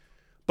games.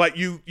 But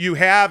you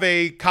have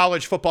a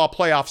college football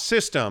playoff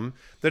system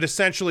that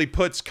essentially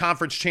puts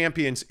conference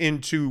champions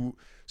into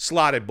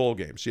slotted bowl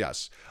games.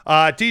 Yes.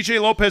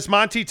 DJ Lopez,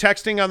 Monty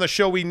texting on the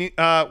show.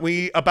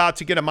 We about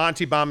to get a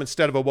Monty bomb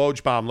instead of a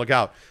Woj bomb. Look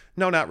out.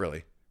 No, not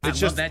really. It's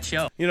just that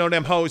show. You know,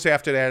 them hoes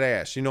after that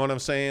ass. You know what I'm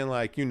saying?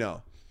 Like, you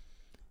know.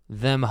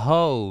 Them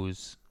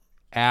hoes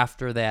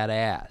after that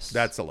ass.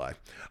 That's a lie.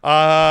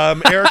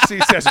 Eric C.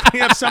 says, we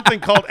have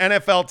something called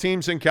NFL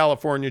teams in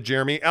California,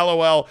 Jeremy.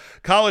 LOL.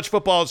 College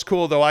football is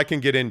cool, though I can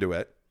get into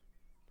it.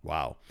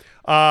 Wow.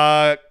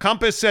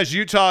 Compass says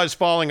Utah is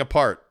falling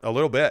apart a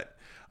little bit.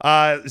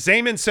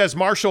 Zayman says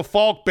Marshall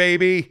Faulk,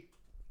 baby.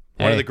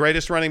 One of the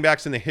greatest running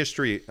backs in the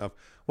history of,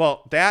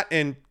 well, that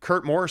and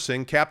Kurt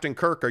Morrison, Captain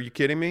Kirk. Are you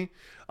kidding me?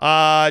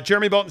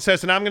 Jeremy Bolton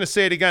says, and I'm going to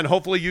say it again,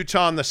 hopefully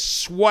Utah and the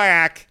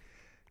SWAC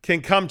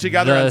can come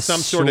together on some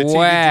sort of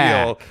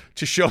TV deal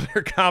to show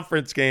their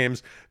conference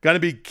games. Going to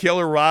be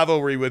killer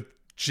rivalry with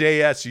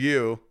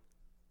JSU.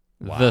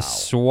 Wow. The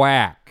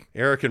SWAC.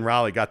 Eric and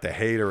Raleigh got the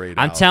haterade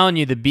I'm out. telling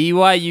you, the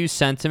BYU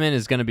sentiment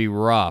is going to be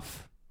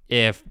rough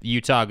if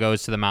Utah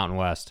goes to the Mountain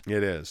West.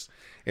 It is.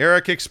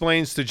 Eric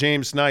explains to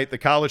James Knight, the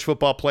college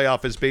football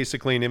playoff is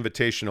basically an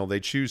invitational. They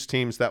choose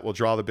teams that will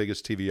draw the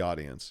biggest TV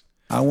audience.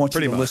 I want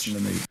Pretty you to much. listen to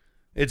me.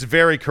 It's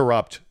very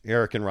corrupt,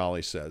 Eric and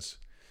Raleigh says.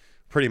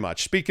 Pretty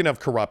much. Speaking of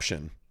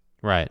corruption.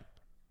 Right.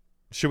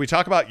 Should we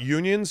talk about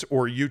unions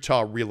or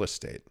Utah real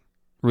estate?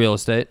 Real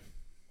estate.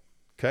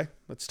 Okay.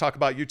 Let's talk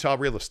about Utah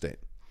real estate.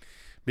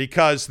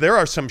 Because there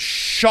are some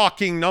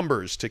shocking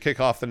numbers to kick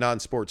off the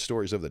non-sports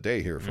stories of the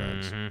day here,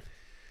 friends. Mm-hmm.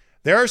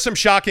 There are some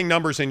shocking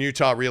numbers in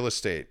Utah real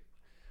estate.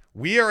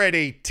 We are at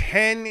a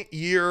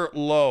 10-year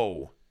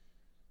low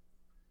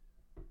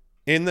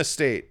in the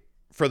state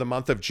for the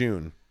month of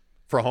June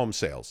for home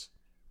sales.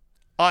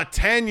 A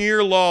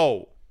 10-year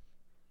low.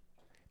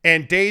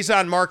 And days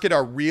on market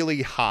are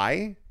really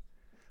high.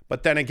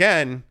 But then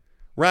again,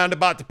 round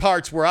about the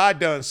parts where I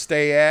done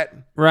stay at.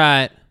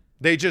 Right.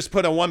 They just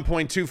put a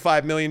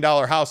 $1.25 million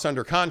house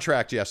under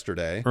contract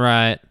yesterday.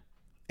 Right.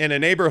 In a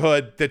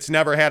neighborhood that's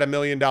never had $1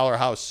 million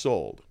house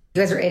sold.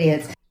 You guys are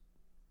idiots.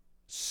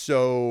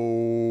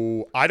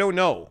 So I don't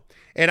know.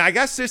 And I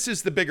guess this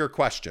is the bigger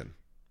question.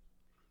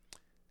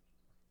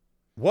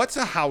 What's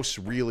a house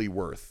really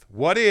worth?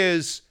 What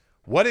is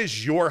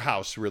your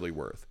house really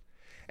worth?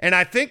 And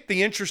I think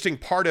the interesting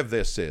part of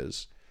this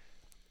is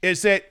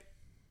that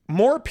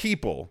more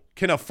people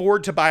can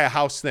afford to buy a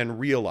house than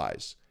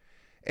realize.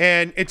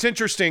 And it's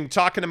interesting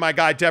talking to my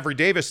guy, Devery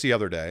Davis, the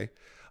other day.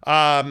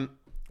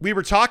 We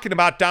were talking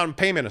about down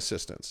payment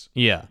assistance.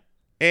 Yeah.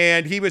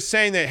 And he was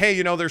saying that, hey,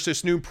 you know, there's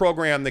this new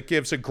program that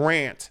gives a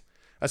grant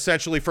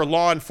essentially for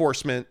law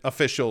enforcement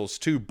officials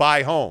to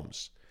buy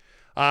homes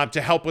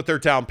to help with their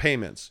down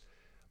payments.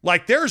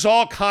 Like, there's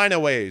all kind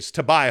of ways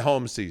to buy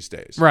homes these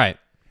days. Right.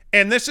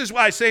 And this is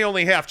why I say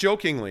only half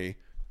jokingly,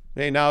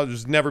 hey, now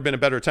there's never been a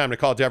better time to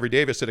call Devery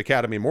Davis at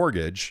Academy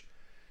Mortgage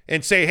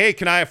and say, hey,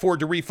 can I afford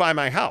to refi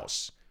my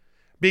house?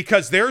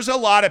 Because there's a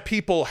lot of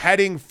people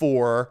heading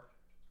for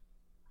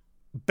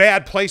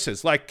bad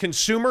places. Like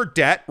consumer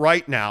debt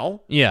right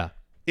now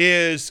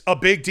is a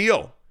big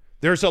deal.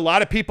 There's a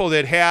lot of people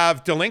that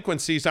have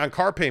delinquencies on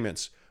car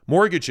payments,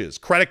 mortgages,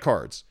 credit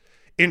cards.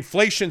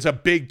 Inflation's a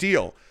big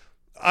deal.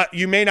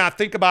 You may not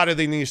think about it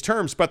in these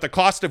terms, but the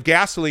cost of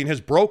gasoline has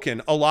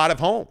broken a lot of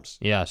homes.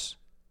 Yes.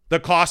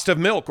 The cost of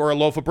milk or a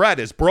loaf of bread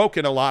has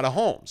broken a lot of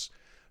homes.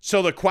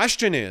 So the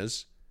question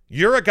is,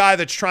 you're a guy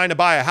that's trying to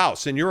buy a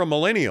house and you're a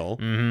millennial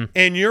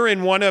and you're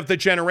in one of the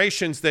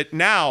generations that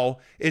now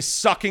is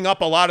sucking up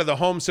a lot of the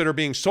homes that are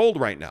being sold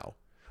right now.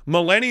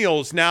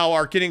 Millennials now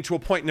are getting to a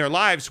point in their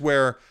lives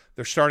where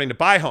they're starting to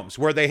buy homes,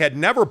 where they had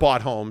never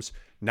bought homes.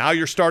 Now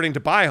you're starting to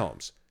buy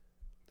homes.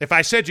 If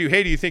I said to you,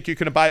 hey, do you think you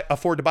can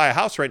afford to buy a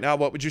house right now?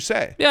 What would you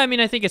say? Yeah, I mean,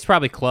 I think it's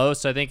probably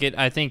close. I think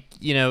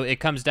it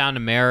comes down to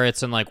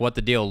merits and like what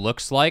the deal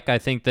looks like. I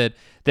think that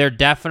there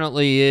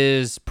definitely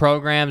is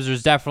programs.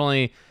 There's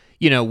definitely,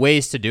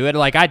 ways to do it.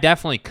 Like I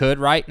definitely could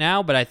right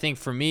now, but I think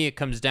for me, it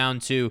comes down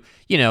to,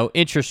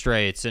 interest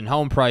rates and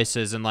home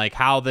prices and like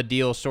how the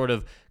deal sort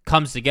of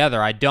comes together.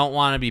 I don't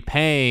want to be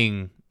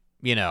paying,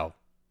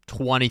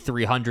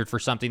 $2,300 for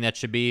something that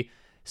should be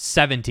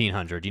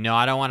 $1,700.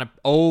 I don't want to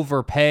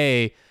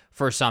overpay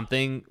for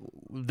something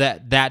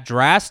that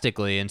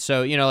drastically. And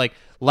so, like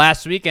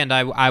last weekend,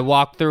 I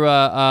walked through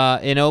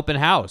an open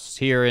house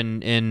here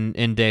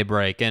in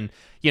Daybreak, and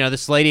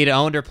this lady had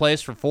owned her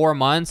place for 4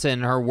 months,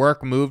 and her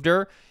work moved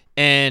her,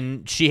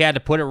 and she had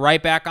to put it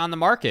right back on the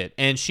market.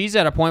 And she's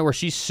at a point where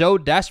she's so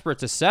desperate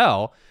to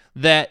sell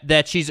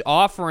that she's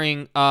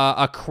offering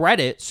a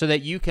credit so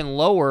that you can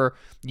lower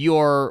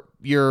your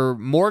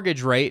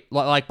mortgage rate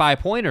like by a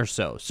point or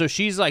so. So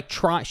she's like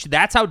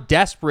that's how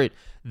desperate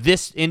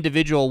this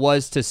individual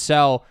was to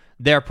sell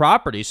their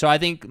property. So I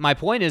think my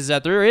point is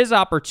that there is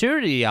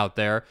opportunity out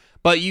there,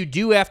 but you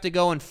do have to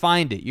go and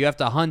find it. You have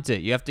to hunt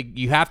it. You have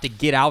to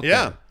get out there.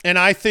 Yeah. And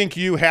I think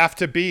you have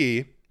to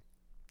be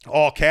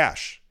all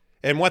cash.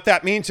 And what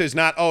that means is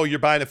not, you're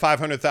buying a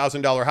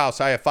 $500,000 house.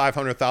 I have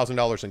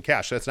 $500,000 in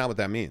cash. That's not what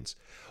that means.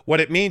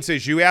 What it means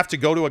is you have to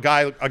go to a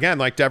guy, again,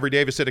 like Devery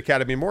Davis at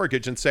Academy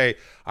Mortgage, and say,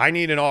 I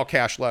need an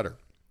all-cash letter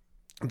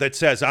that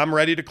says I'm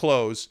ready to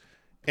close,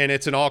 and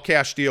it's an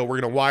all-cash deal.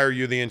 We're going to wire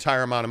you the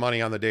entire amount of money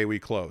on the day we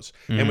close.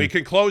 And we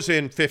can close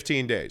in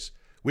 15 days.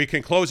 We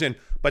can close in.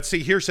 But see,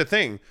 here's the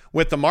thing.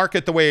 With the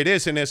market the way it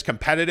is and as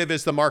competitive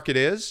as the market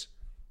is,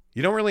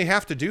 you don't really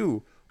have to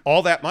do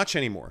all that much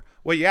anymore.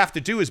 What you have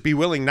to do is be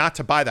willing not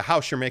to buy the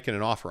house you're making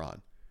an offer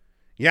on.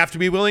 You have to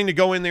be willing to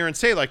go in there and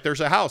say, like,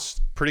 there's a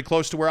house pretty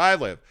close to where I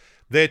live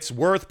that's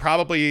worth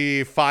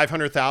probably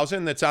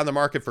 $500,000 that's on the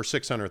market for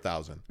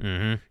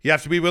 $600,000. You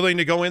have to be willing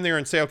to go in there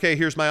and say, okay,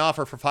 here's my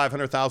offer for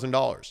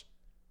 $500,000.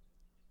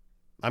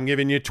 I'm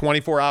giving you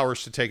 24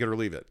 hours to take it or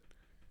leave it.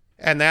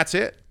 And that's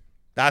it.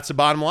 That's the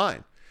bottom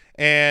line.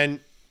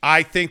 And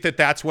I think that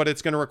that's what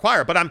it's going to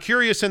require. But I'm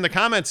curious in the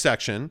comments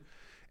section,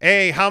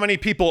 how many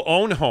people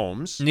own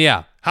homes?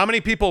 Yeah. How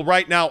many people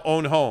right now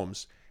own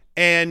homes?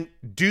 And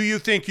do you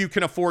think you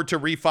can afford to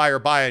refi or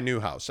buy a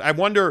new house? I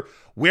wonder,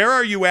 where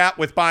are you at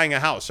with buying a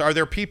house? Are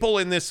there people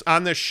on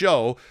this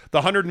show, the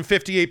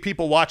 158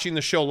 people watching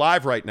the show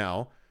live right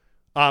now?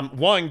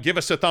 One, give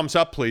us a thumbs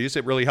up, please.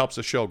 It really helps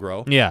the show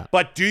grow. Yeah.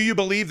 But do you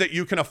believe that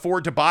you can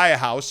afford to buy a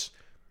house?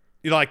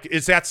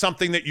 Is that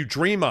something that you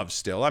dream of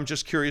still? I'm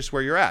just curious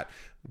where you're at.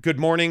 Good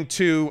morning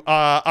to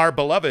our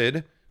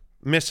beloved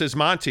Mrs.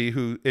 Monty,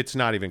 who it's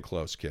not even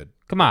close, kid.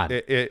 Come on.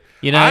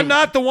 I'm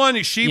not the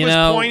one. She was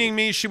pointing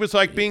me. She was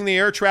like being the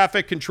air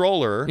traffic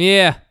controller.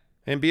 Yeah.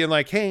 And being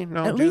like, hey,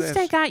 no, At least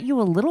I got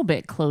you a little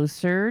bit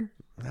closer.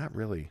 Not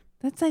really.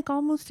 That's like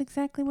almost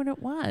exactly what it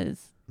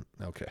was.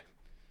 Okay.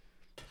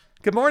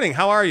 Good morning.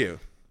 How are you?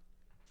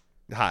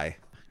 Hi.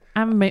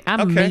 I'm okay.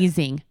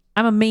 amazing.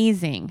 I'm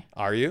amazing.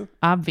 Are you?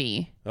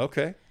 Obvi.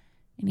 Okay.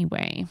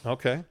 Anyway.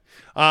 Okay.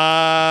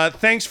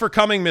 Thanks for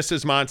coming,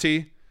 Mrs.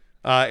 Monty.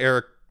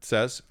 Eric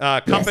says.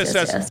 Compass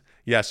says.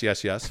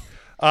 Yes.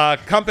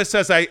 Compass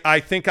says, I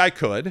think I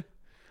could.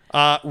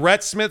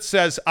 Rhett Smith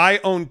says, I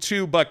own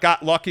 2, but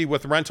got lucky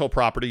with rental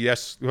property.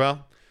 Yes.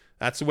 Well,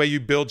 that's the way you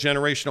build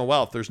generational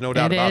wealth. There's no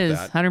doubt about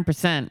that.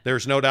 100%.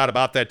 There's no doubt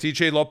about that.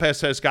 DJ Lopez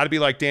says, got to be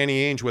like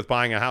Danny Ainge with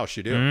buying a house.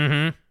 You do.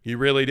 Mm-hmm. You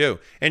really do.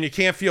 And you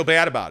can't feel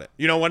bad about it.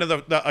 One of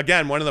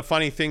the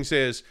funny things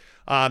is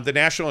the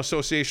National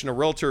Association of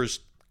Realtors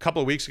a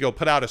couple of weeks ago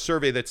put out a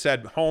survey that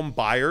said home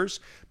buyers,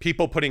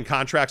 people putting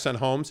contracts on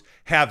homes,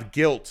 have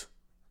guilt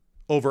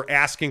over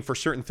asking for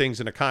certain things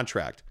in a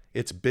contract.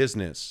 It's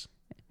business.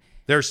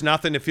 There's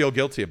nothing to feel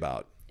guilty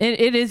about.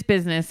 It is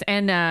business.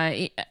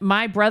 And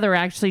my brother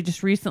actually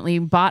just recently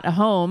bought a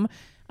home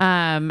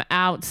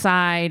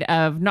outside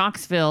of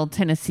Knoxville,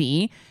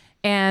 Tennessee.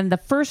 And the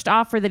first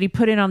offer that he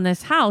put in on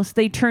this house,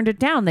 they turned it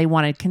down. They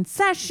wanted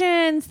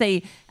concessions.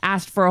 They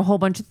asked for a whole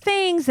bunch of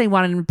things. They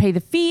wanted him to pay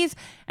the fees.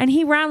 And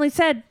he roundly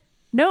said,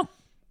 nope.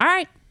 All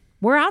right,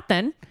 we're out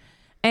then.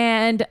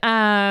 And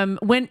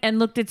went and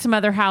looked at some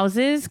other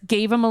houses,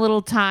 gave them a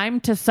little time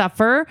to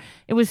suffer.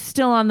 It was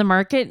still on the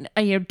market.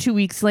 2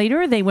 weeks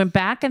later, they went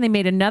back and they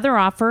made another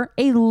offer,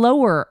 a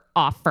lower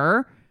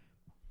offer,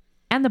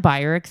 and the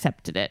buyer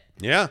accepted it.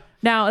 Yeah.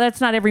 Now, that's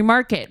not every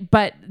market,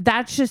 but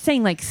that's just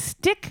saying, like,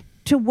 stick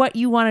to what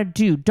you want to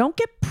do. Don't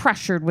get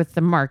pressured with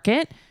the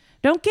market.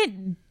 Don't get,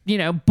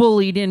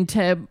 bullied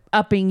into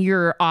upping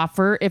your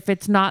offer if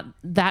it's not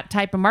that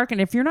type of market,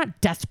 if you're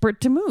not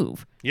desperate to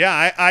move.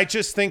 Yeah, I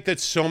just think that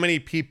so many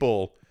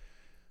people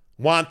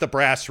want the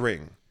brass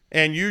ring.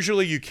 And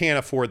usually you can't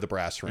afford the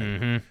brass ring.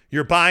 Mm-hmm.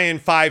 You're buying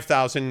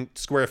 5,000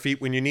 square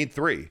feet when you need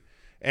 3.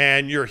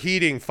 And you're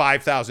heating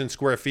 5,000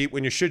 square feet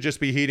when you should just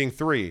be heating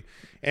 3.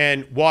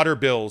 And water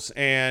bills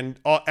and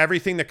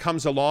everything that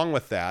comes along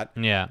with that.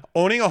 Yeah.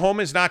 Owning a home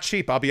is not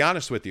cheap, I'll be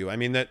honest with you. I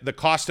mean, the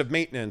cost of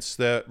maintenance,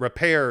 the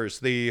repairs,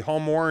 the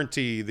home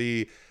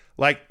warranty,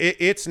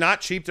 it's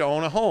not cheap to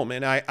own a home.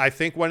 And I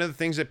think one of the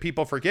things that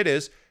people forget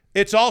is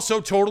it's also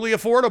totally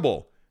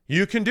affordable.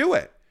 You can do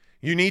it.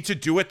 You need to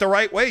do it the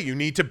right way. You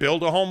need to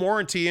build a home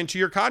warranty into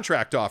your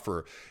contract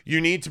offer. You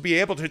need to be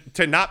able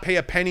to not pay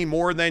a penny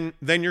more than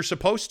you're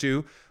supposed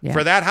to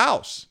for that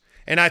house.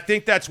 And I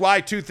think that's why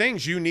 2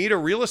 things. You need a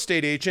real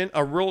estate agent,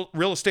 a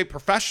real estate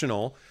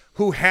professional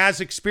who has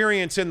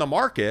experience in the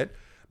market,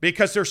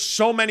 because there's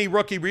so many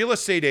rookie real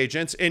estate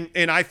agents. And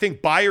I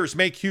think buyers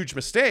make huge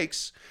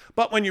mistakes.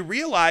 But when you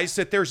realize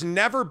that there's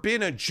never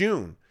been a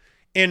June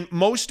in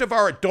most of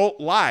our adult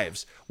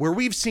lives where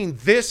we've seen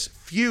this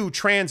few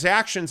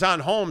transactions on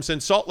homes in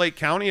Salt Lake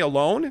County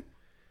alone,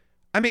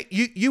 I mean,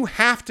 you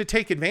have to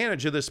take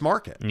advantage of this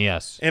market.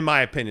 Yes. In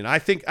my opinion. I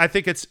think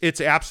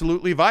it's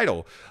absolutely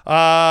vital.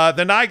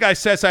 The Nye guy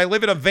says, I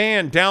live in a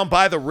van down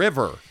by the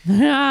river.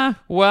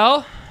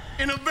 Well,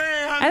 in a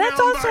van. And that's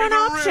also an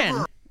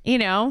option,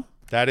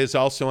 That is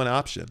also an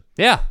option.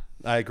 Yeah.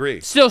 I agree.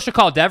 Still should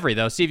call Devery,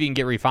 though. See if you can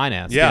get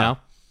refinanced. Yeah.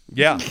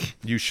 Yeah,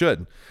 you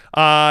should.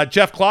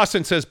 Jeff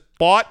Clausen says,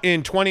 bought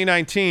in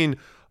 2019,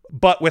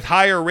 but with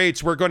higher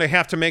rates, we're going to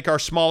have to make our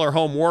smaller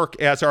home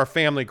work as our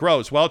family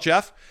grows. Well,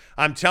 Jeff,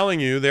 I'm telling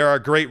you, there are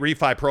great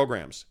refi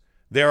programs.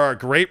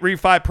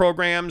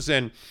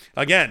 And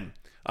again,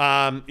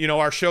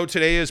 our show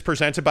today is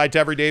presented by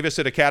Devery Davis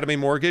at Academy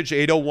Mortgage,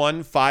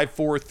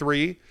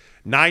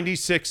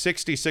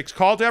 801-543-9666.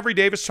 Call Devery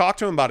Davis, talk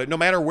to him about it. No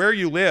matter where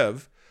you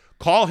live,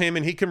 call him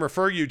and he can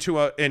refer you to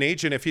an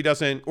agent if he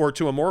doesn't, or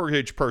to a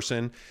mortgage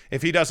person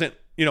if he doesn't,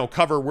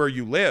 cover where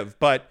you live.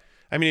 But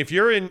I mean, if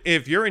you're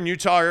in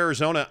Utah or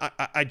Arizona,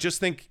 I just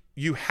think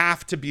you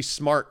have to be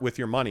smart with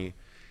your money.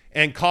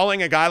 And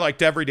calling a guy like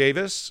Devery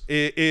Davis,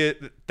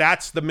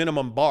 that's the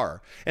minimum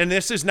bar. And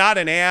this is not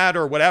an ad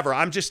or whatever.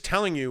 I'm just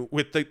telling you,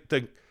 with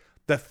the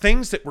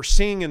things that we're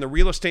seeing in the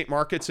real estate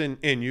markets in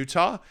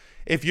Utah,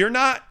 if you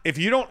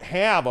don't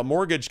have a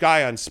mortgage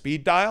guy on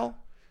speed dial,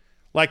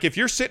 like if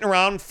you're sitting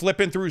around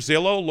flipping through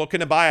Zillow looking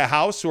to buy a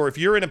house, or if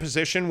you're in a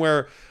position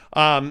where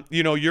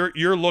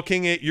you're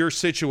looking at your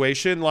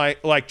situation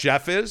like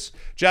Jeff is.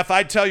 Jeff,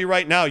 I'd tell you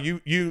right now,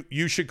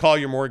 you should call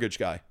your mortgage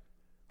guy.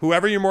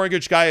 Whoever your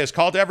mortgage guy is,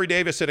 call Devery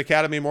Davis at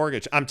Academy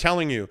Mortgage. I'm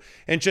telling you.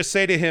 And just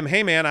say to him,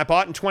 hey, man, I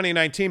bought in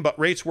 2019, but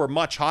rates were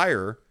much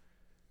higher.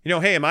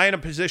 Hey, am I in a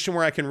position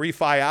where I can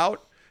refi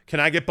out? Can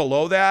I get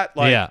below that?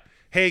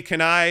 Hey,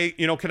 can I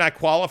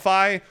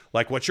qualify?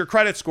 Like, what's your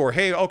credit score?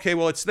 Hey, okay,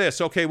 well, it's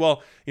this. Okay,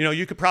 well,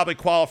 you could probably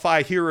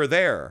qualify here or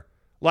there.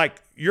 Like,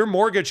 your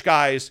mortgage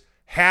guys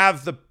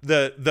have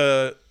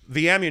the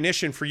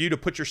ammunition for you to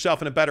put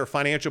yourself in a better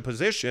financial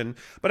position.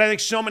 But I think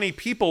so many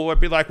people would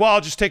be like, well,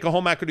 I'll just take a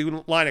home equity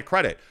line of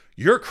credit.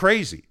 You're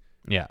crazy.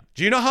 Yeah.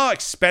 Do you know how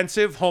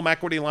expensive home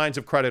equity lines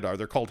of credit are?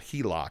 They're called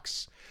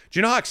HELOCs. Do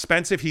you know how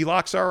expensive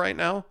HELOCs are right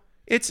now?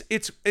 It's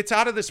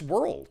out of this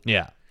world.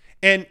 Yeah.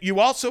 And you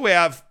also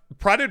have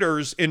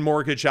predators in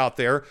mortgage out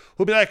there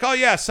who'll be like, oh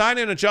yeah, sign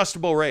an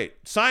adjustable rate,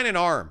 sign an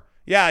ARM.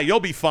 Yeah, you'll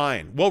be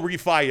fine. We'll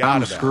refi you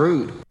out of that. I'm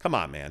screwed. Come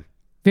on, man.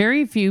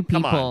 Very few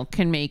people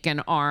can make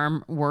an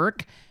ARM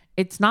work.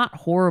 It's not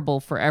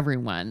horrible for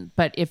everyone,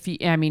 but if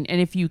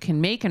you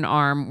can make an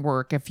ARM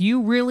work, if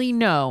you really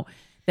know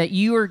that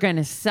you are going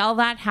to sell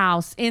that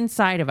house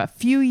inside of a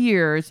few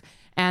years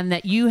and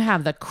that you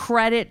have the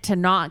credit to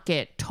not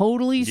get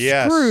totally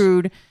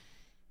screwed,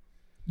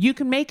 you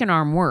can make an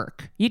ARM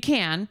work. You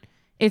can.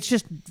 It's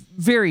just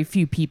very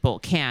few people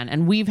can.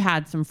 And we've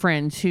had some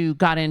friends who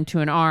got into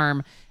an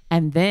ARM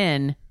and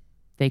then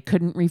they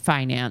couldn't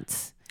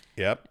refinance.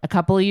 Yep. A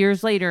couple of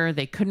years later,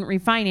 they couldn't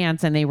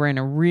refinance and they were in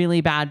a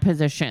really bad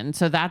position.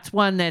 So that's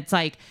one that's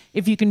like,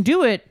 if you can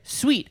do it,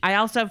 sweet. I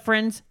also have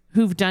friends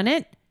who've done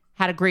it,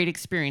 had a great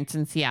experience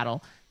in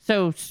Seattle.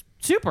 So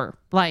super.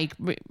 Like,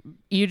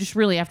 you just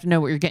really have to know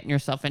what you're getting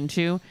yourself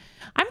into.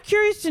 I'm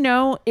curious to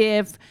know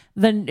if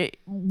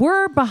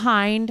we're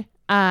behind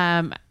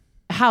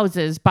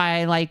houses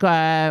by like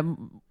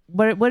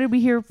what did we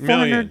hear?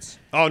 400? Millions.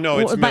 Oh no,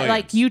 it's millions. But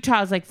like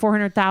Utah's like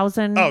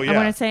 400,000. Oh yeah, I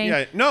want to say.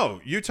 Yeah,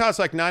 no, Utah's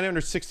like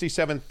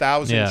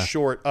 967,000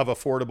 short of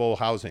affordable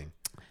housing.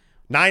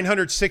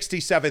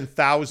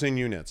 967,000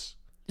 units.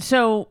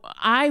 So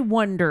I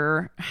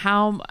wonder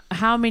how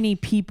many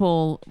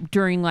people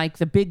during like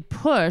the big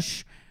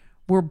push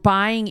were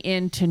buying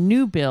into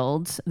new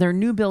builds. Their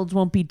new builds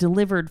won't be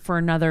delivered for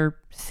another,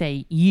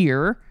 say,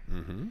 year.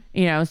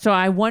 You know, so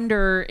I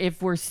wonder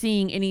if we're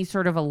seeing any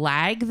sort of a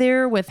lag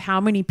there with how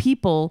many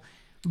people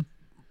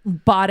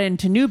bought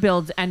into new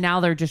builds and now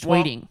they're just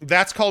waiting.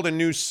 That's called a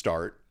new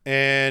start.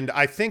 And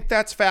I think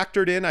that's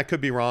factored in. I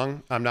could be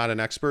wrong. I'm not an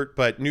expert,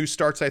 but new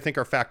starts I think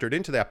are factored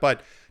into that.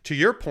 But to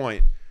your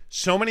point,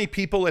 so many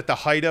people at the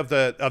height of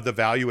the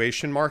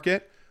valuation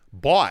market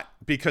bought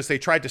because they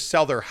tried to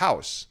sell their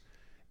house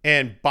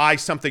and buy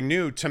something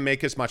new to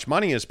make as much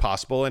money as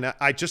possible. And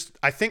I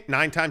think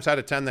 9 times out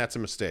of 10, that's a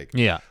mistake.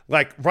 Yeah.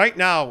 Like right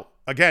now,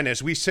 again,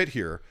 as we sit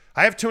here,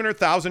 I have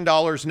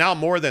 $200,000, now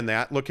more than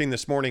that, looking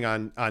this morning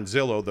on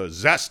Zillow, the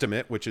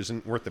Zestimate, which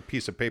isn't worth the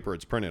piece of paper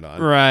it's printed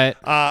on. Right.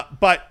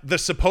 But the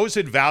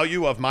supposed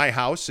value of my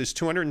house is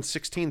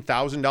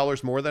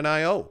 $216,000 more than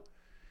I owe.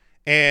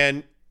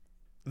 And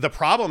the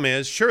problem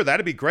is, sure,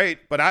 that'd be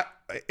great, but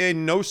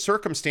in no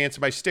circumstance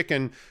am I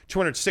sticking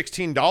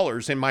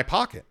 $216 in my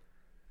pocket.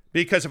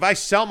 Because if I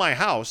sell my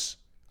house,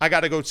 I got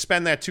to go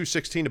spend that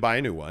 $216 to buy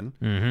a new one.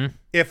 Mm-hmm.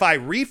 If I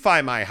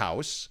refi my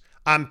house,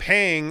 I'm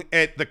paying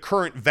at the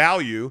current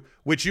value,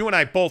 which you and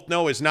I both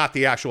know is not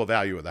the actual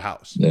value of the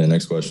house. Yeah,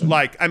 next question.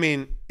 Like, I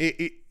mean,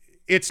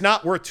 it's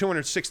not worth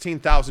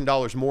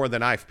 $216,000 more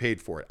than I've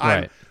paid for it.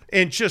 Right.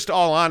 In just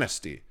all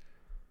honesty,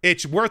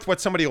 it's worth what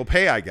somebody will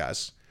pay, I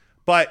guess.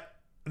 But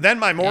then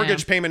my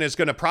mortgage payment is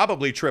going to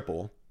probably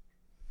triple.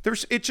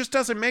 It just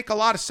doesn't make a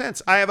lot of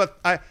sense. I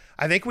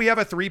think we have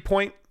a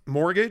 3-point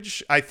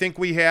mortgage. I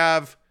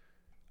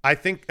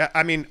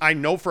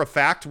know for a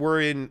fact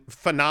we're in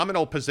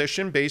phenomenal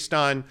position based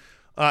on,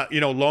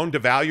 loan to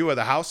value of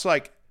the house.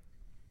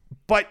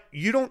 But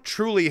you don't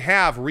truly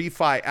have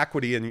refi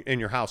equity in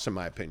your house, in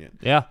my opinion.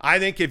 Yeah. I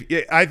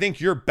think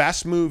your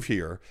best move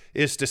here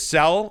is to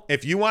sell.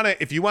 If you want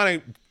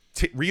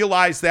to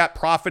realize that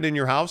profit in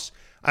your house,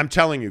 I'm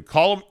telling you,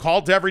 call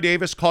Devery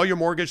Davis, call your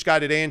mortgage guy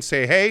today and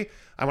say, hey,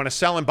 I want to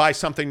sell and buy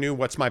something new.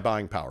 What's my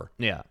buying power?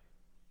 Yeah.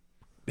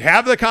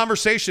 Have the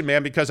conversation,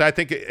 man, because I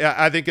think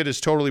it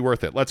is totally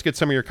worth it. Let's get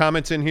some of your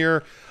comments in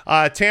here.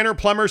 Tanner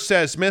Plummer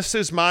says,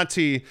 Mrs.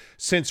 Monty,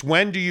 since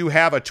when do you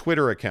have a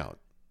Twitter account?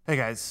 Hey,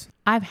 guys.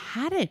 I've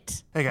had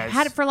it. Hey, guys. I've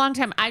had it for a long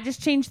time. I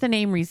just changed the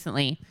name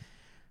recently.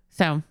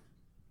 So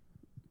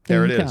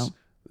there it is.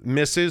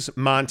 Mrs.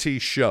 Monty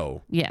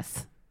Show.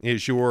 Yes.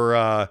 Is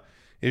your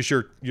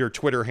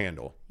Twitter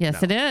handle.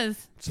 Yes, it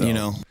is.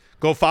 So,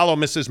 go follow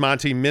Mrs.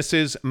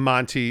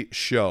 Monty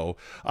Show.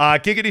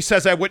 Giggity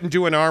says, I wouldn't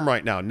do an arm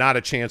right now. Not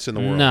a chance in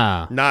the world.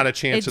 No. Not a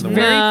chance in the world.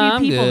 It's very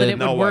few people that it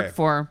No would work way.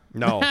 for.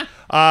 No.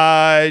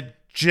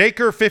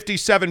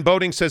 Jaker57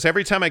 Boating says,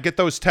 every time I get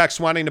those texts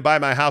wanting to buy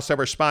my house, I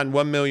respond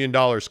 $1 million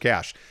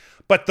cash.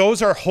 But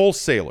those are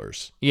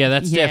wholesalers. Yeah,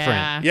 that's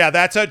different. Yeah,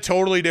 that's a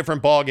totally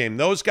different ballgame.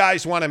 Those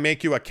guys want to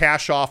make you a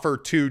cash offer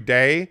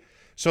today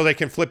so they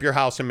can flip your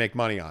house and make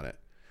money on it.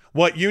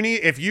 What you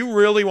need, if you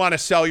really want to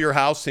sell your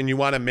house and you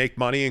want to make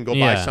money and go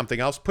buy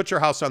something else, put your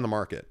house on the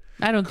market.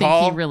 I don't think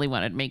he really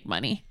wanted to make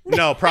money.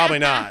 No, probably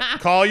not.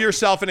 Call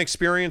yourself an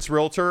experienced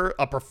realtor,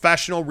 a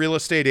professional real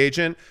estate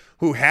agent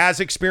who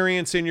has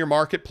experience in your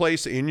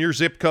marketplace, in your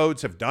zip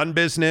codes, have done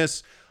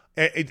business.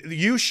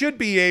 You should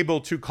be able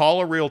to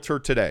call a realtor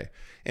today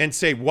and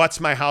say,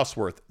 what's my house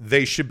worth?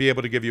 They should be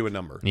able to give you a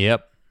number.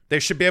 Yep. They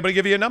should be able to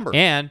give you a number.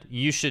 And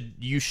you should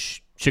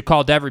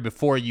call Devery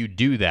before you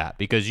do that,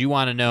 because you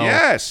want to know,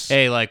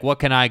 hey, like, what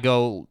can I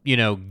go,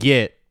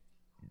 get,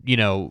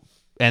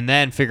 and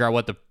then figure out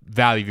what the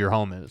value of your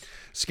home is.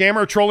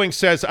 Scammer Trolling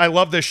says, I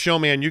love this show,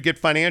 man. You get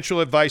financial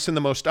advice and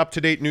the most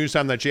up-to-date news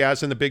on the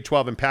Jazz and the Big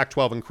 12 and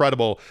Pac-12.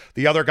 Incredible.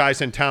 The other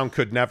guys in town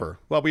could never.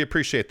 Well, we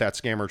appreciate that,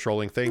 Scammer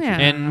Trolling. Thank you.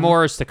 And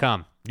more is to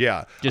come.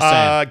 Yeah. Just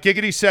saying.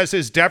 Giggity says,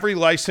 is Devery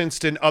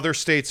licensed in other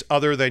states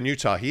other than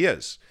Utah? He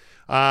is.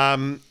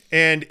 And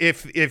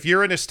if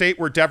you're in a state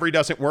where Devery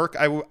doesn't work,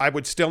 I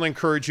would still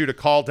encourage you to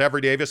call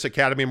Devery Davis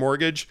Academy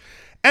Mortgage,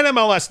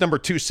 NMLS number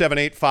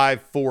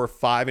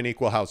 278545, an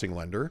equal housing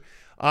lender.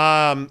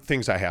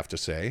 Things I have to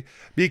say,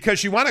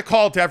 because you want to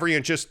call Devery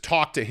and just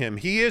talk to him.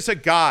 He is a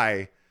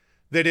guy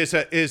that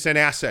is an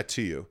asset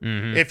to you.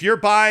 Mm-hmm. If you're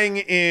buying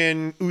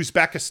in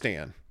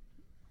Uzbekistan,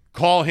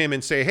 call him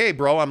and say, hey,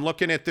 bro, I'm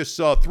looking at this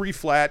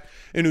 3-flat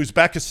in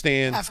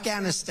Uzbekistan.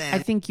 Afghanistan. I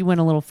think you went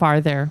a little far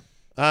there.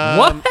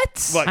 What?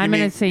 I'm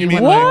going to say you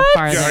went a little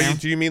far there.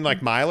 Do you mean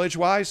like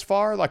mileage-wise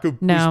far? Like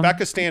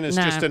Uzbekistan is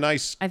just a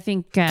nice I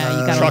think you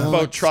got a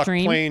little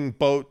extreme.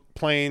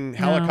 Plane,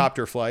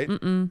 helicopter flight.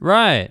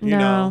 Right.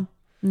 No.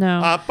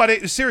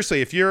 But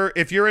seriously, if you're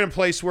in a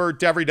place where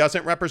Devery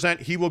doesn't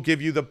represent, he will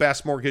give you the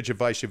best mortgage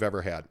advice you've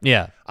ever had.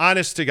 Yeah.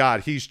 Honest to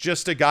God, he's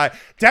just a guy.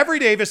 Devery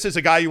Davis is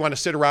a guy you want to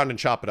sit around and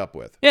chop it up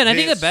with. Yeah, and I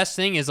think the best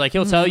thing is like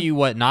he'll tell you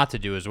what not to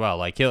do as well.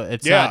 Like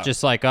it's not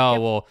just like, oh,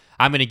 well,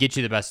 I'm going to get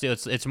you the best deal.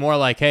 It's more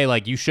like, hey,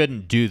 like you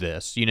shouldn't do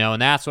this,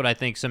 and that's what I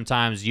think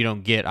sometimes you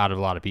don't get out of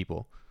a lot of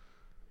people.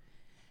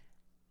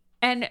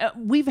 And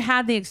we've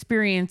had the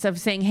experience of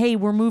saying, hey,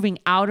 we're moving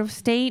out of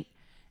state,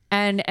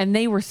 and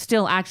they were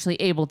still actually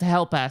able to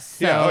help us.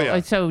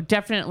 So, so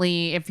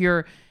definitely if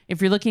you're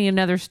looking at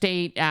another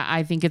state,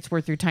 I think it's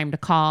worth your time to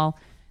call.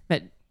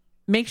 But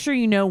make sure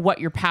you know what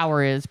your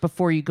power is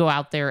before you go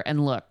out there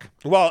and look.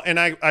 Well, and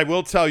I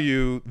will tell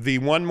you, the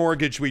one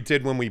mortgage we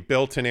did when we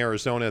built in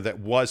Arizona that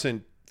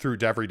wasn't through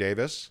Devery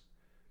Davis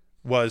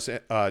was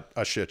a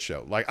shit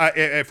show. Like,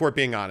 if we're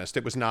being honest,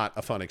 it was not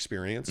a fun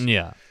experience.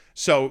 Yeah.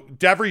 So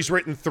Devery's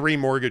written 3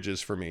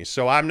 mortgages for me.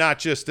 So I'm not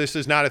just, this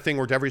is not a thing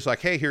where Devery's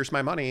like, hey, here's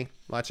my money.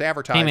 Let's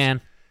advertise. Hey,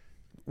 man.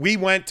 We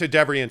went to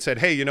Devery and said,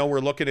 hey, you know, we're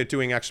looking at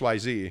doing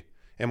XYZ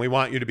and we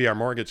want you to be our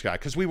mortgage guy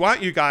because we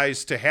want you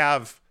guys to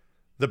have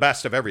the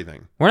best of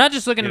everything. We're not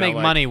just looking to make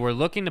money. We're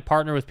looking to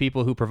partner with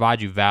people who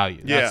provide you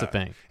value. That's the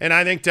thing. And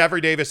I think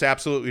Devery Davis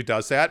absolutely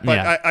does that.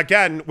 But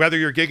again, whether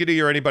you're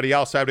Giggity or anybody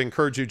else, I would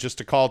encourage you just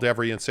to call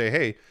Devery and say,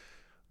 hey,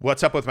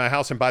 what's up with my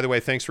house? And by the way,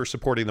 thanks for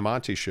supporting the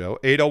Monty Show.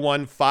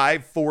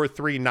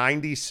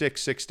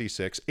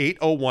 801-543-9666.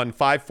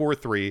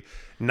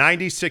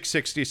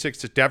 801-543-9666.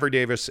 It's Devery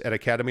Davis at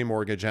Academy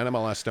Mortgage,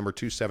 NMLS number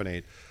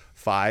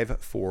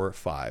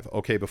 278545.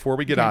 Okay, before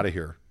we get out of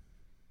here,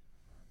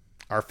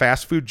 our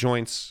fast food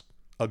joints,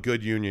 a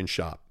good union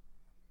shop.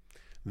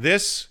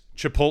 This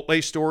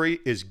Chipotle story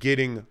is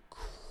getting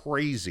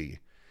crazy.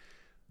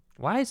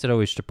 Why is it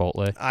always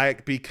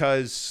Chipotle?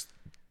 Because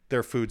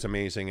their food's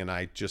amazing, and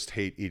I just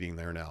hate eating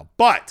there now.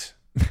 But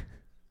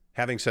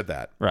having said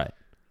that, right,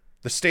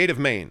 the state of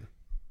Maine,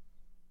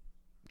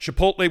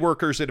 Chipotle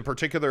workers at a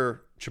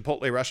particular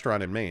Chipotle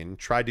restaurant in Maine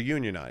tried to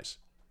unionize.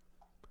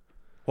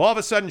 Well, all of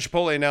a sudden,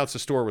 Chipotle announced the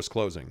store was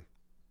closing.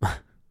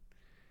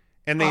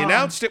 And they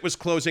announced it was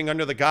closing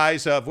under the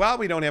guise of, well,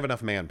 we don't have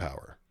enough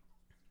manpower.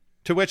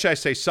 To which I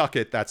say, suck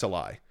it, that's a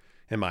lie,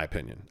 in my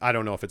opinion. I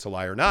don't know if it's a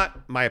lie or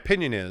not. My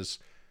opinion is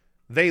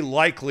they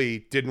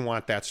likely didn't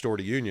want that store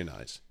to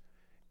unionize.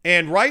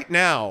 And right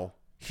now,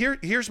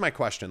 here's my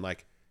question.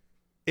 Like,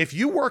 if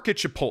you work at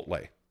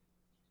Chipotle,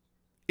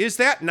 is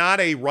that not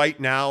a right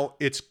now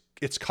it's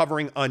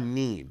covering a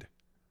need?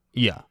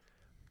 Yeah.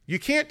 You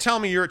can't tell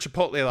me you're at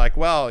Chipotle like,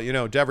 well, you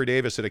know, Devery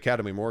Davis at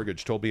Academy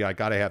Mortgage told me I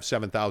got to have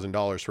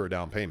 $7,000 for a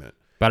down payment.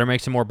 Better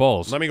make some more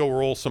bowls. Let me go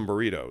roll some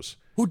burritos.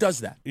 Who does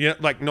that? Yeah,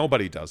 like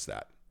nobody does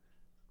that.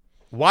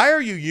 Why are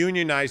you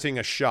unionizing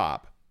a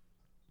shop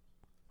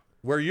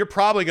where you're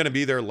probably going to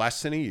be there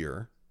less than a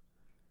year?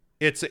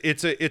 It's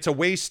a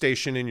way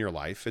station in your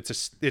life.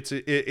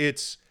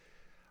 The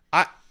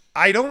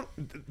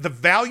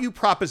value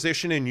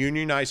proposition in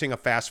unionizing a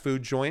fast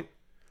food joint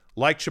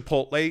like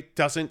Chipotle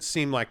doesn't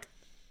seem like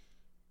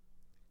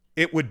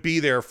it would be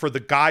there for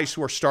the guys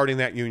who are starting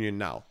that union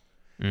now.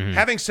 Mm-hmm.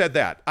 Having said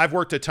that, I've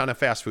worked a ton of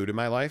fast food in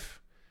my life.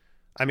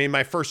 I mean,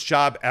 my first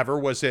job ever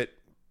was at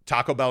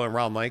Taco Bell in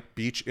Round Lake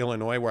Beach,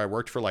 Illinois, where I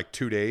worked for like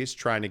 2 days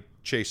trying to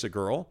chase a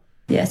girl.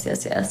 Yes.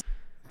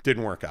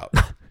 Didn't work out.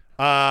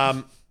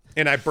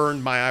 And I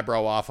burned my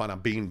eyebrow off on a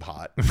bean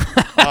pot,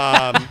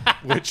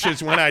 which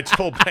is when I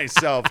told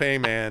myself, hey,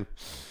 man,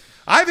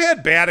 I've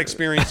had bad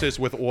experiences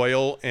with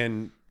oil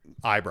and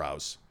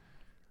eyebrows.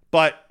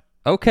 But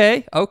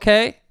Okay.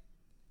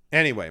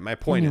 Anyway, my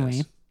point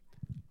is,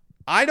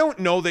 I don't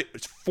know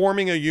that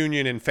forming a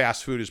union in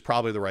fast food is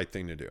probably the right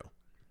thing to do.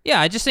 Yeah,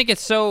 I just think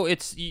it's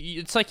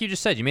like you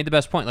just said. You made the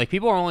best point. Like,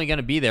 people are only going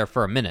to be there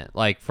for a minute.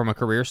 Like, from a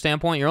career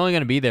standpoint, you're only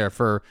going to be there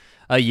for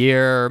a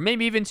year,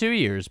 maybe even 2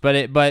 years.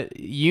 But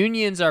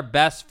unions are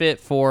best fit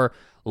for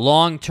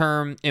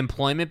long-term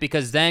employment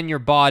because then you're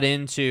bought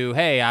into,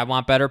 hey, I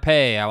want better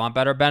pay, I want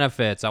better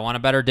benefits, I want a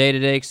better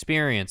day-to-day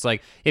experience.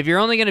 Like, if you're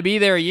only going to be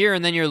there a year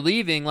and then you're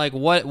leaving, like,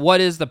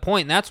 what is the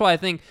point? And that's why I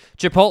think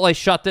Chipotle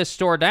shut this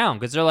store down,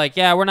 because they're like,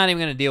 yeah, we're not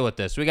even going to deal with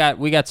this. We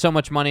got so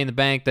much money in the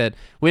bank that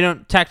we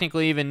don't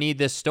technically even need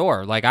this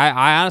store. Like,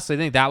 I honestly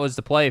think that was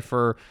the play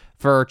for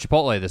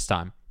Chipotle this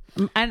time.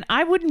 And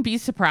I wouldn't be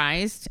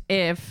surprised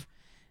if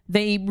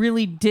they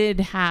really did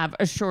have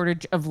a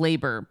shortage of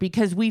labor,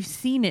 because we've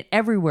seen it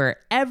everywhere.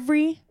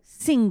 Every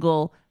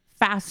single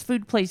fast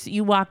food place that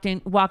you walk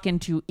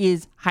into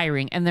is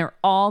hiring, and they're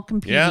all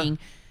competing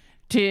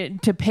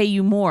to pay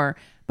you more.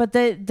 But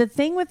the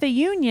thing with the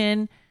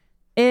union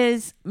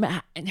is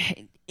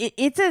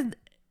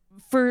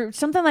for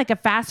something like a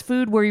fast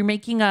food where you're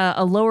making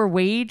a lower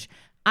wage.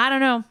 I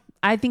don't know.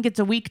 I think it's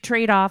a weak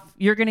trade-off.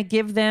 You're going to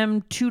give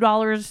them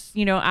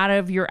 $2, out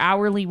of your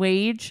hourly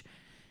wage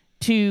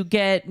to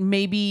get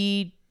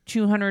maybe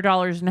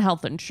 $200 in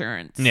health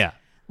insurance. Yeah.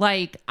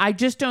 Like, I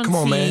just don't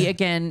see,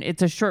 again,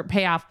 it's a short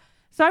payoff.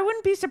 So I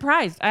wouldn't be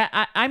surprised.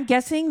 I'm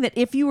guessing that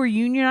if you were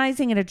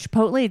unionizing at a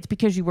Chipotle, it's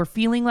because you were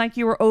feeling like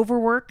you were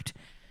overworked.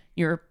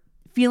 You're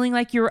feeling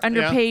like you were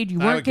underpaid. You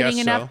weren't getting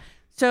enough.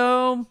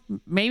 So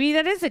maybe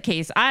that is the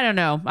case. I don't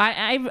know.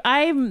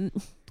 I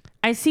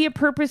see a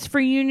purpose for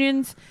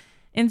unions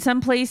in some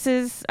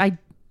places. I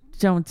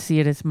don't see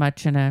it as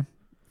much in a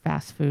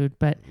fast food,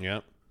 but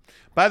yeah.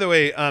 By the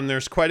way,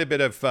 there's quite a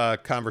bit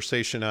of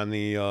conversation on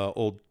the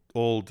old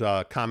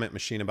comment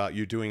machine about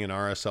you doing an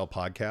RSL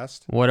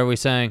podcast. What are we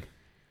saying?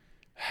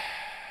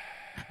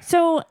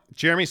 So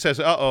Jeremy says,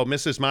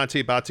 Mrs.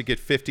 Monty about to get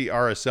 50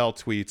 RSL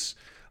tweets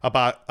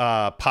about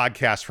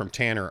podcast from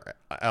Tanner,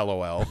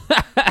 LOL.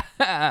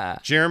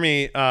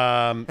 Jeremy, Hey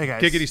guys.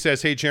 Giggity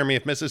says, hey, Jeremy,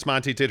 if Mrs.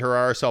 Monty did her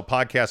RSL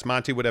podcast,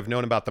 Monty would have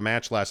known about the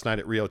match last night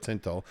at Rio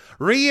Tinto.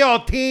 Rio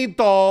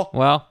Tinto!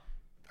 Well,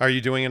 are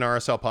you doing an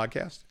RSL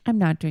podcast? I'm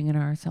not doing an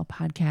RSL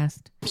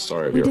podcast. I'm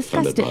sorry if We you're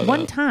discussed offended by it one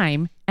that.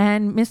 time,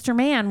 and Mr.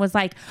 Man was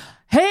like,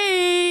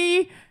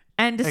 hey,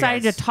 and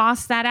decided guys. to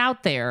toss that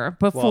out there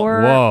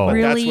before Whoa. But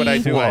really that's what I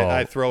do. Whoa.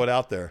 I throw it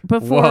out there.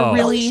 before Whoa.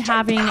 really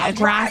having a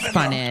grasp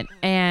on it.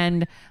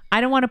 And I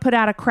don't want to put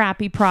out a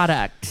crappy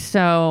product.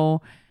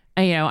 So,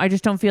 I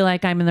just don't feel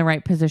like I'm in the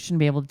right position to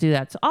be able to do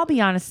that. So I'll be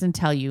honest and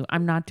tell you,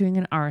 I'm not doing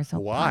an RSL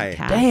Why?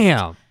 podcast.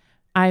 damn.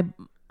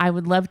 I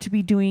would love to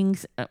be doing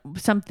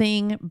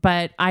something,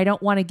 but I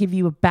don't want to give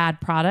you a bad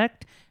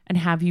product and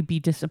have you be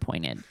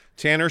disappointed.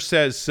 Tanner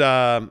says,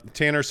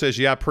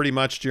 yeah, pretty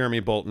much, Jeremy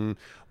Bolton.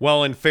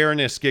 Well, in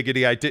fairness,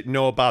 Giggity, I didn't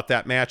know about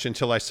that match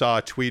until I saw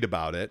a tweet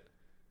about it.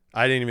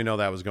 I didn't even know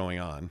that was going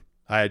on.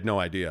 I had no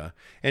idea.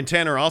 And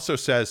Tanner also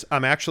says,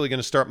 I'm actually going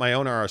to start my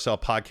own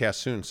RSL podcast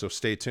soon, so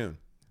stay tuned.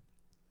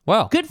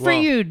 Well, Good for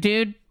you,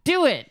 dude.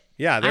 Do it.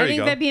 Yeah, there I you think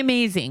go. that'd be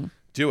amazing.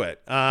 Do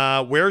it.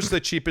 Where's the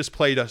cheapest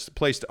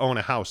place to own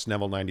a house?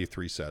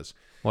 Neville93 says.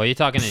 well, you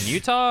talking in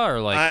Utah or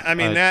like? I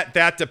mean,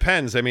 that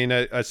depends. I mean,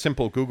 a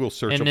simple Google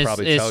search and will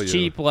probably tell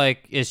you.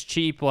 Is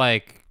cheap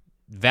like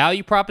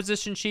value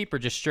proposition cheap or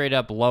just straight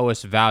up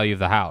lowest value of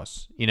the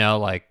house?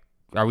 Like,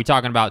 are we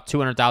talking about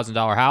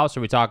 $200,000 house? Or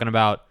are we talking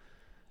about,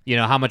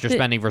 how much you're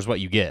spending versus what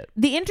you get?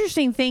 The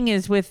interesting thing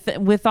is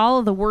with all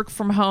of the work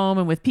from home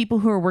and with people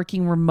who are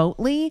working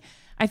remotely,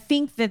 I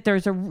think that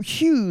there's a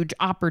huge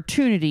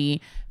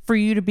opportunity for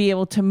you to be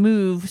able to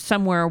move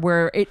somewhere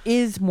where it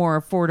is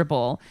more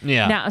affordable.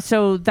 Yeah. Now,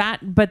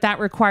 but that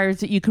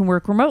requires that you can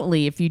work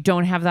remotely. If you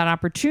don't have that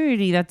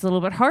opportunity, that's a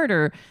little bit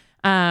harder.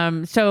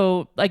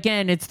 So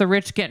again, it's the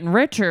rich getting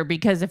richer,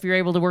 because if you're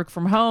able to work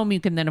from home,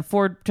 you can then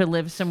afford to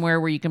live somewhere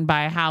where you can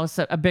buy a house,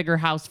 a bigger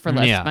house for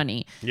less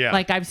money. Yeah.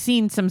 Like I've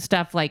seen some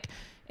stuff like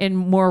in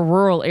more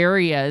rural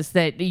areas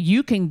that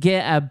you can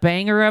get a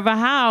banger of a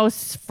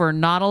house for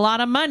not a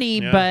lot of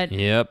money, but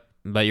Yep.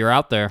 But you're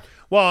out there.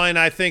 Well, and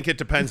I think it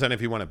depends on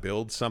if you want to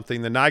build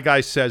something. The Nye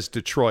guy says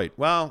Detroit.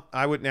 Well,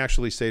 I wouldn't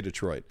actually say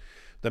Detroit.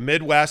 The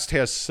Midwest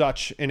has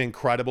such an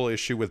incredible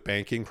issue with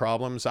banking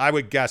problems. I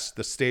would guess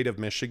the state of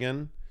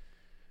Michigan.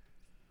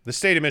 The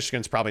state of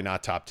Michigan's probably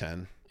not top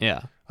 10.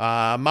 Yeah.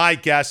 My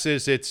guess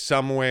is it's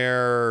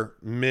somewhere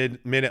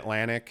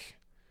mid-Atlantic.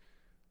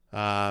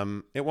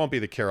 It won't be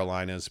the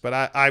Carolinas, but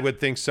I would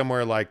think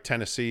somewhere like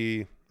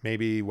Tennessee,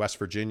 maybe West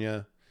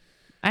Virginia.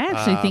 I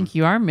actually think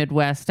you are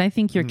Midwest. I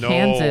think you're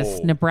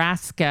Kansas,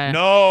 Nebraska.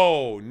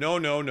 No. I'm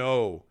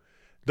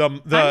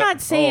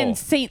not saying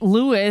St.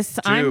 Louis.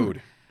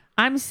 Dude.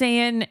 I'm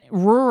saying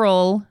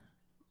rural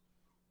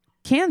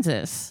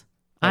Kansas.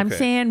 I'm Okay.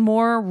 saying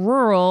more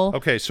rural.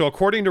 Okay, so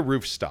according to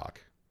Roofstock,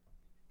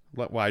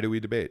 why do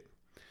we debate?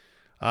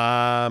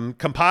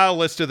 Compile a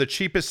list of the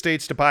cheapest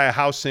states to buy a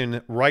house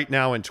in right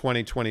now in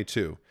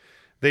 2022.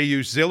 They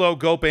use Zillow,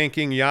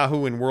 GoBanking,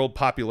 Yahoo, and World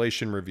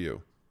Population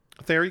Review.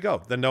 There you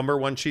go. The number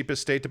one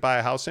cheapest state to buy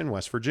a house in,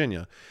 West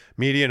Virginia.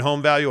 Median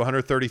home value,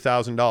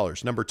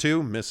 $130,000. Number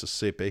two,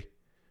 Mississippi.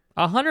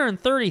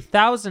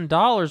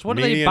 $130,000. What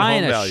are they Median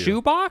buying? home A value.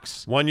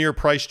 shoebox? 1 year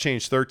price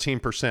change,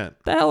 13%.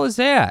 The hell is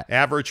that?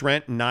 Average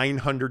rent,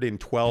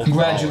 $912. When was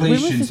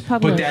Congratulations, this but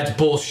published? that's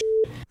bullshit.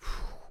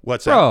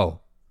 What's that?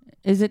 Bro.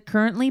 Is it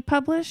currently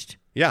published?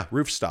 Yeah,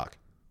 Roofstock.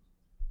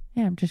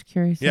 Yeah, I'm just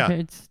curious Yeah. if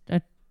it's,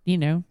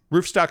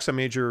 Roofstock's a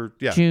major,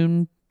 yeah.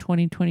 June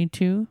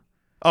 2022.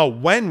 Oh,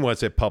 when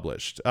was it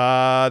published?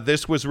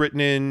 This was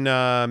written in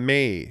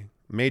May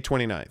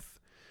 29th.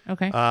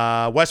 Okay.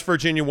 West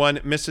Virginia 1,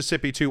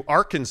 Mississippi 2,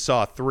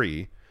 Arkansas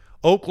 3,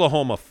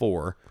 Oklahoma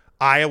 4,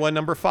 Iowa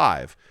number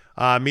 5.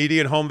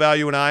 Median home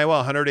value in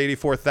Iowa,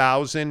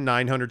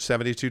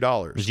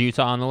 $184,972. Is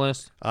Utah on the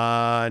list?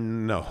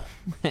 No.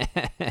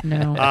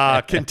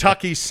 No.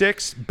 Kentucky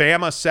 6,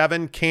 Bama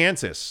 7,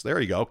 Kansas. There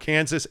you go.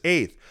 Kansas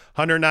 8th,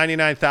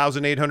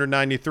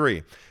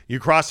 $199,893. You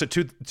cross the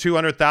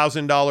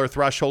 $200,000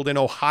 threshold in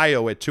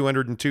Ohio at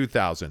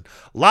 $202,000.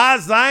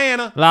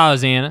 Louisiana.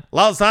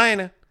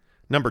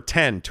 Number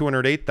 10,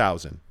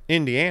 $208,000.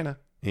 Indiana.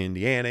 Yeah,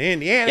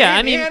 Indiana.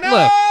 I mean,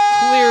 look,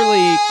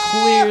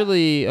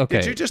 clearly.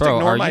 Okay, Did you just bro,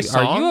 ignore my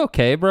song? Are you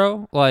okay,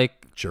 bro?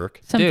 Like, jerk.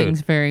 Something's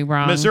very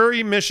wrong.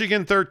 Missouri,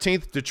 Michigan,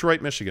 13th.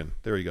 Detroit, Michigan.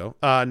 There you go.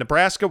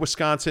 Nebraska,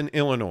 Wisconsin,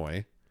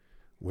 Illinois.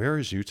 Where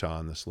is Utah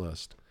on this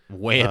list?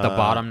 way at the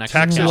bottom next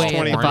Texas, to Way at the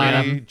 23.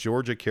 bottom.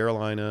 Georgia,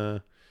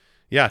 Carolina.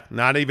 Yeah,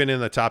 not even in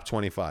the top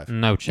 25.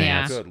 No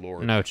chance. Good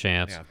Lord. No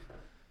chance. Yeah.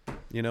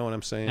 You know what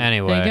I'm saying?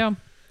 Anyway. There you go.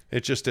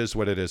 It just is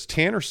what it is.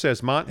 Tanner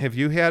says, Mont, have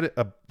you had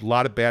a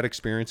lot of bad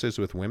experiences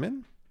with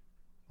women?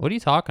 What are you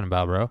talking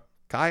about, bro?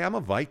 Guy, I'm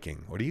a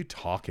Viking. What are you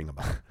talking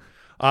about?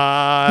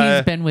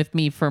 He's been with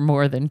me for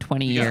more than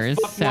 20 years.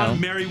 Fuck So one,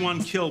 marry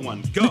one, kill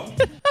one. Go.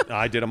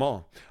 I did them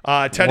all.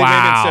 Teddy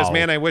Wow. Raymond says,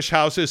 man, I wish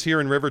houses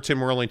here in Riverton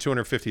were only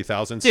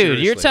 $250,000. Dude,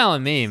 Seriously. you're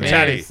telling me, man.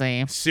 Teddy,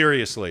 Seriously.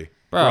 seriously.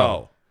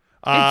 Bro.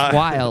 it's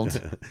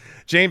wild.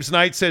 James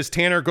Knight says,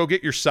 Tanner, go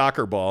get your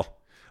soccer ball.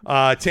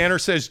 Tanner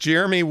says,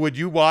 Jeremy, would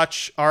you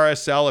watch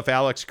RSL if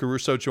Alex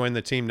Caruso joined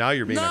the team? Now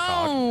you're being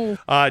a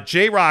cock.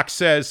 J-Rock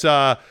says,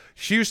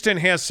 Houston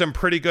has some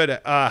pretty good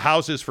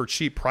houses for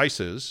cheap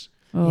prices.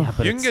 Yeah,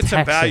 but you can get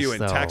some value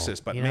in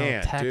Texas, but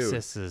man,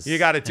 Texas dude, is you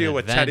got to deal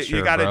with Ted.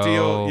 You got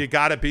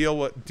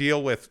to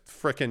deal with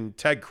freaking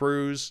Ted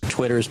Cruz.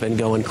 Twitter's been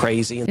going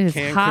crazy. It's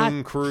Cancun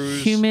hot,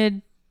 Cruz,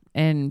 humid,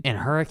 and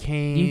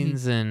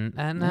hurricanes and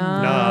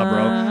nah,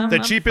 bro. The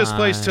cheapest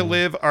place to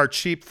live are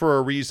cheap for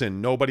a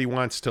reason. Nobody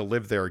wants to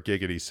live there.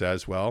 Giggity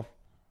says, well.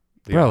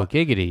 Bro,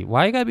 giggity.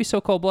 Why you gotta be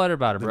so cold-blooded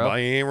about it, bro? I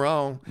ain't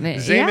wrong.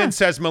 Zayman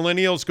says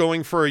millennials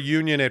going for a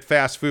union at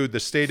fast food, the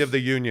State of the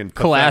Union.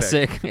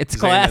 Classic. Pathetic. It's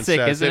classic,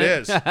 isn't it?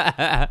 It is.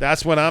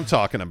 That's what I'm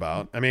talking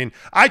about. I mean,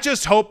 I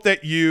just hope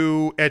that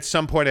you, at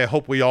some point, I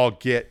hope we all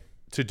get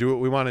to do what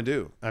we want to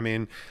do. I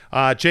mean,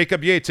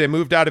 Jacob Yates, I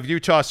moved out of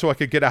Utah so I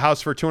could get a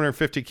house for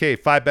 $250K,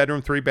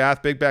 5-bedroom,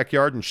 3-bath, big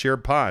backyard, and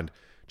shared pond.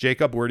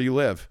 Jacob, where do you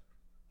live?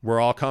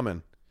 We're all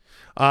coming.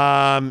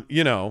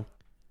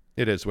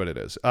 It is what it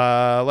is.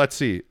 Let's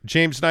see.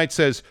 James Knight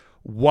says,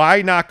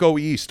 why not go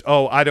east?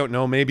 Oh, I don't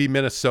know. Maybe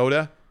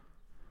Minnesota.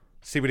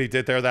 See what he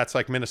did there? That's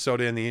like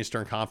Minnesota in the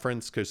Eastern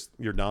Conference because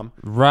you're dumb.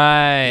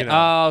 Right.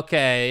 Oh,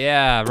 okay.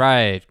 Yeah,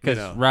 right.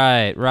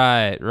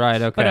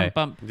 Right. Okay.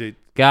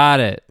 Got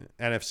it.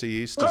 NFC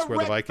East is where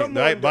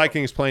the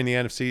Vikings playing the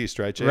NFC East,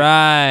 right, Jake?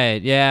 Right.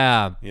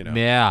 Yeah.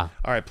 Yeah.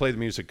 All right, play the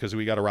music because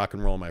we got to rock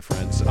and roll, my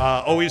friends.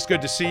 Always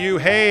good to see you.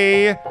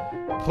 Hey,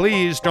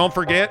 please don't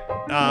forget,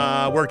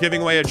 we're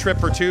giving away a trip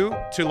for two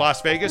to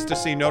Las Vegas to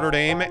see Notre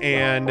Dame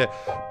and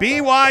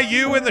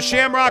BYU in the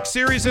Shamrock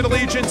Series at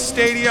Allegiant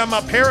Stadium.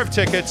 A pair of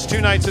tickets,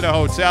 2 nights in a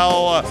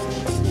hotel,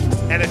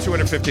 and a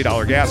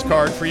 $250 gas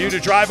card for you to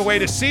drive away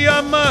to see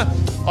them.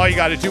 All you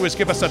got to do is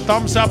give us a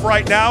thumbs up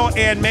right now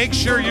and make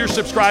sure you're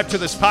subscribed to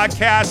this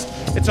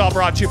podcast. It's all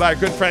brought to you by our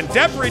good friend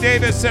Devery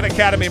Davis at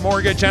Academy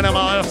Mortgage,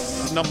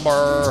 NMLS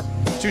number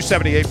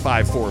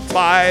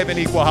 278545, an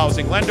equal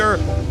housing lender.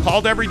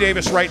 Call Devery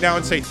Davis right now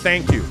and say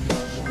thank you.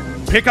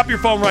 Pick up your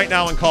phone right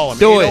now and call him.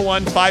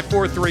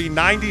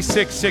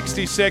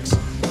 801-543-9666.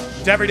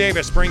 Devery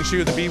Davis brings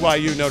you the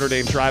BYU Notre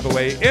Dame drive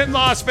away in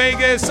Las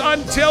Vegas.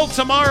 Until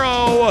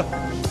tomorrow.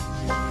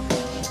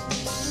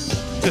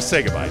 Just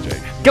say goodbye,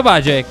 Jake. Goodbye,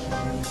 Jake.